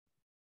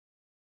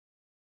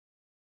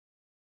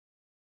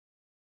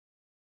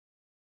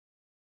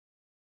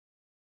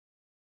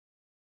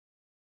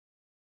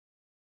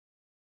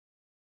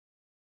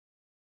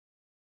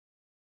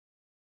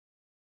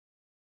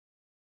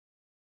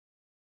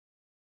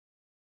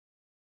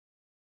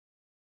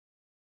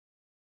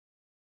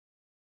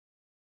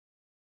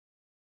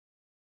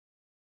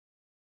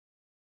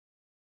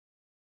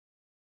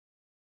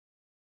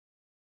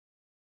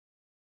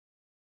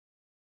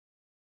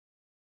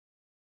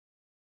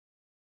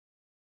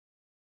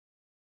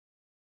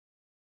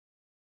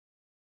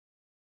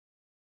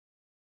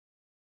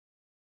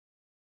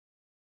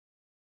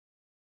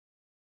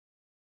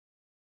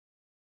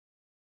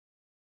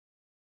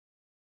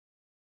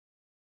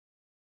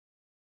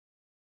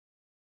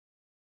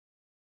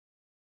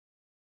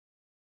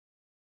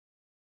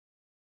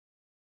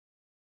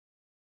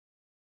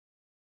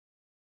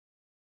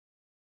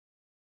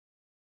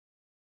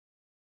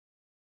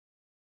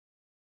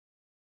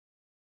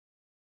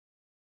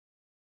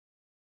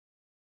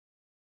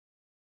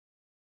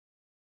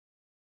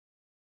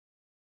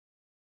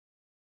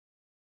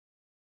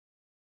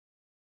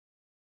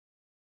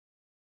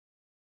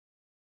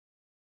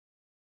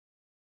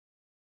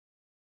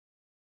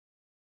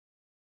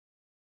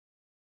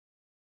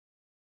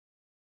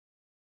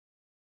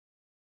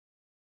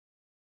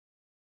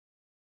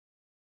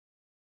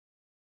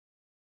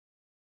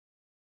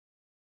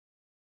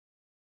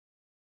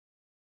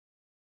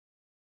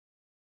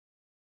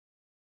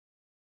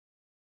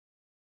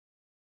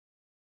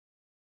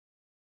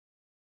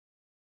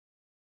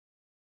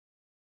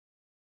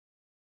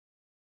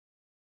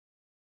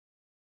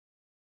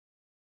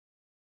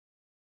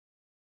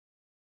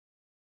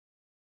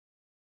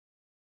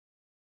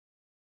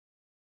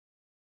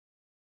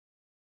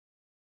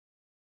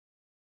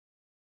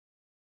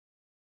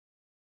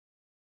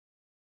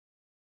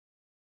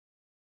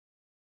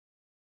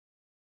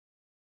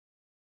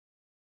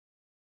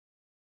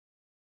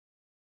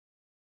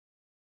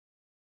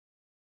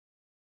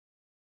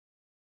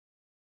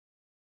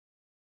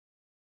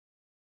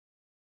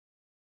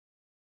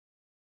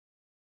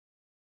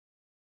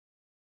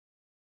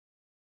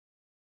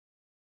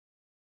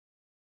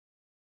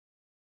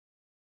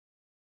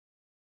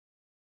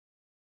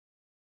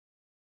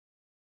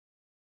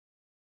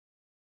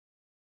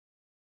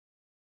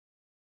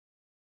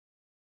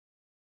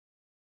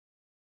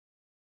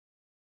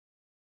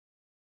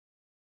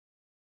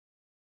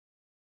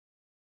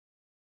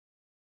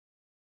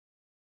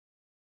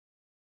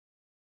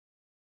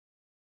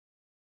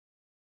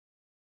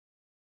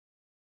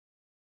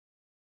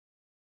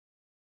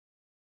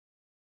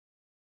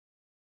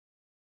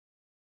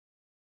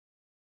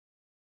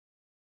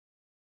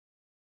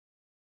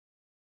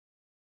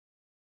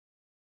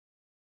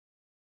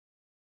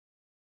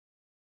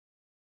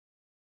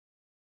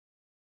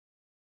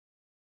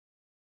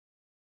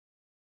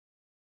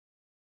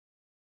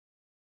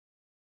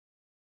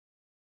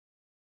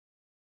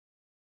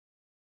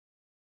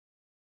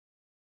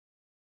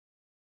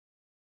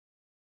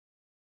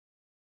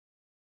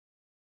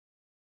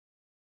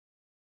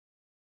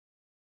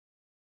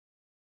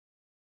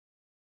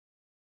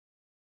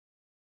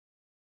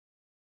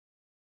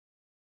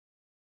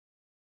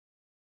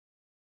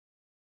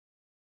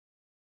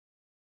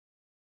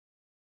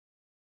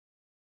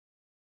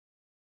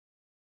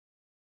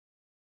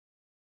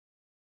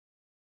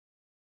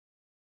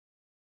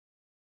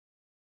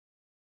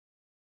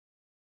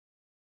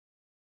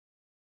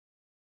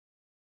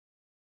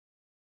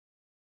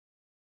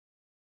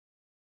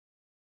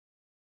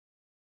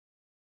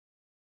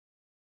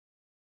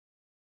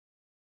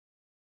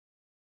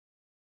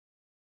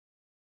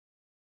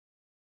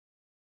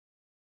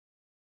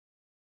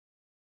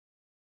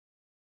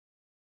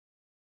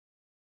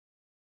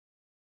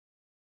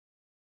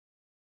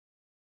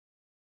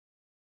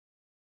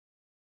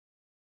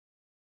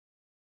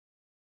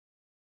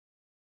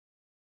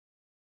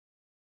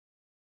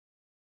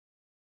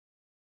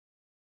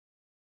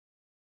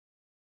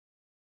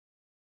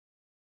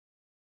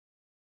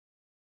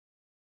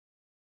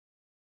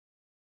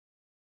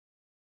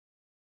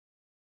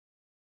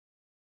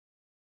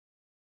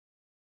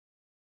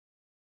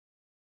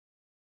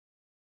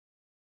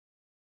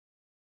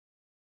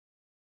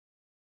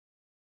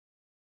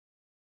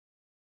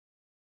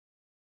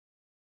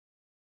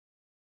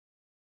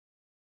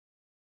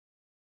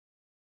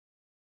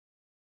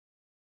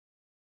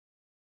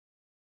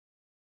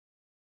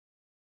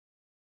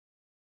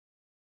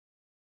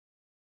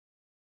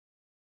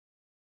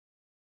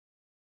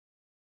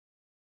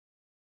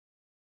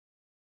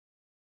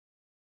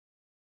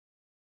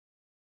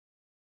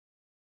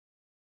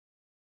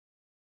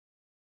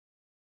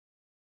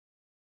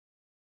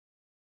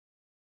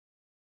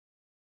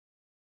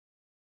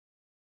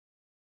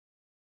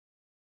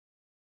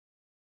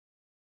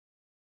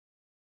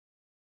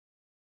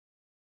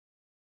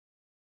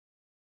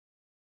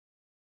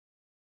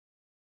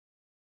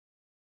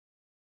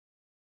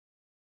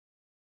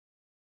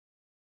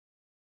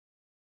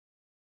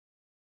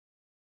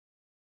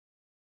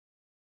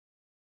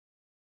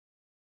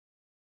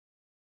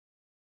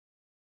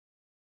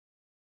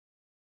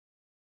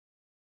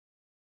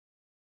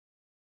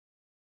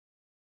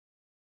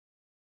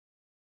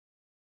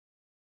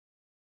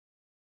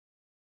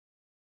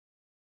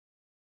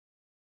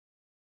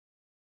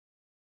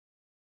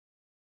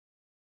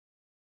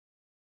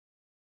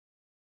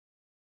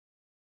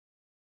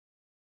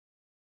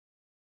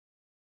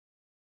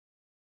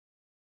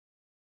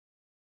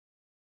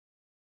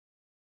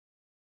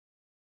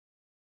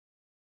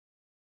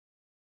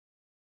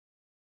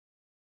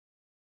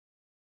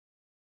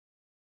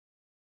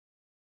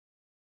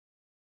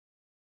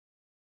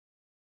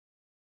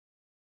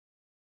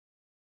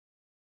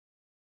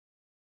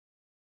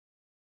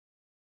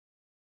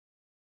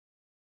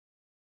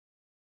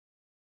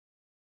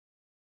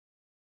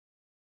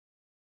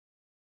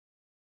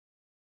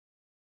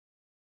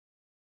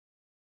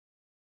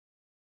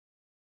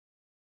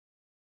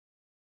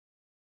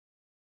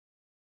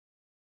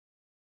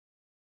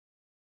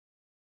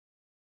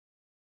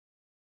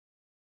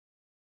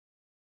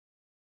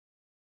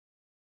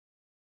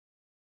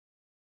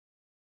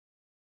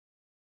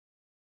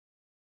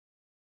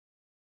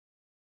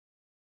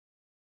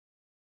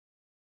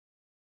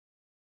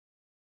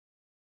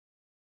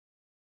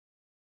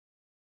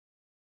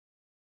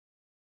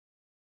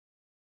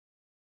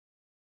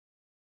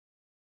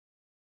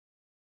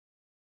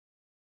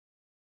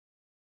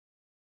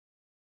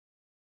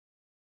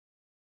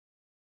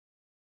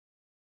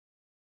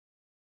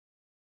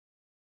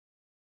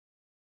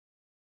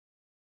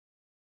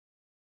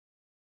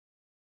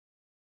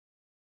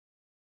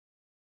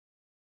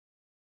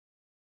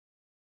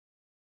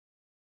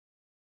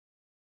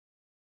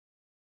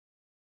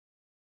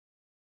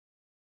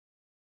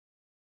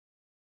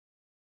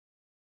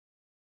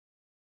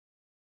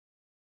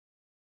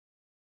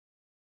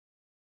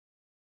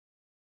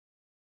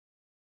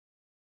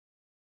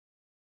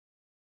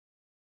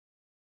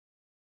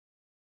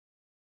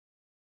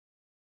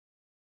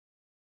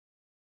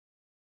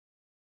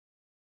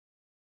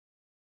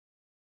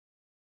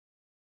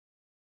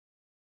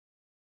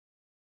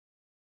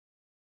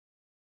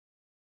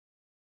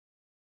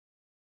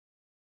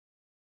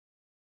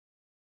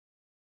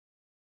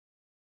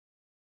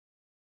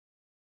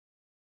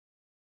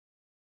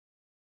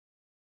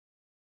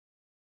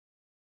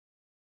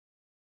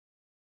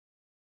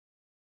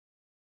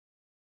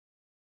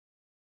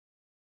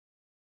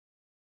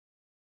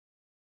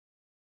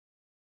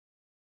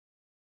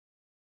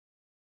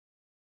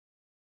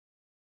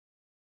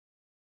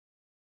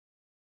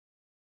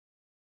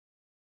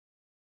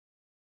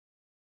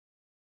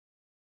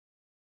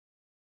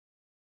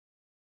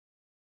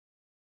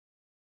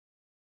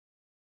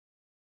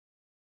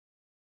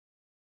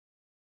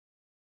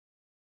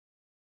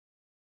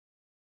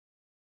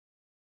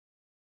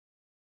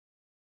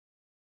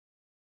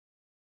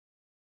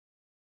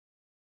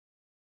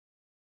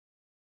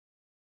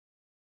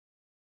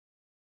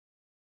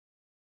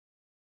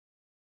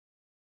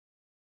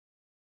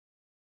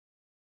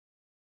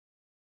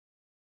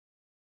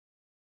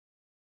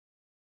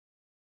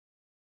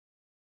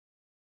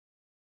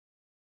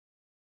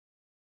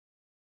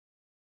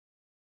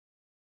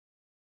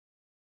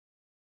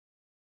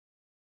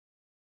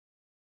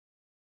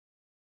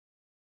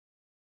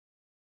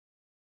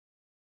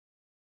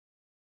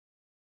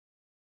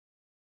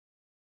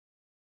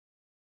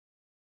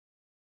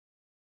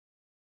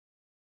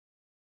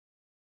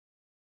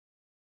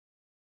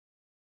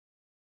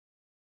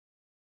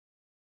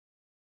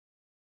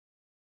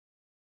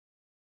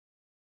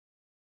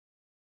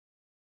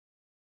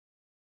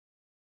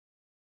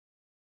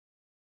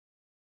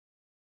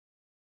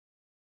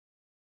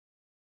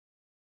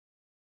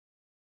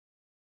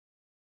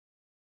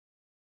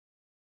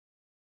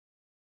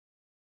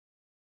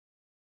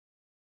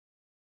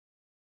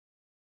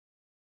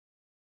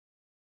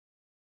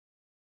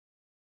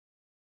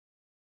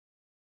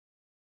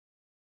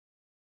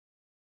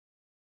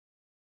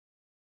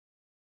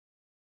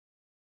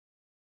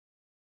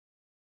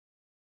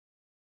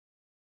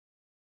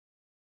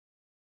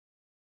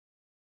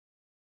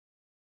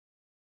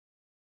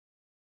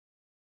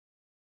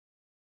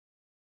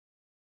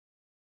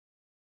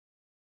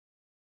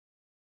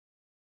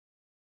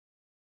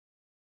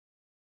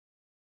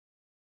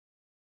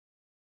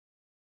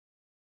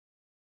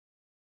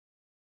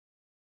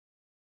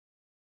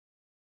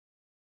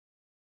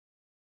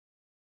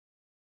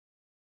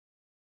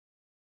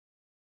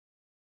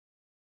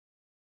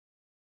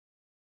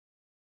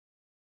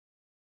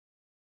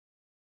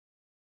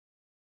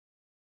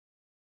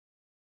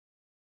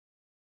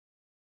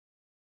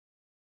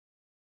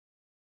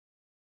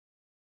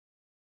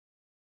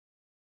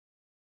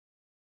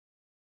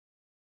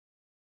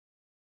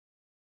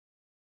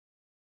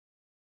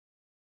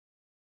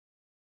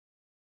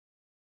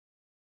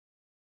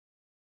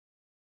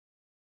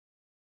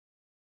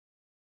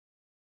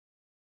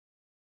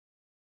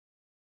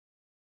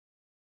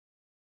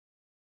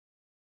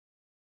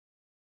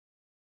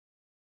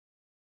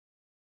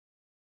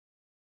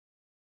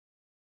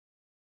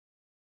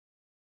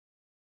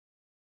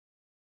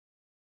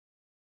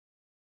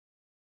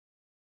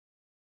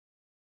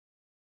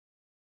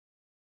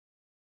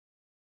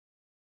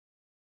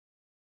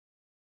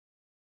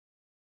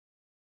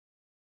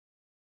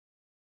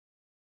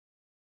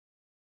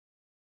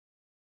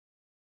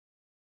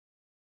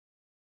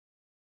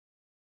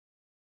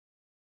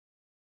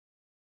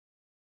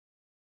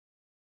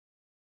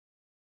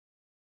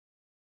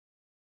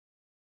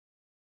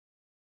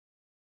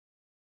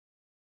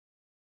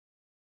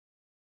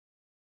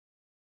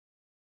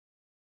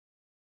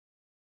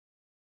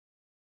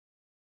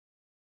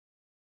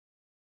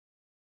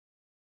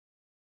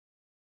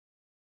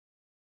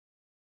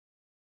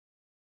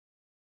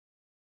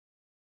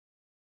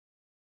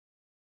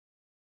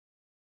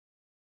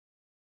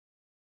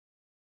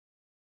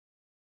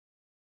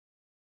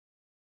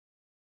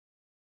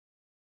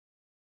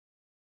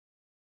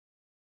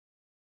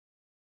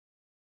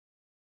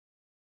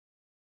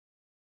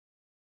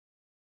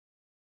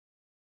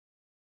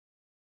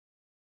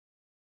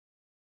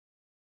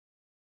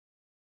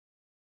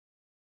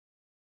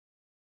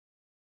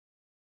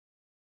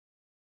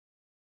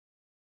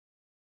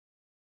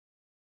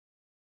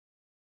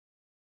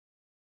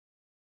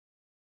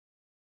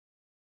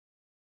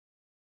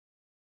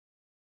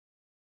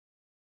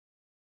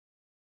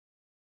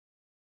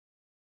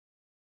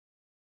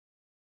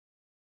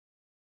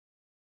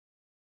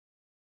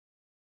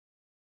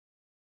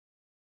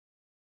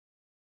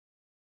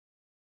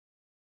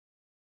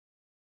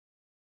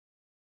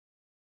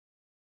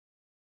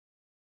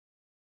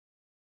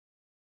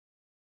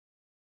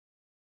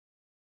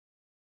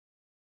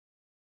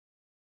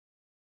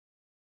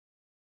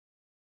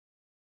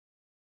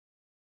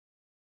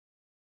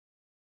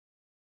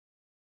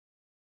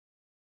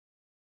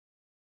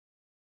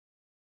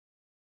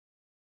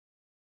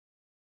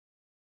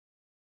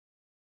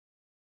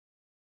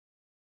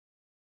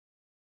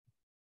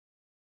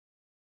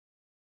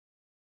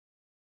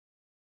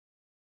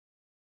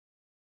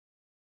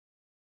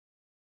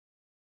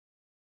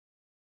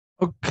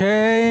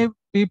 Okay,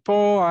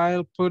 people,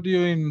 I'll put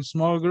you in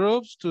small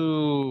groups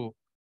to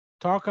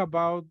talk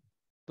about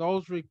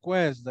those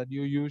requests that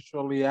you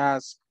usually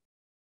ask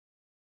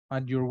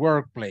at your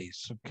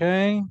workplace,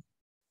 okay?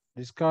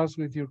 Discuss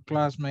with your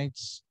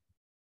classmates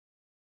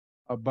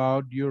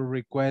about your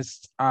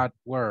requests at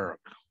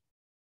work.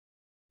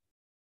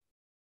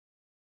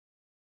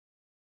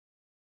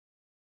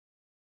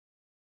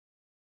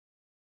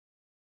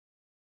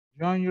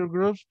 Join your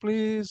groups,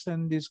 please,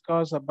 and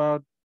discuss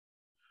about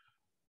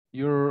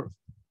your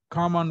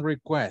common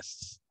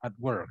requests at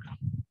work.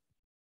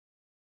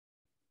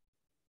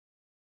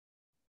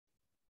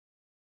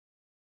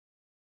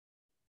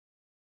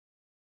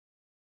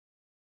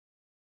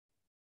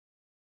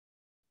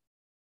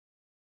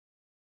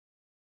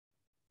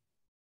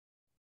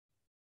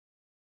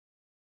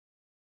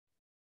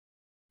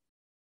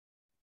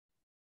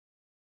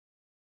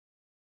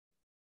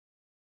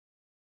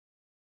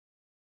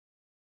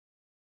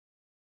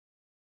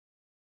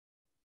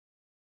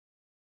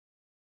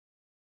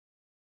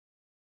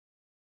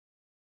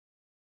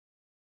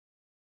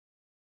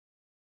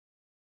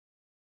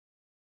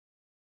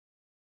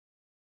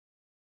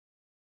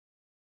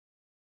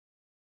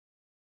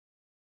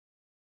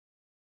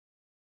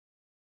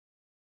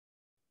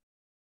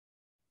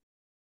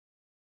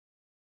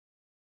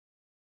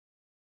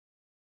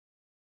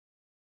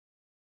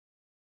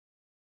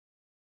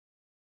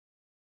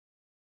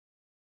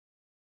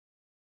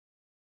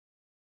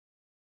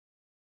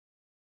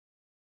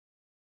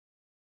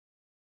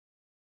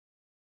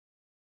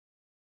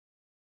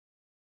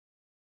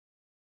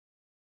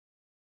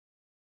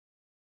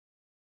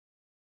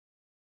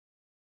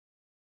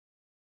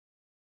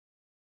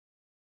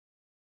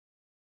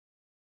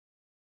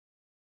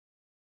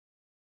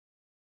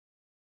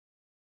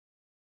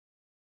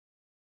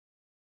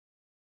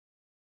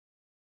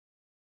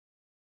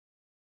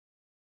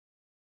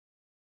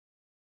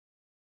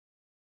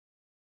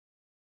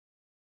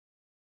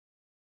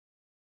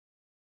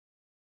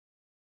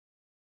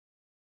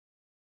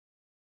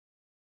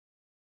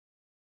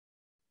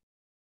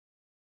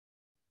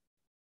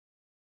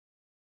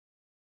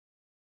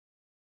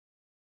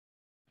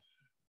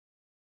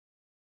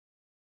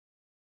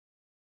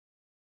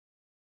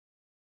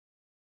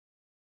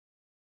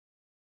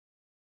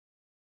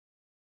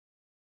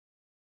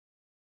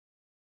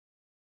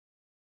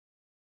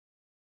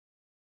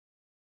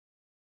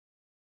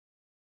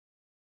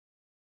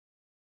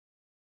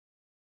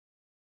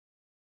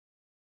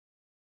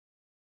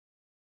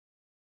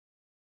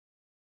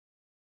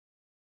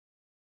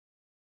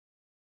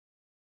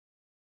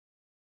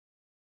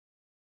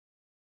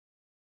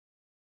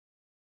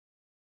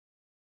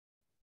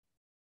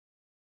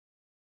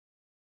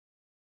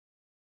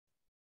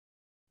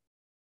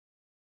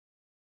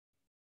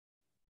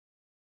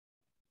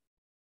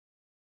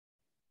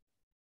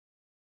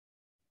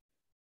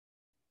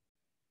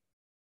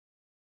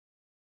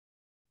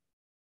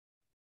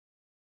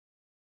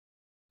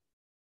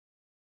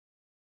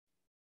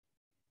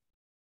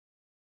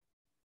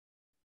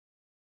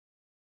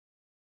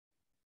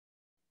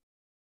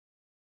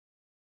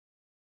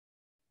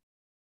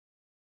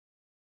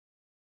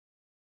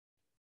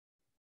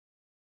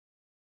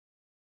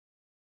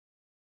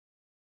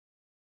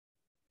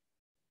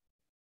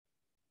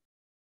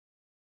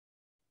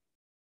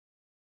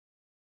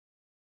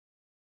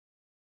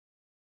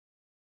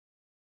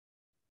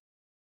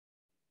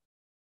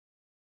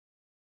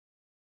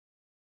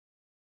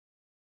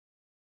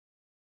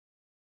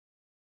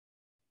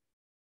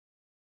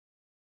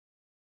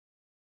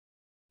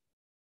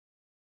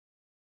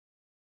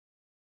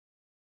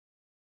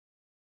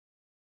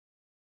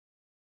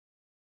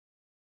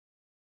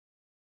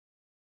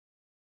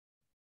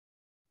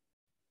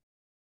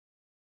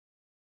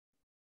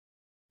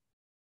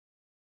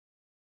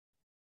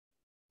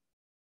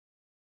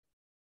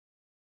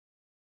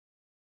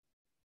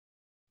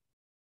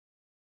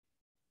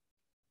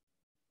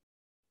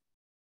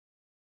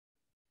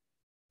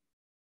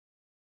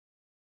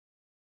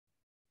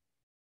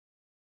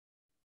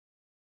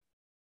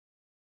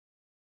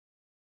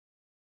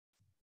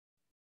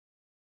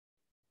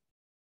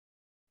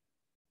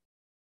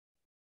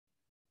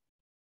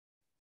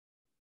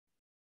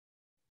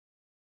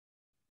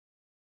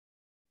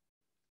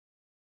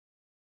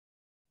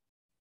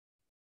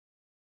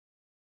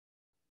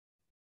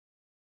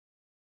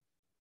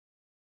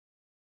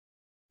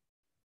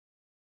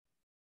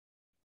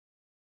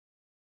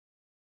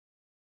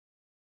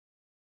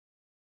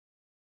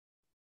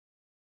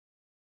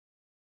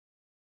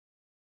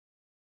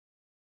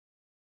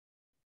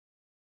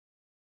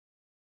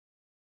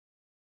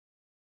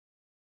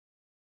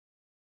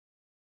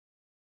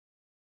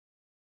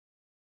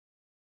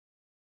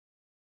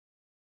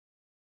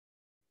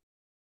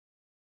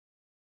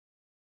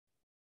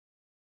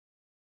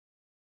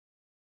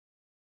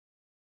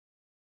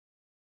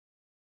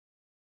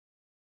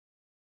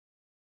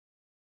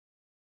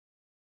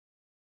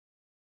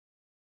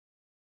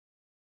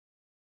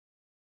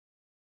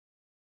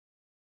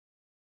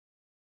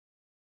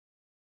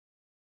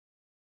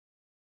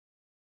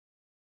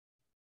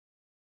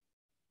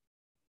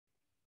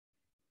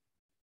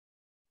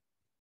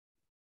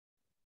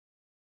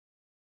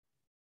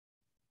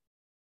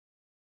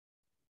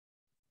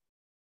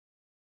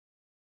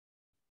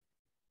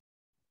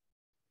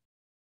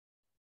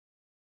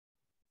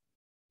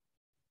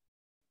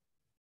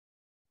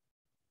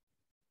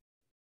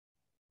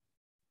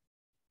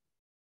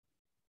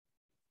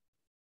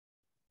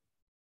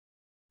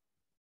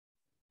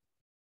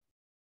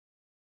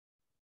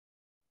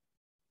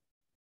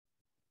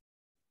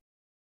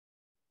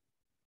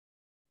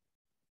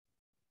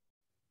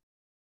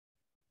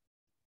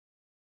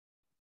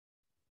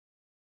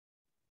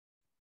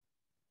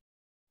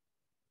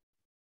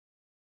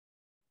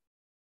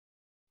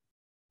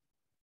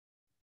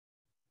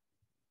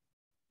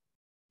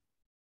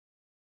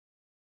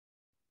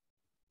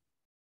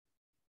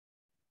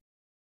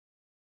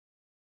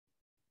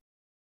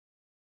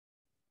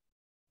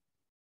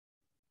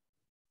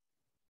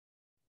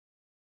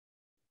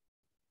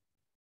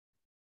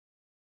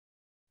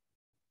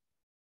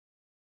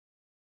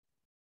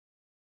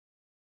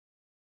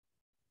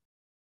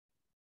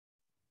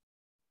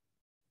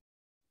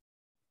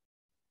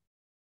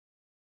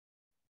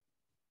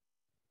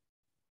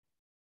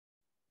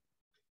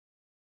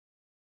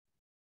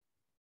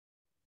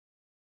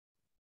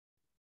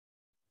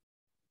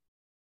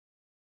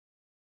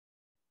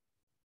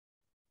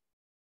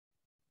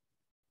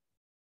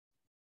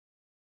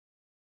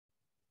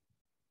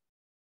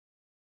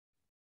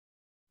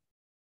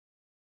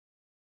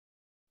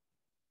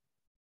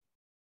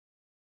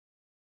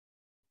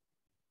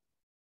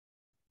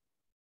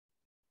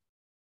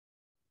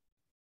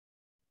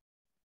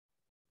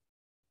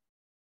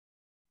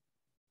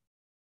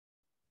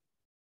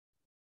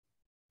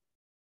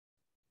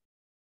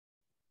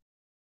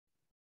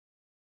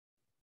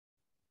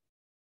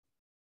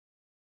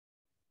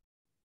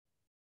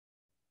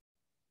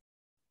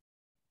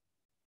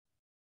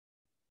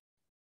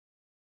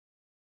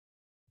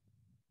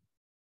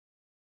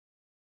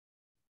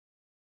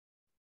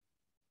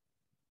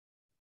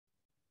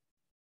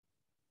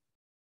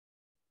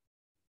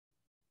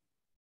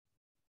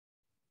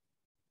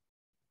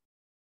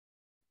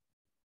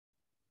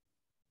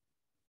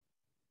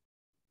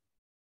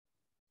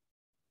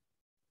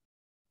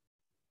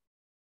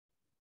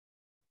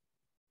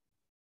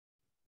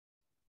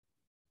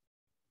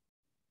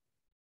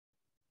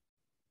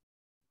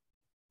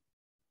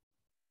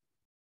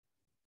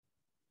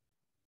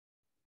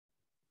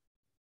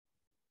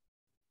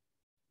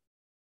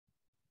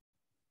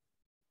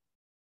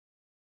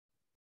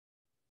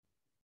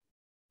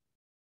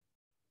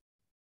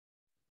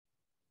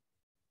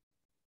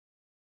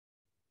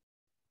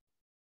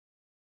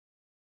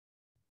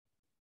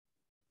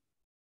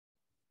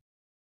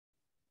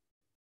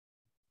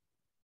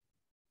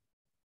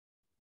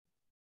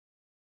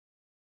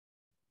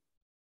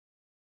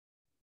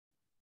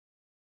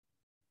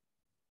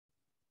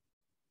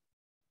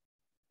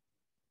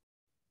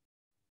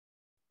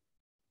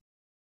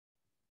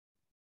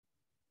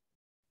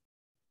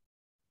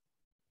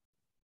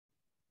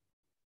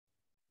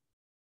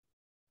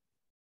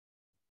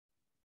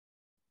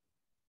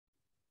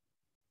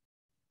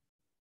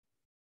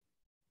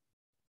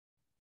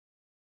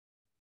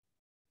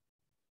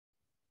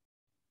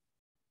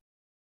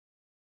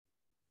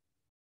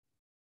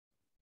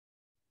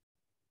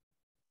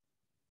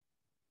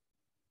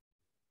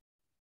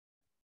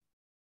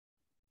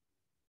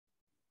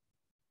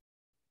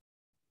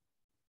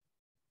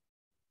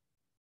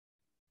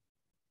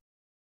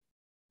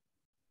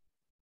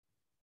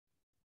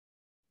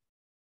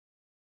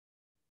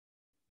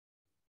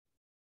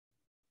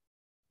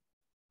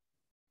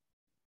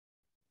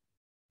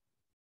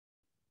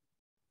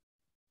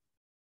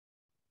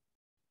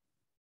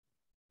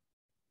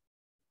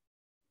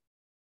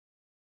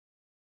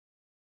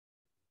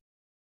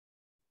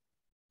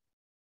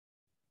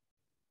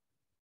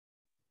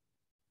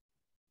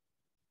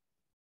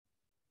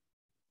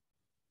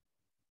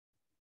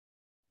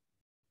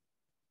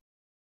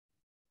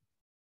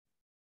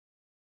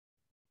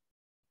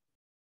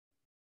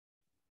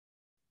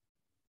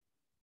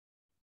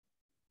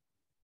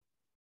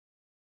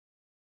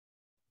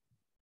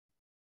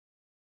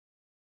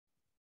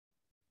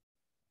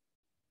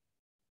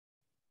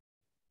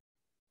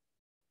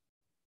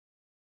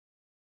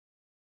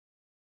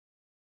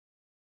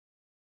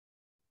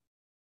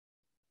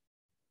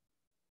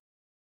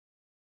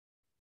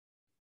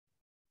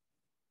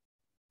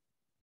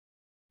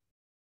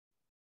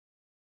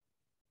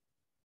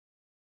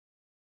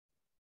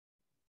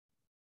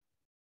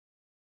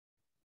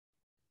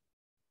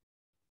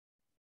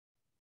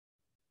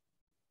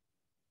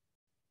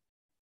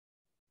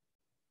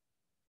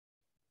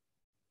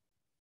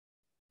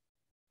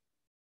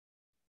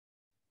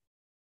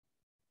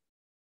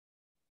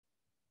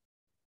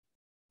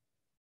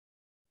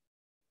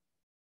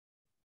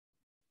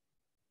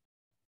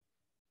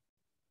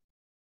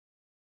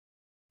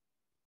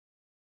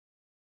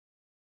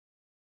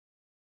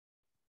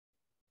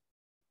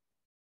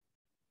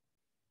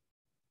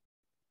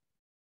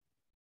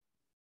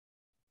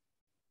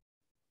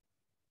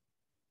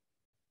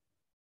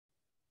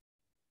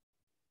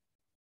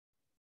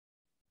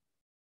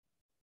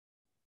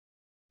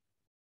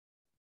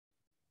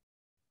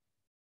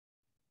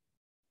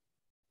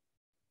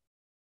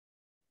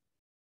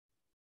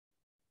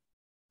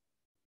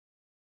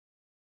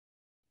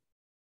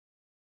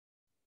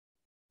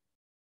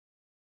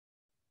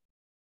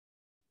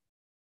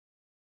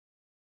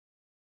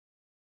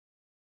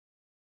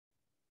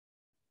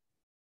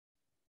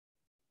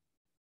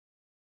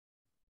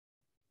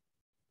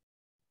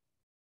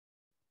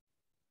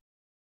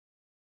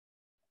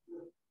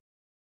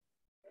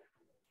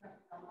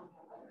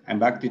 I'm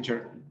back,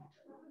 teacher.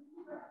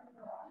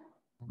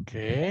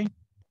 Okay.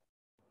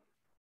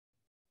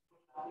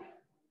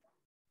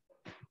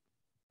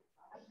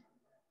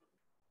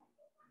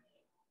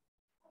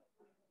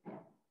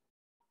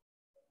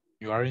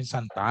 You are in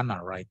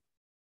Santana, right?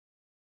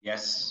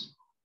 Yes.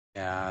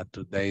 Yeah,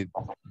 today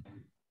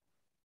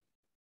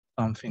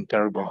something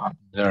terrible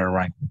happened there,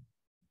 right?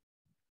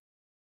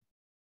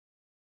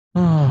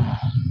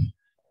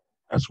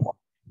 That's one.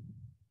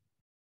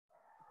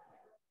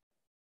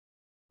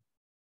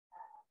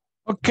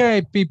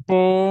 Okay,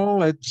 people,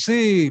 let's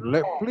see.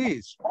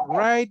 Please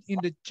write in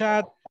the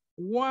chat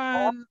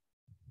one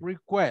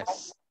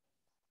request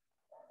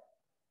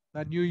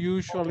that you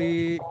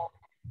usually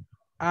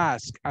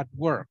ask at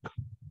work.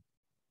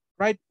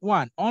 Write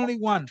one, only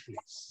one,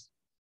 please.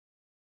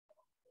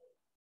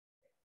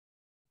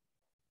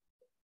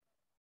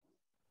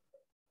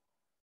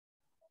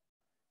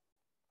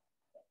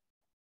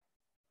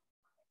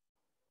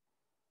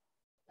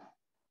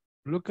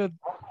 Look at,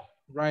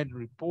 write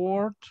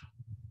report.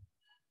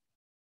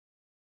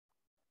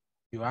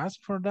 You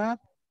ask for that?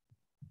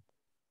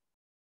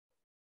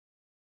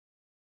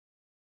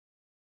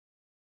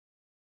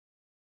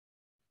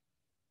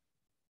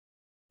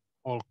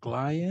 All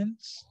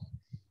clients.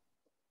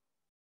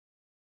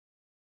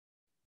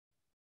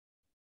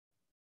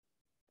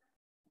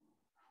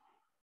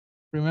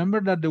 Remember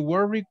that the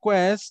word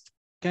request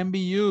can be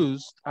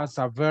used as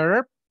a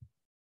verb.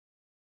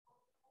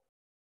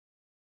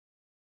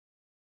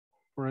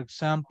 For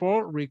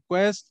example,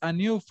 request a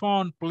new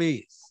phone,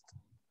 please.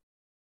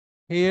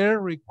 Here,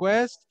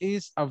 request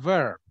is a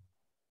verb.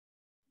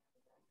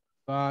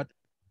 But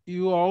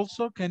you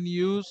also can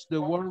use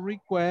the word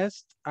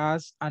request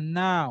as a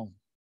noun.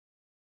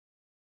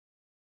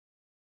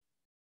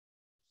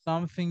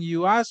 Something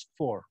you ask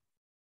for.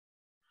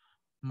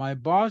 My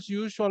boss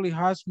usually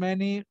has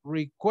many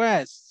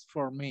requests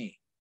for me.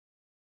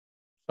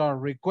 So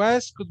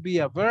request could be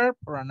a verb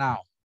or a noun.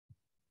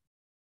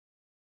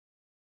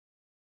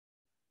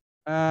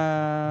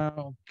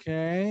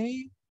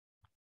 Okay.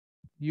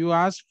 You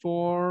ask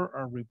for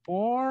a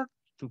report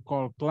to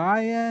call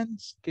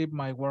clients, keep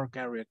my work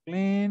area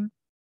clean.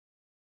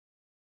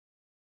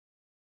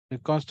 The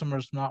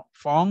customer's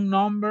phone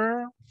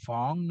number.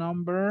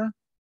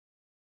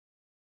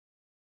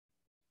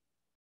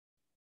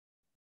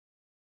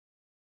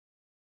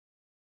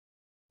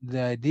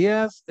 The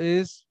idea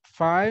is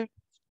 5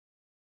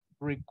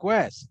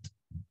 requests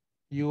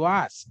you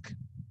ask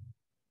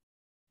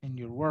in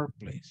your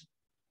workplace.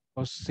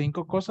 O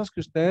 5 cosas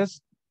que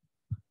ustedes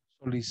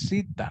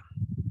solicitan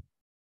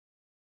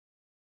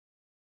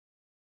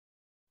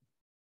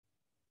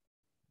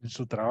en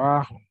su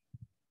trabajo.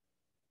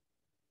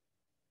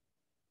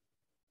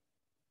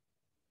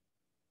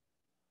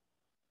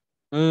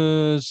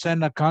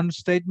 Send account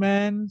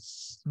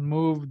statements,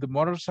 move the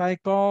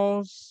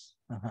motorcycles.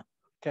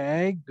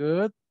 Okay,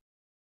 good.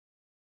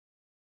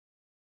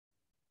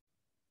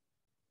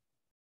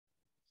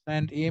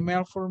 Send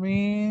email for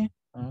me.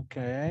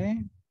 Okay.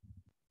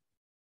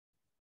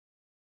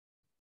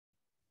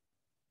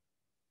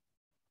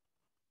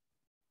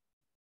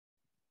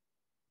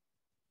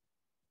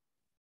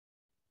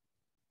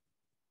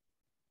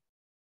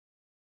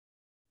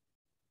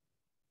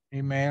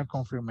 Email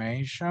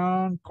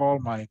confirmation, call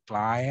my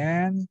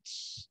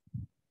clients.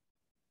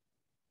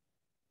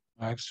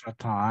 Extra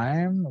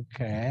time,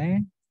 okay.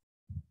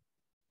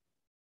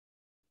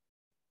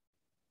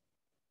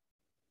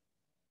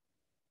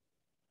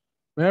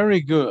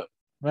 Very good,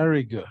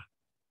 very good.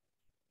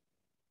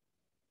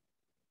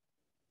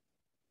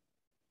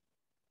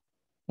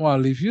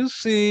 Well, if you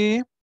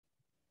see,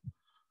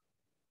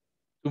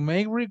 to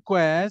make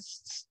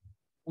requests,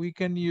 we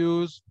can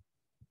use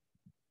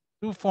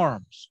 2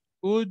 forms.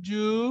 Could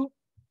you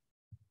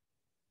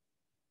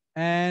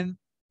and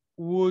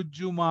would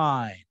you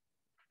mind?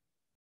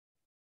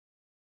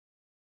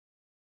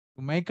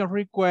 To make a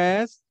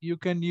request, you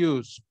can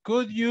use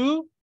could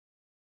you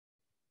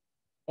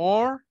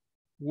or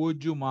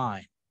would you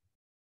mind?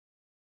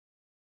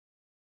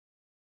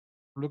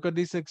 Look at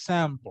this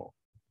example.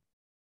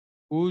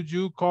 Could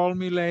you call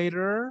me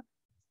later?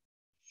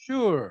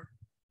 Sure.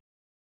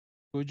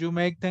 Could you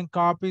make 10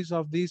 copies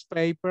of this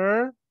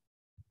paper?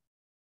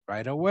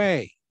 Right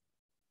away.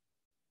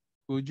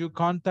 Could you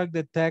contact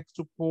the tech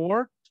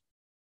support?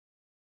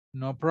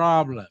 No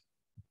problem.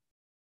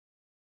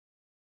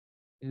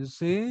 You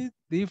see,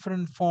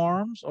 different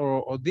forms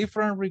or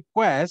different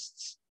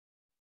requests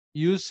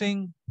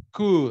using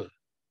could.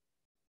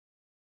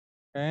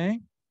 Okay?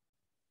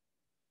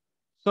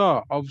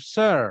 So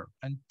observe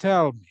and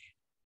tell me,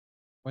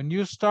 when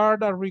you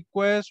start a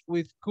request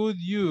with could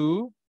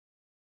you,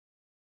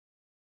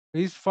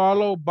 is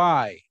followed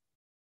by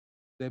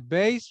the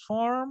base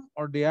form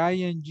or the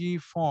ing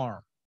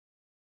form?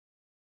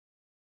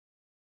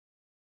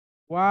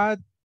 What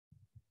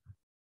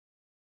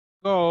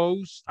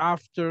goes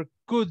after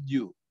could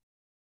you?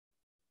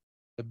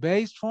 The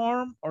base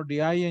form or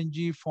the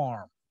ing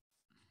form?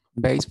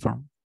 Base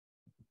form.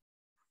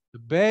 The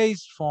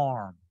base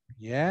form,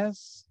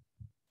 yes.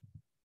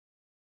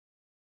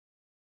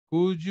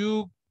 Could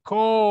you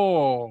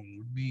call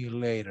me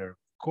later?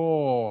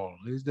 Call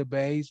is the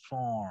base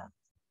form.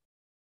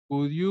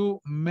 Could you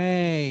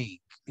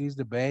make is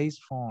the base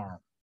form.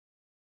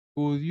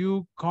 Could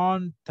you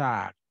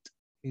contact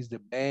is the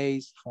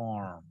base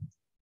form.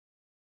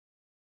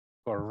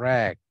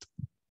 Correct.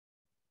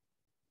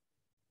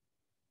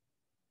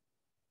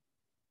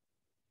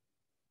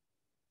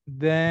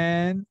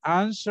 Then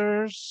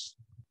answers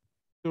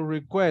to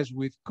requests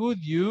with could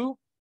you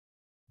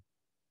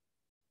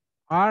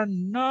are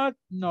not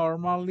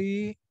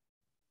normally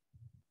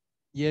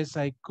yes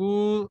I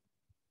could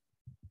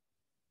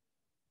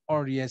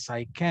or yes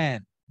I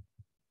can.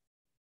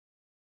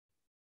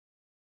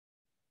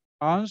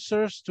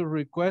 Answers to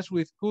requests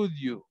with could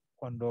you,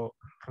 cuando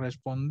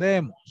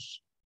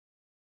respondemos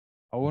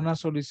a una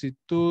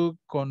solicitud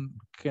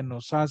que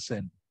nos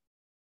hacen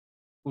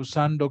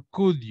usando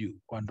could you,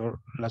 cuando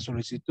la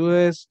solicitud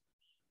es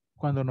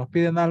cuando nos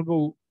piden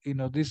algo y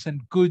nos dicen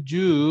could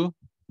you,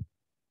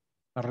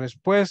 la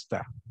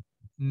respuesta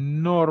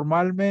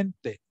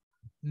normalmente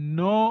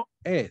no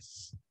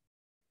es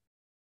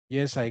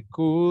yes I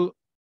could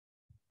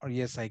or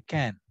yes I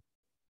can.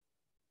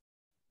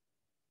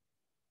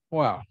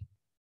 Well,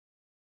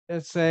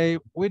 let's say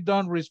we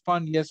don't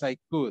respond yes I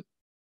could.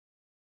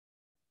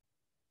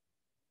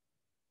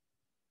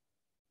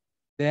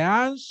 The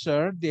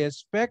answer, the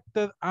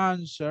expected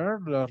answer,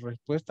 la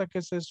respuesta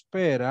que se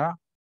espera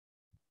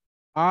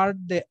are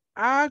the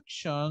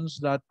actions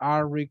that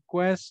are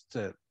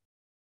requested.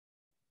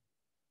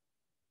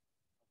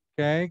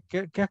 Okay,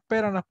 ¿Qué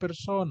esperan las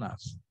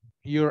personas?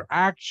 Your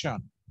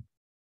action.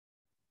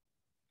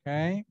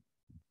 Okay.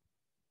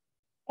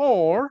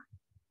 Or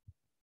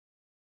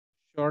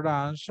short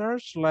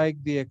answers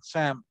like the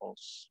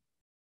examples.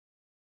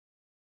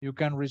 You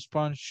can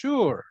respond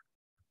sure.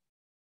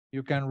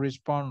 You can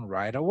respond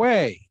right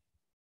away.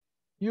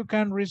 You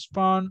can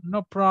respond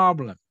no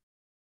problem.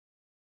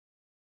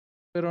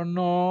 Pero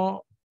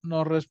no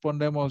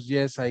respondemos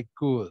yes I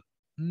could.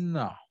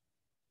 No.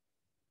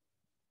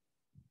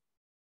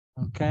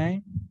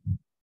 Okay.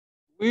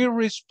 We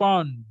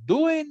respond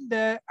doing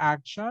the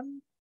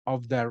action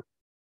of that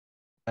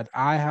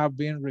I have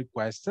been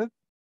requested,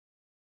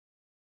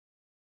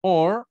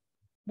 or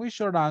we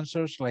short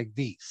answers like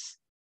this.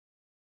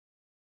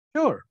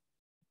 Sure,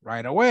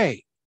 right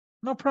away,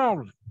 no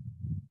problem.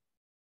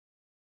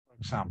 For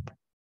example.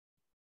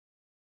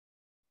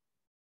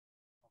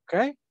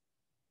 Okay.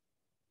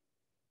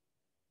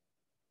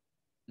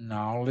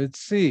 Now let's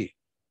see.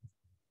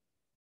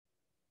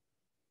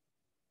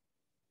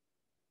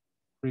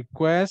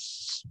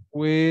 Requests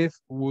with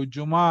would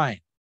you mind?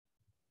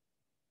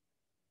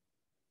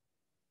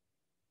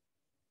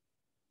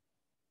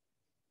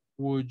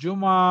 Would you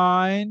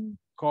mind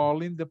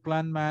calling the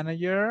plant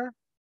manager?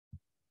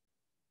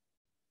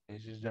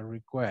 This is the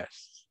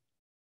request.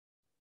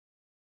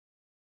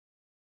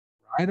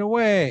 Right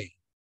away.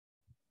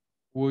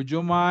 Would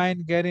you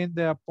mind getting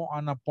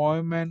an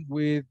appointment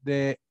with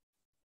the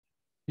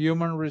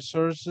human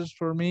resources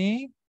for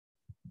me?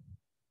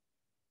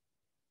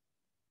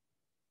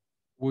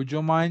 Would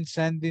you mind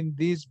sending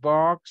this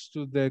box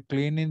to the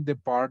cleaning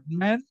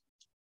department?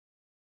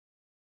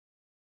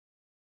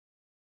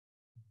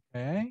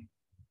 Okay.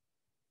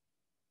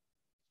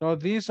 So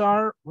these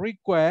are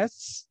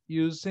requests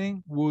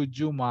using would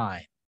you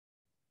mind.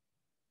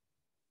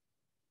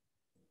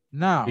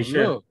 Now,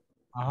 Teacher, look.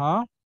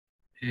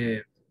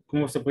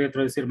 ¿Cómo se puede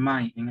traducir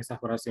mind en esas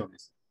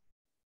oraciones?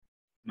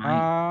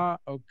 Mind.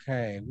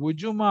 Okay.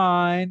 Would you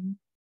mind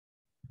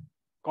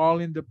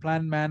calling the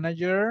plant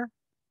manager?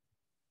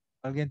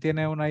 ¿Alguien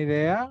tiene una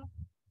idea?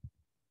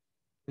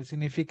 ¿Qué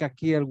significa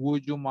aquí el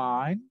would you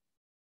mind?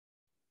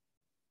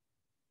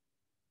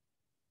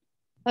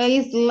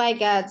 It's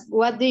like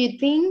what do you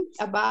think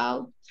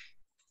about?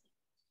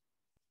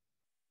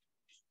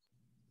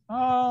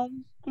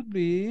 Could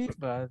be,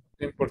 but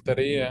 ¿Te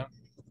importaría?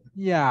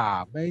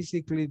 Yeah,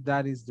 basically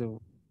that is the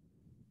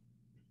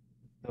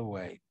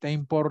way. ¿Te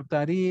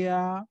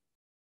importaría?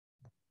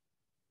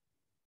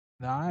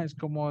 No, es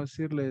como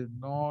decirle,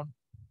 no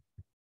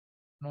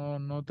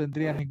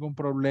tendría ningún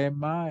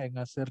problema en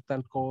hacer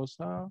tal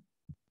cosa.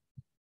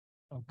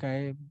 Ok,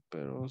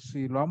 pero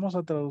si lo vamos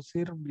a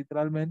traducir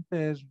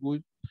literalmente es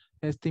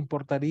 ¿te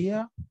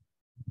importaría?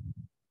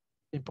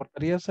 ¿Te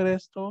importaría hacer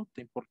esto?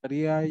 ¿Te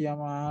importaría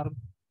llamar?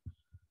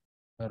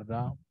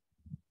 ¿Verdad?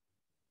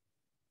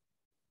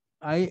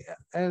 Ahí,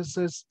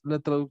 esa es la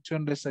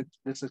traducción de esa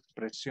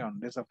expresión,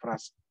 de esa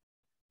frase.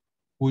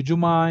 Would you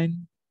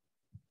mind?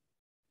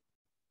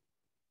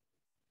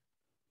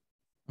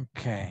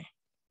 Ok.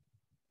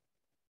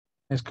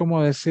 Es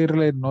como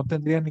decirle, no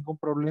tendría ningún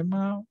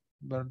problema,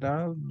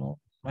 ¿verdad? No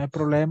hay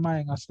problema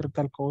en hacer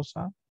tal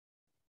cosa.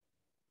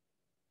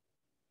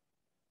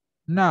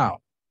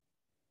 Now,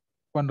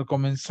 cuando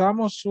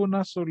comenzamos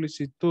una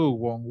solicitud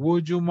con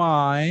would you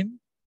mind,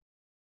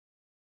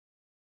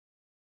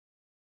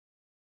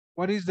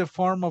 what is the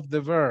form of the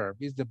verb?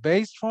 Is the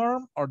base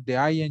form or the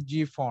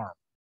ing form?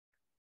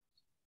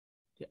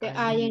 The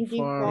ing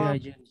form.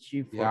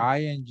 The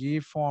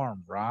ing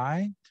form,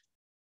 right?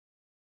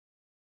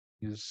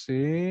 You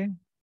see?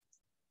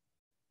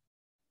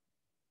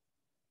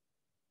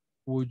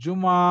 Would you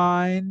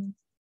mind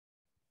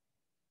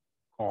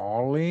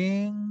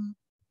calling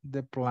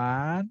the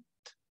plant?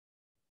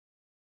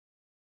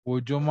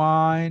 Would you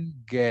mind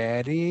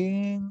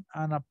getting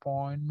an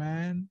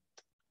appointment?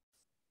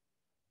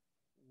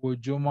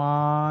 Would you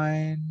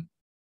mind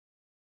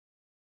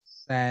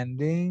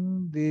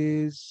sending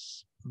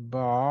this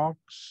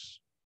box?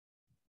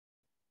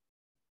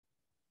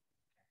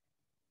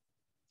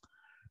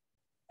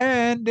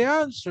 And the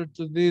answer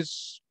to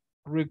these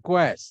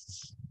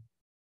requests,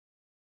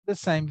 the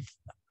same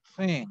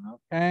thing,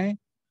 okay?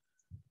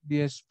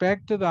 The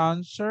expected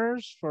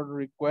answers for the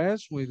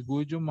request with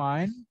would you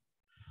mind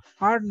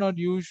are not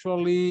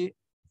usually,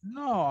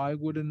 no, I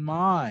wouldn't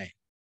mind.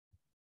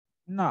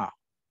 No,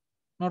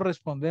 no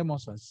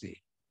respondemos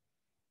así.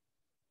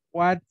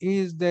 What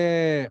is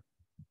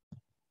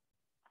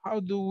how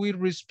do we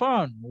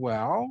respond?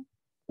 Well,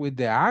 with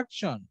the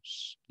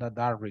actions that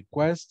are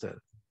requested,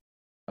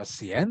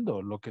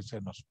 haciendo lo que se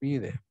nos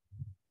pide.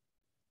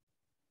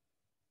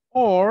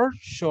 Or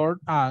short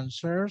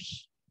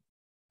answers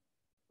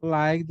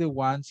like the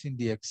ones in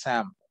the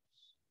examples.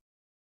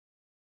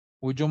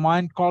 Would you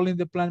mind calling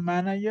the plant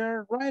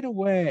manager right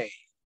away?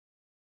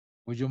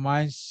 Would you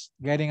mind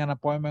getting an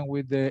appointment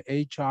with the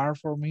HR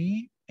for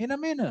me in a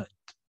minute?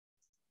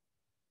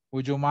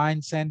 Would you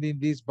mind sending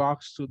this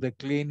box to the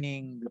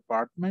cleaning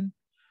department?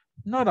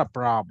 Not a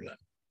problem.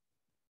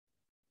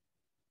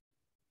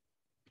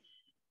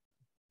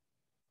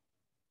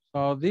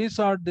 So these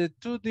are the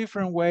two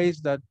different ways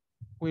that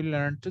we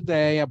learned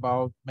today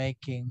about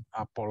making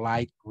a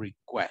polite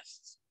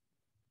request.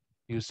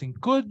 Using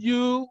could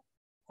you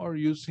or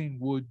using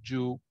would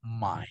you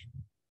mind.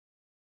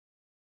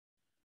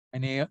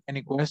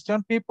 Any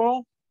question,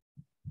 people?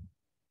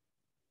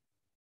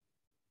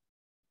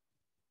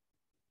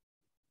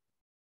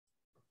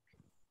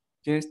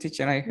 Yes,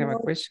 teacher, I have a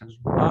question.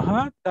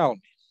 Tell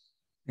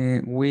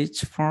me.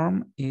 Which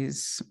form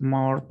is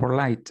more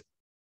polite?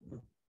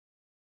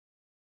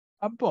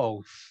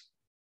 Both.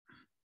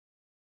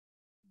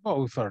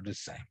 Both are the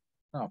same.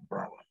 No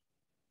problem.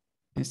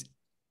 It's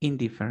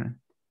indifferent.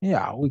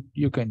 Yeah,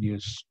 you can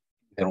use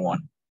either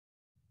one.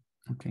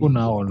 Okay.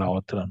 Una o la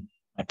otra.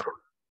 No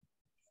problem.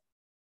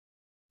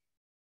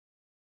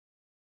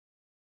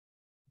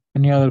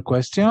 Any other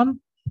question?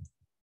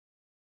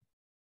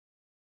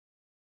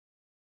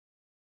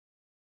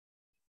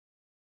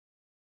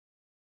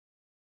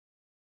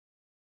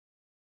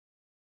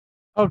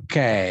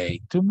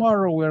 Okay,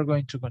 tomorrow we're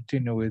going to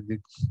continue with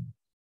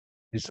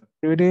these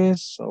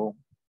activities. So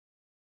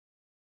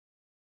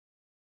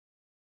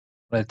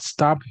let's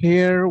stop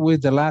here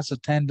with the last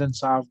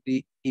attendance of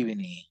the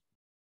evening.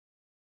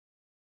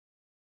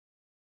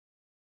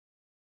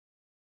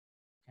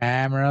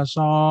 Cameras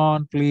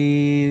on,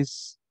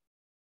 please.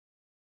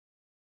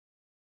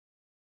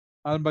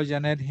 Alba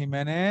Janet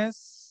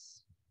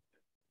Jimenez.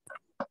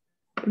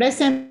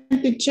 Present,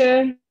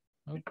 teacher.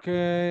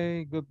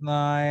 Okay, good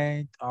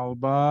night,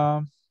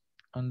 Alba.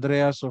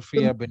 Andrea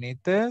Sofia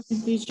Benitez.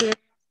 Teacher.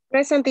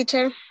 Present,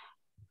 teacher.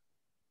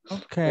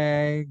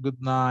 Okay, good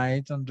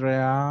night,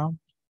 Andrea.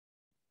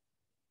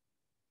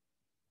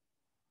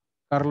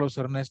 Carlos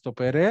Ernesto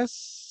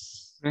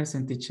Pérez.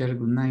 Present, teacher.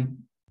 Good night.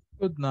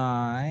 Good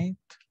night.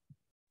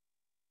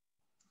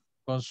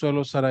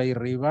 Consuelo Saray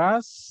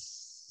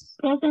Rivas.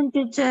 Present,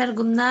 teacher.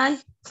 Good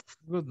night.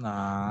 Good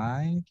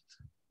night.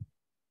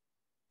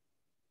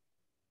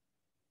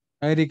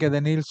 Erika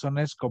Denilson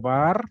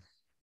Escobar.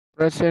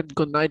 Present.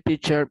 Good night,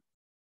 teacher.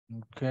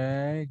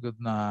 Okay, good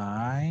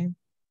night.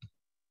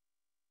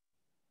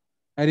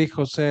 Eric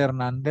Jose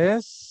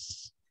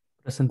Hernandez.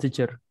 Present,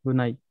 teacher. Good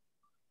night.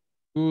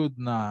 Good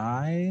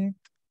night.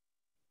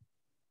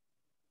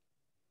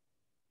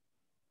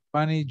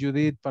 Fanny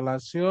Judith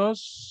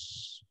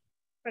Palacios.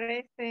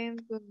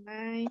 Present. Good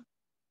night.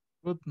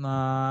 Good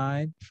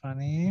night,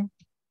 Fanny.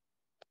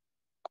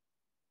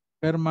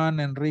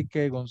 Germán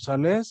Enrique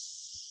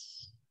González.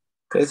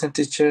 Present,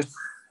 teacher.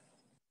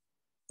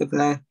 Good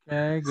night.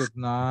 Okay, good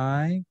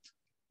night.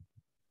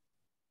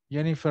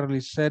 Jennifer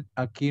Lisette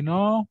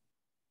Aquino.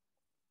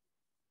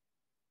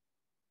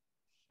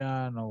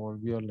 Ya no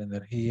volvió la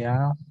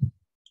energía.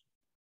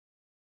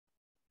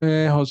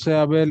 José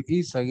Abel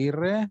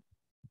Izaguirre.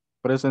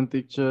 Present,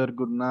 teacher.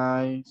 Good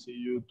night. See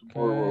you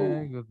tomorrow.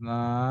 Okay, good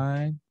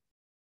night.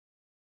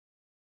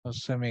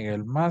 José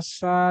Miguel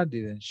Maza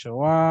didn't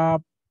show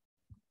up.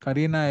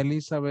 Karina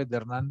Elizabeth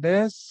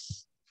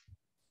Hernández.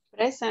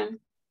 Present,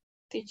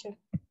 teacher.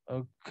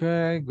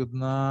 Okay, good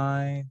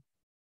night.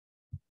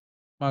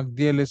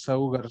 Magdiel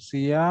Esaú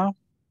García.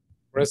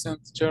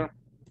 Present, teacher.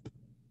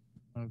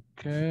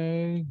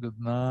 Okay, good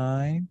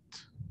night.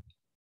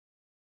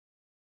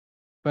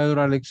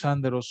 Pedro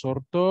Alexander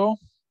Osorto.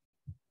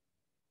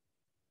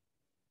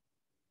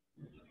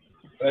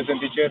 Present,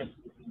 teacher.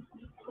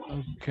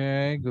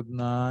 Okay, good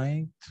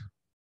night.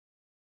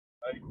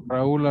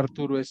 Raúl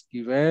Arturo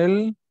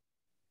Esquivel.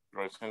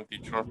 Present,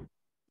 teacher.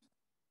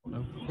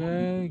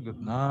 Okay, good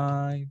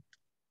night.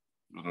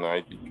 Good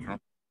night, teacher.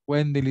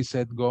 Wendy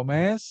Lizette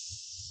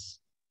Gómez.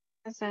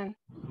 Present.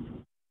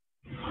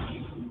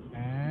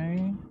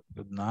 Okay.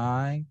 Good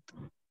night.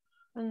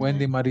 Good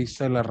Wendy night.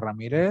 Marisela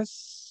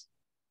Ramírez.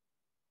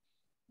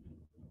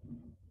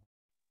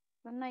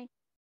 Good night.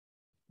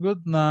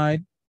 Good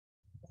night,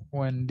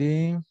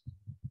 Wendy.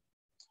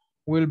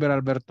 Wilber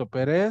Alberto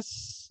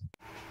Pérez.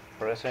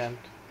 Present.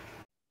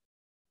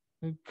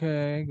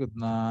 Okay, good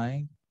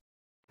night.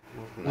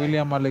 Good night.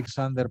 William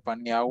Alexander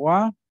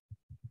Paniagua.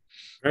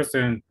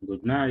 Present.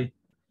 Good night.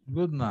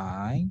 Good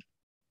night.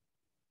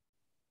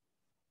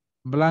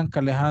 Blanca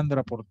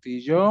Alejandra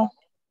Portillo.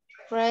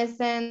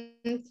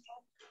 Present.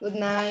 Good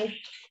night.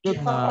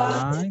 Good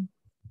night.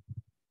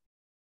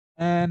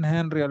 And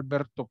Henry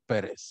Alberto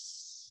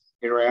Pérez.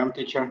 Here I am,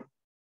 teacher.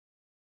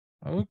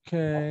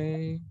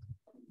 Okay.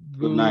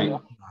 Good night.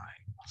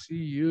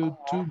 See you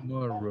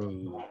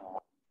tomorrow.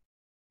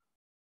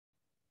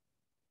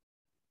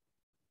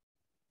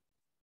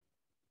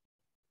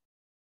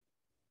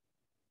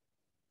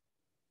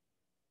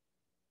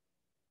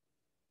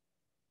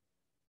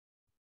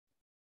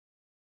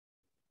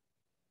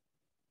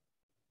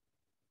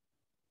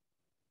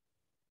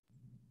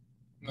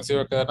 No se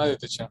iba a quedar nadie,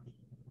 teacher.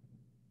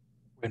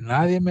 Pues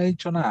nadie me ha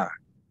dicho nada.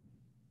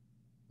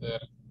 Eh,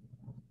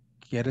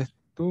 ¿Quieres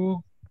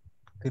tú?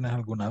 ¿Tienes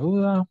alguna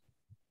duda?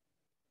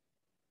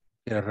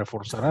 ¿Quieres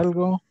reforzar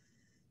algo?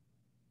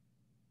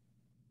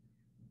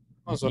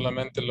 No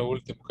solamente lo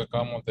último que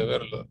acabamos de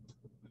ver,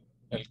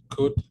 el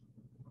could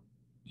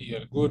y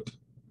el good.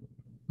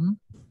 ¿Mm?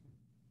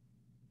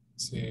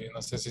 Sí,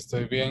 no sé si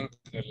estoy bien.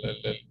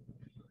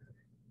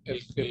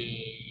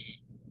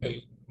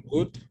 El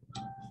good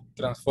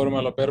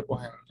transforma los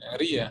verbos en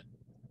haría.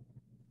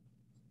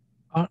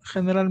 Ah,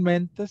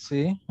 generalmente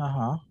sí.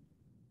 Ajá.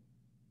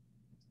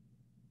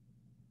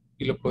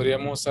 Y lo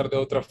podríamos usar de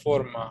otra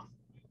forma,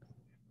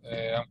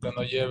 aunque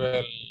no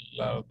lleve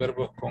los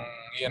verbos con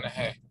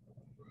ing.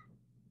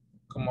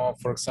 Como,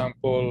 for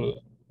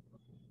example,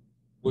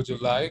 would you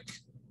like?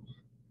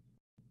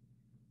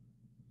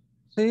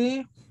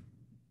 Sí.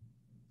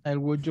 El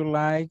would you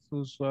like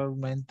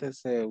usualmente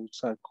se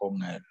usa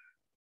con el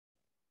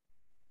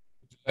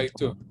Would you like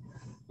to?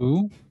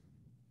 tú.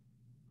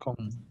 Con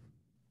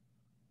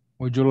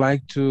would you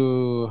like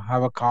to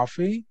have a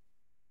coffee?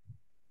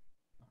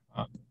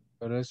 Ah,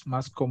 Pero es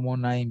más como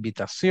una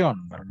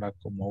invitación, ¿verdad?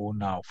 Como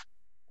un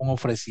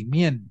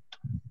ofrecimiento.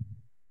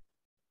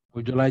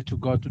 Would you like to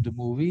go to the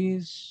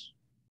movies?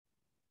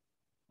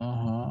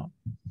 Ajá.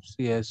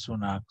 Sí, es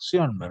una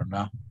acción,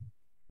 ¿verdad?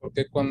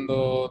 porque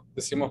cuando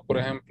decimos, por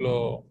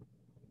ejemplo,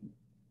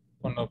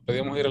 cuando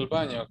pedimos ir al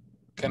baño,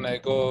 can I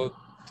go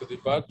to the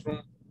bathroom?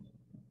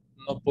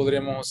 No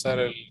podríamos usar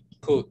el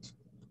could.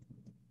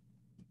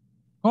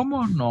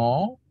 ¿Cómo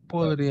no?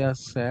 Podría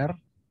ser,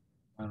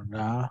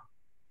 ¿verdad?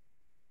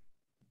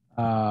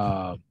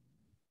 Ah,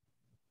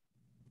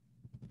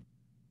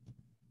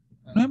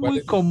 no es ¿Cuál muy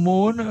es?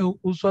 común,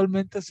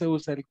 usualmente se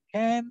usa el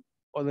can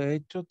o de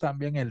hecho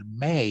también el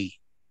may.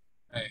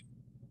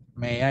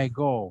 May I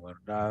go,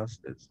 ¿verdad?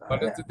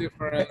 What is the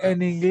difference?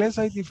 En inglés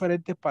hay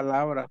diferentes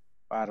palabras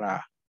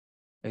para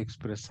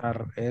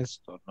expresar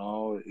esto,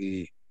 ¿no?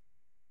 Y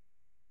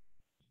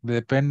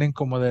dependen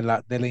como de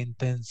la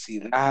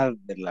intensidad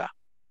de la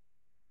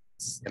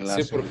Sí,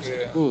 porque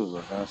solicitud,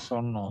 ¿verdad?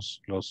 Son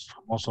los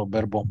famosos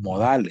verbos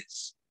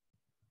modales.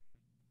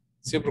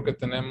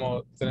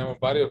 tenemos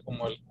varios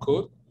como el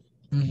could,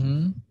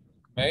 Ujú.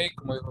 may,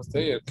 como dijo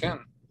usted, y el can.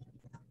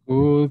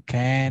 Could,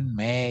 can,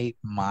 may,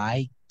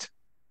 might.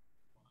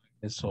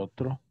 Es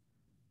otro,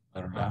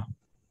 ¿verdad?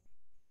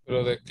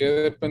 Pero ¿de qué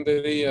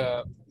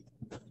dependería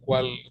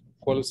cuál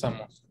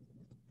usamos?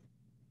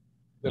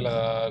 Del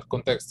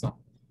contexto.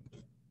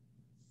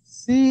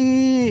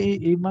 Sí,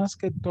 y más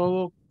que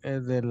todo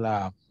de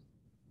la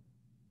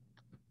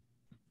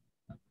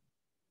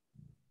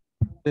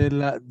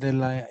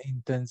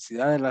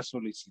intensidad de la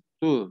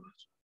solicitud,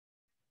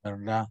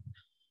 ¿verdad?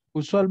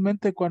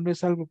 Usualmente cuando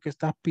es algo que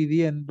estás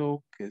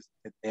pidiendo que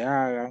te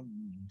hagan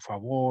un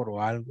favor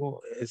o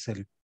algo,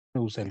 se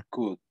usa el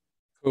could.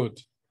 Could.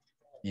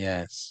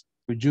 Yes.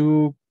 Could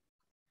you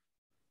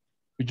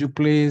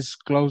please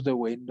close the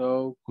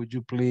window? Could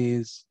you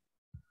please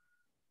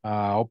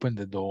open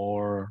the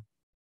door?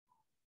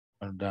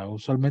 ¿Verdad?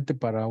 Usualmente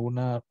para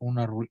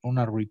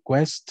una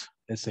request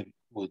es el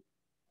could.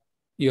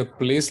 Y el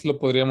please lo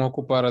podríamos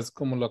ocupar así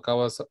como lo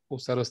acabas de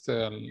usar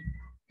usted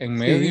en Sí.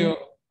 medio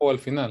o al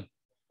final.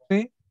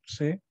 Sí,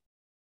 sí.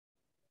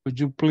 Could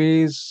you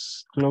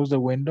please close the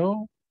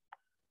window?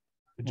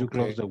 Could you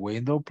close the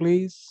window,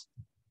 please?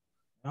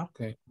 ¿No?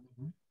 Ok.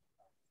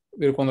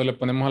 Pero cuando le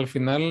ponemos al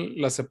final,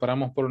 la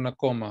separamos por una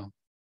coma.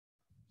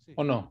 Sí.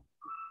 ¿O no?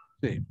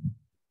 Sí.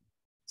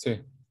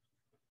 Sí.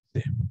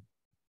 Sí.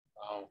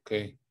 Ah, ok.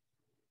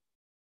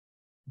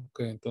 Ok,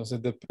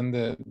 entonces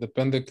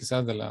depende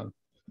quizás de la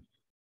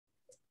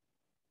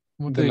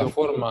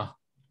forma.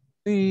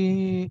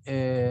 Sí,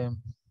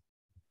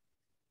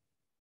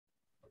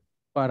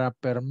 para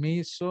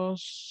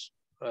permisos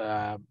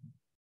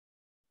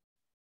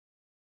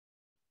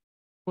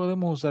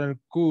podemos usar el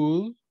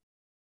could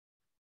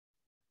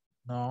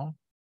 ¿no?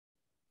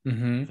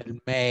 Ujú.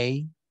 El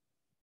may.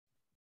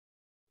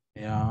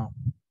 Ya.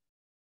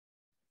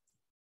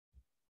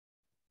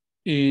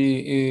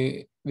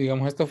 Y,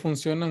 digamos, estas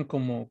funcionan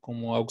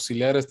como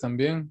auxiliares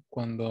también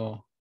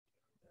cuando...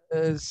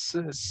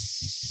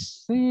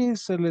 Sí,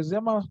 se les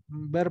llama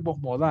verbos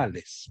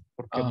modales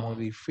porque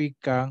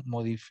Ah,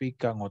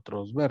 modifican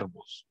otros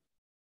verbos,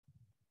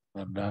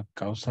 ¿verdad?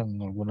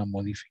 Causan alguna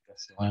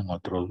modificación en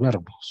otros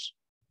verbos.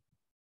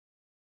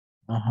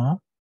 Ajá.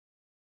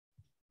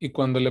 y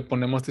cuando le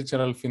ponemos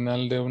teacher al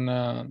final de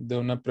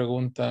una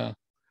pregunta,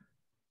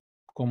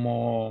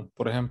 como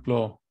por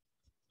ejemplo,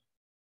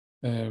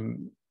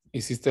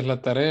 hiciste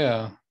la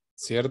tarea,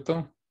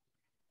 ¿cierto?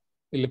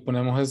 Y le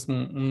ponemos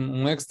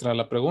un extra a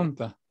la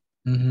pregunta.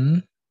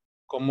 Ujú.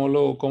 Cómo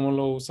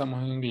lo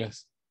usamos en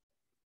inglés?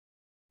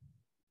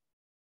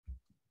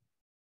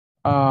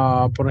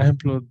 Por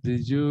ejemplo,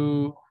 did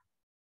you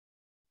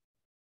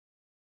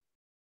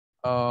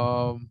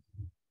um,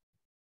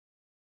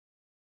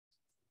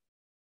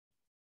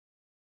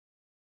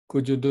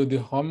 Could you do the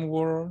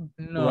homework?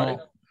 Right?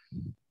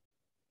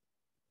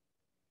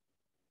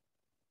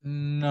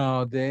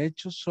 no, de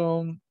hecho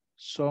son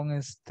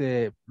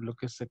lo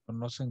que se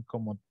conocen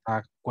como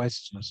tag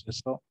questions,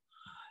 eso,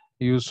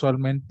 y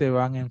usualmente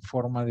van en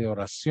forma de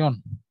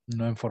oración,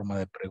 no en forma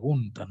de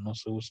pregunta, no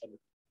se usa en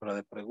forma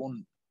de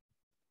pregunta,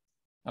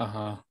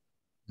 Ajá,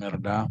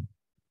 ¿verdad?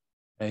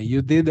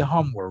 You did the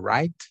homework,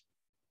 right?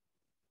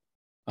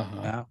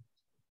 ajá, Ya.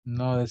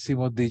 No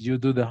decimos, did you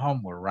do the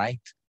homework,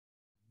 right?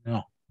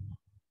 No,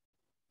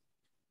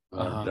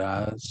 ajá.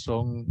 ¿verdad?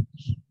 Son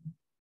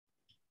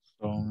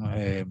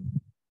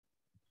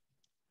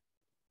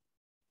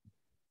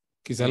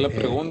Quizás la es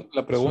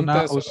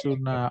pregunta es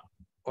una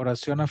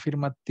oración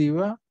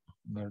afirmativa,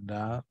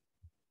 ¿verdad?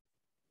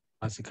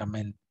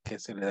 Básicamente que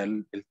se le da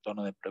el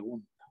tono de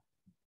pregunta.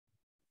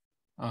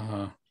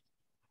 ajá,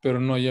 pero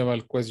no lleva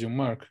el question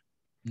mark.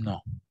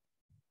 No.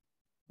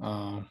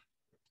 Ah,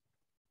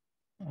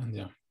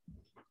 ya.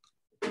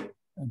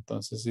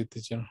 Entonces sí,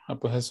 teacher.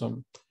 Pues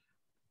eso.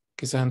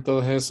 Quizás en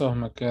todos esos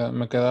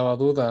me quedaba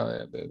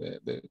duda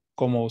de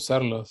cómo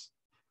usarlos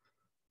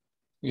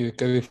y de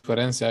qué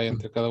diferencia hay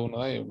entre cada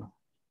uno de ellos, ¿no?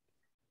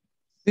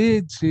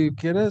 Sí, si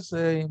quieres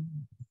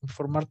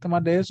informarte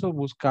más de eso,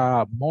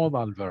 busca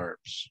modal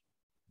verbs,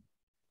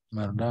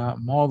 ¿verdad?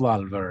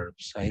 Modal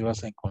verbs. Ahí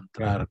vas a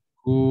encontrar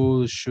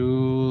could,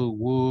 should,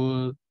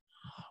 would,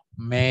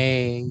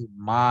 may,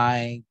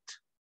 might,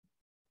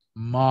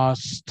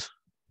 must,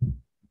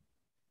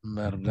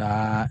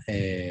 ¿verdad?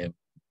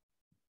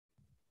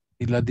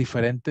 Y las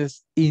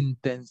diferentes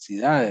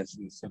intensidades,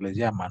 si se les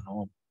llama,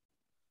 ¿no?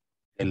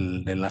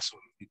 De la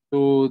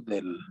solicitud,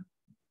 de la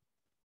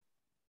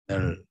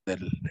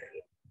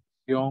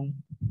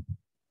acción,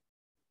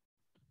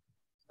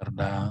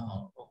 ¿verdad?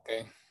 Ok,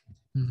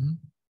 Ujú.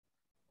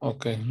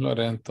 ok, lo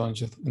haré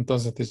entonces,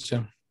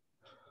 teacher.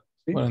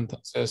 Sí. Bueno,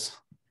 entonces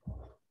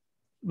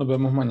nos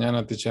vemos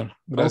mañana, teacher.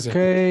 Gracias.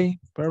 Okay,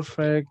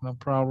 perfect, no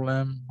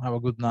problem. Have a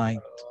good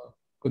night.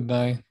 Good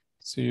night.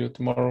 See you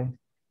tomorrow.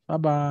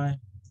 Bye-bye.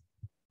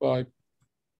 Bye.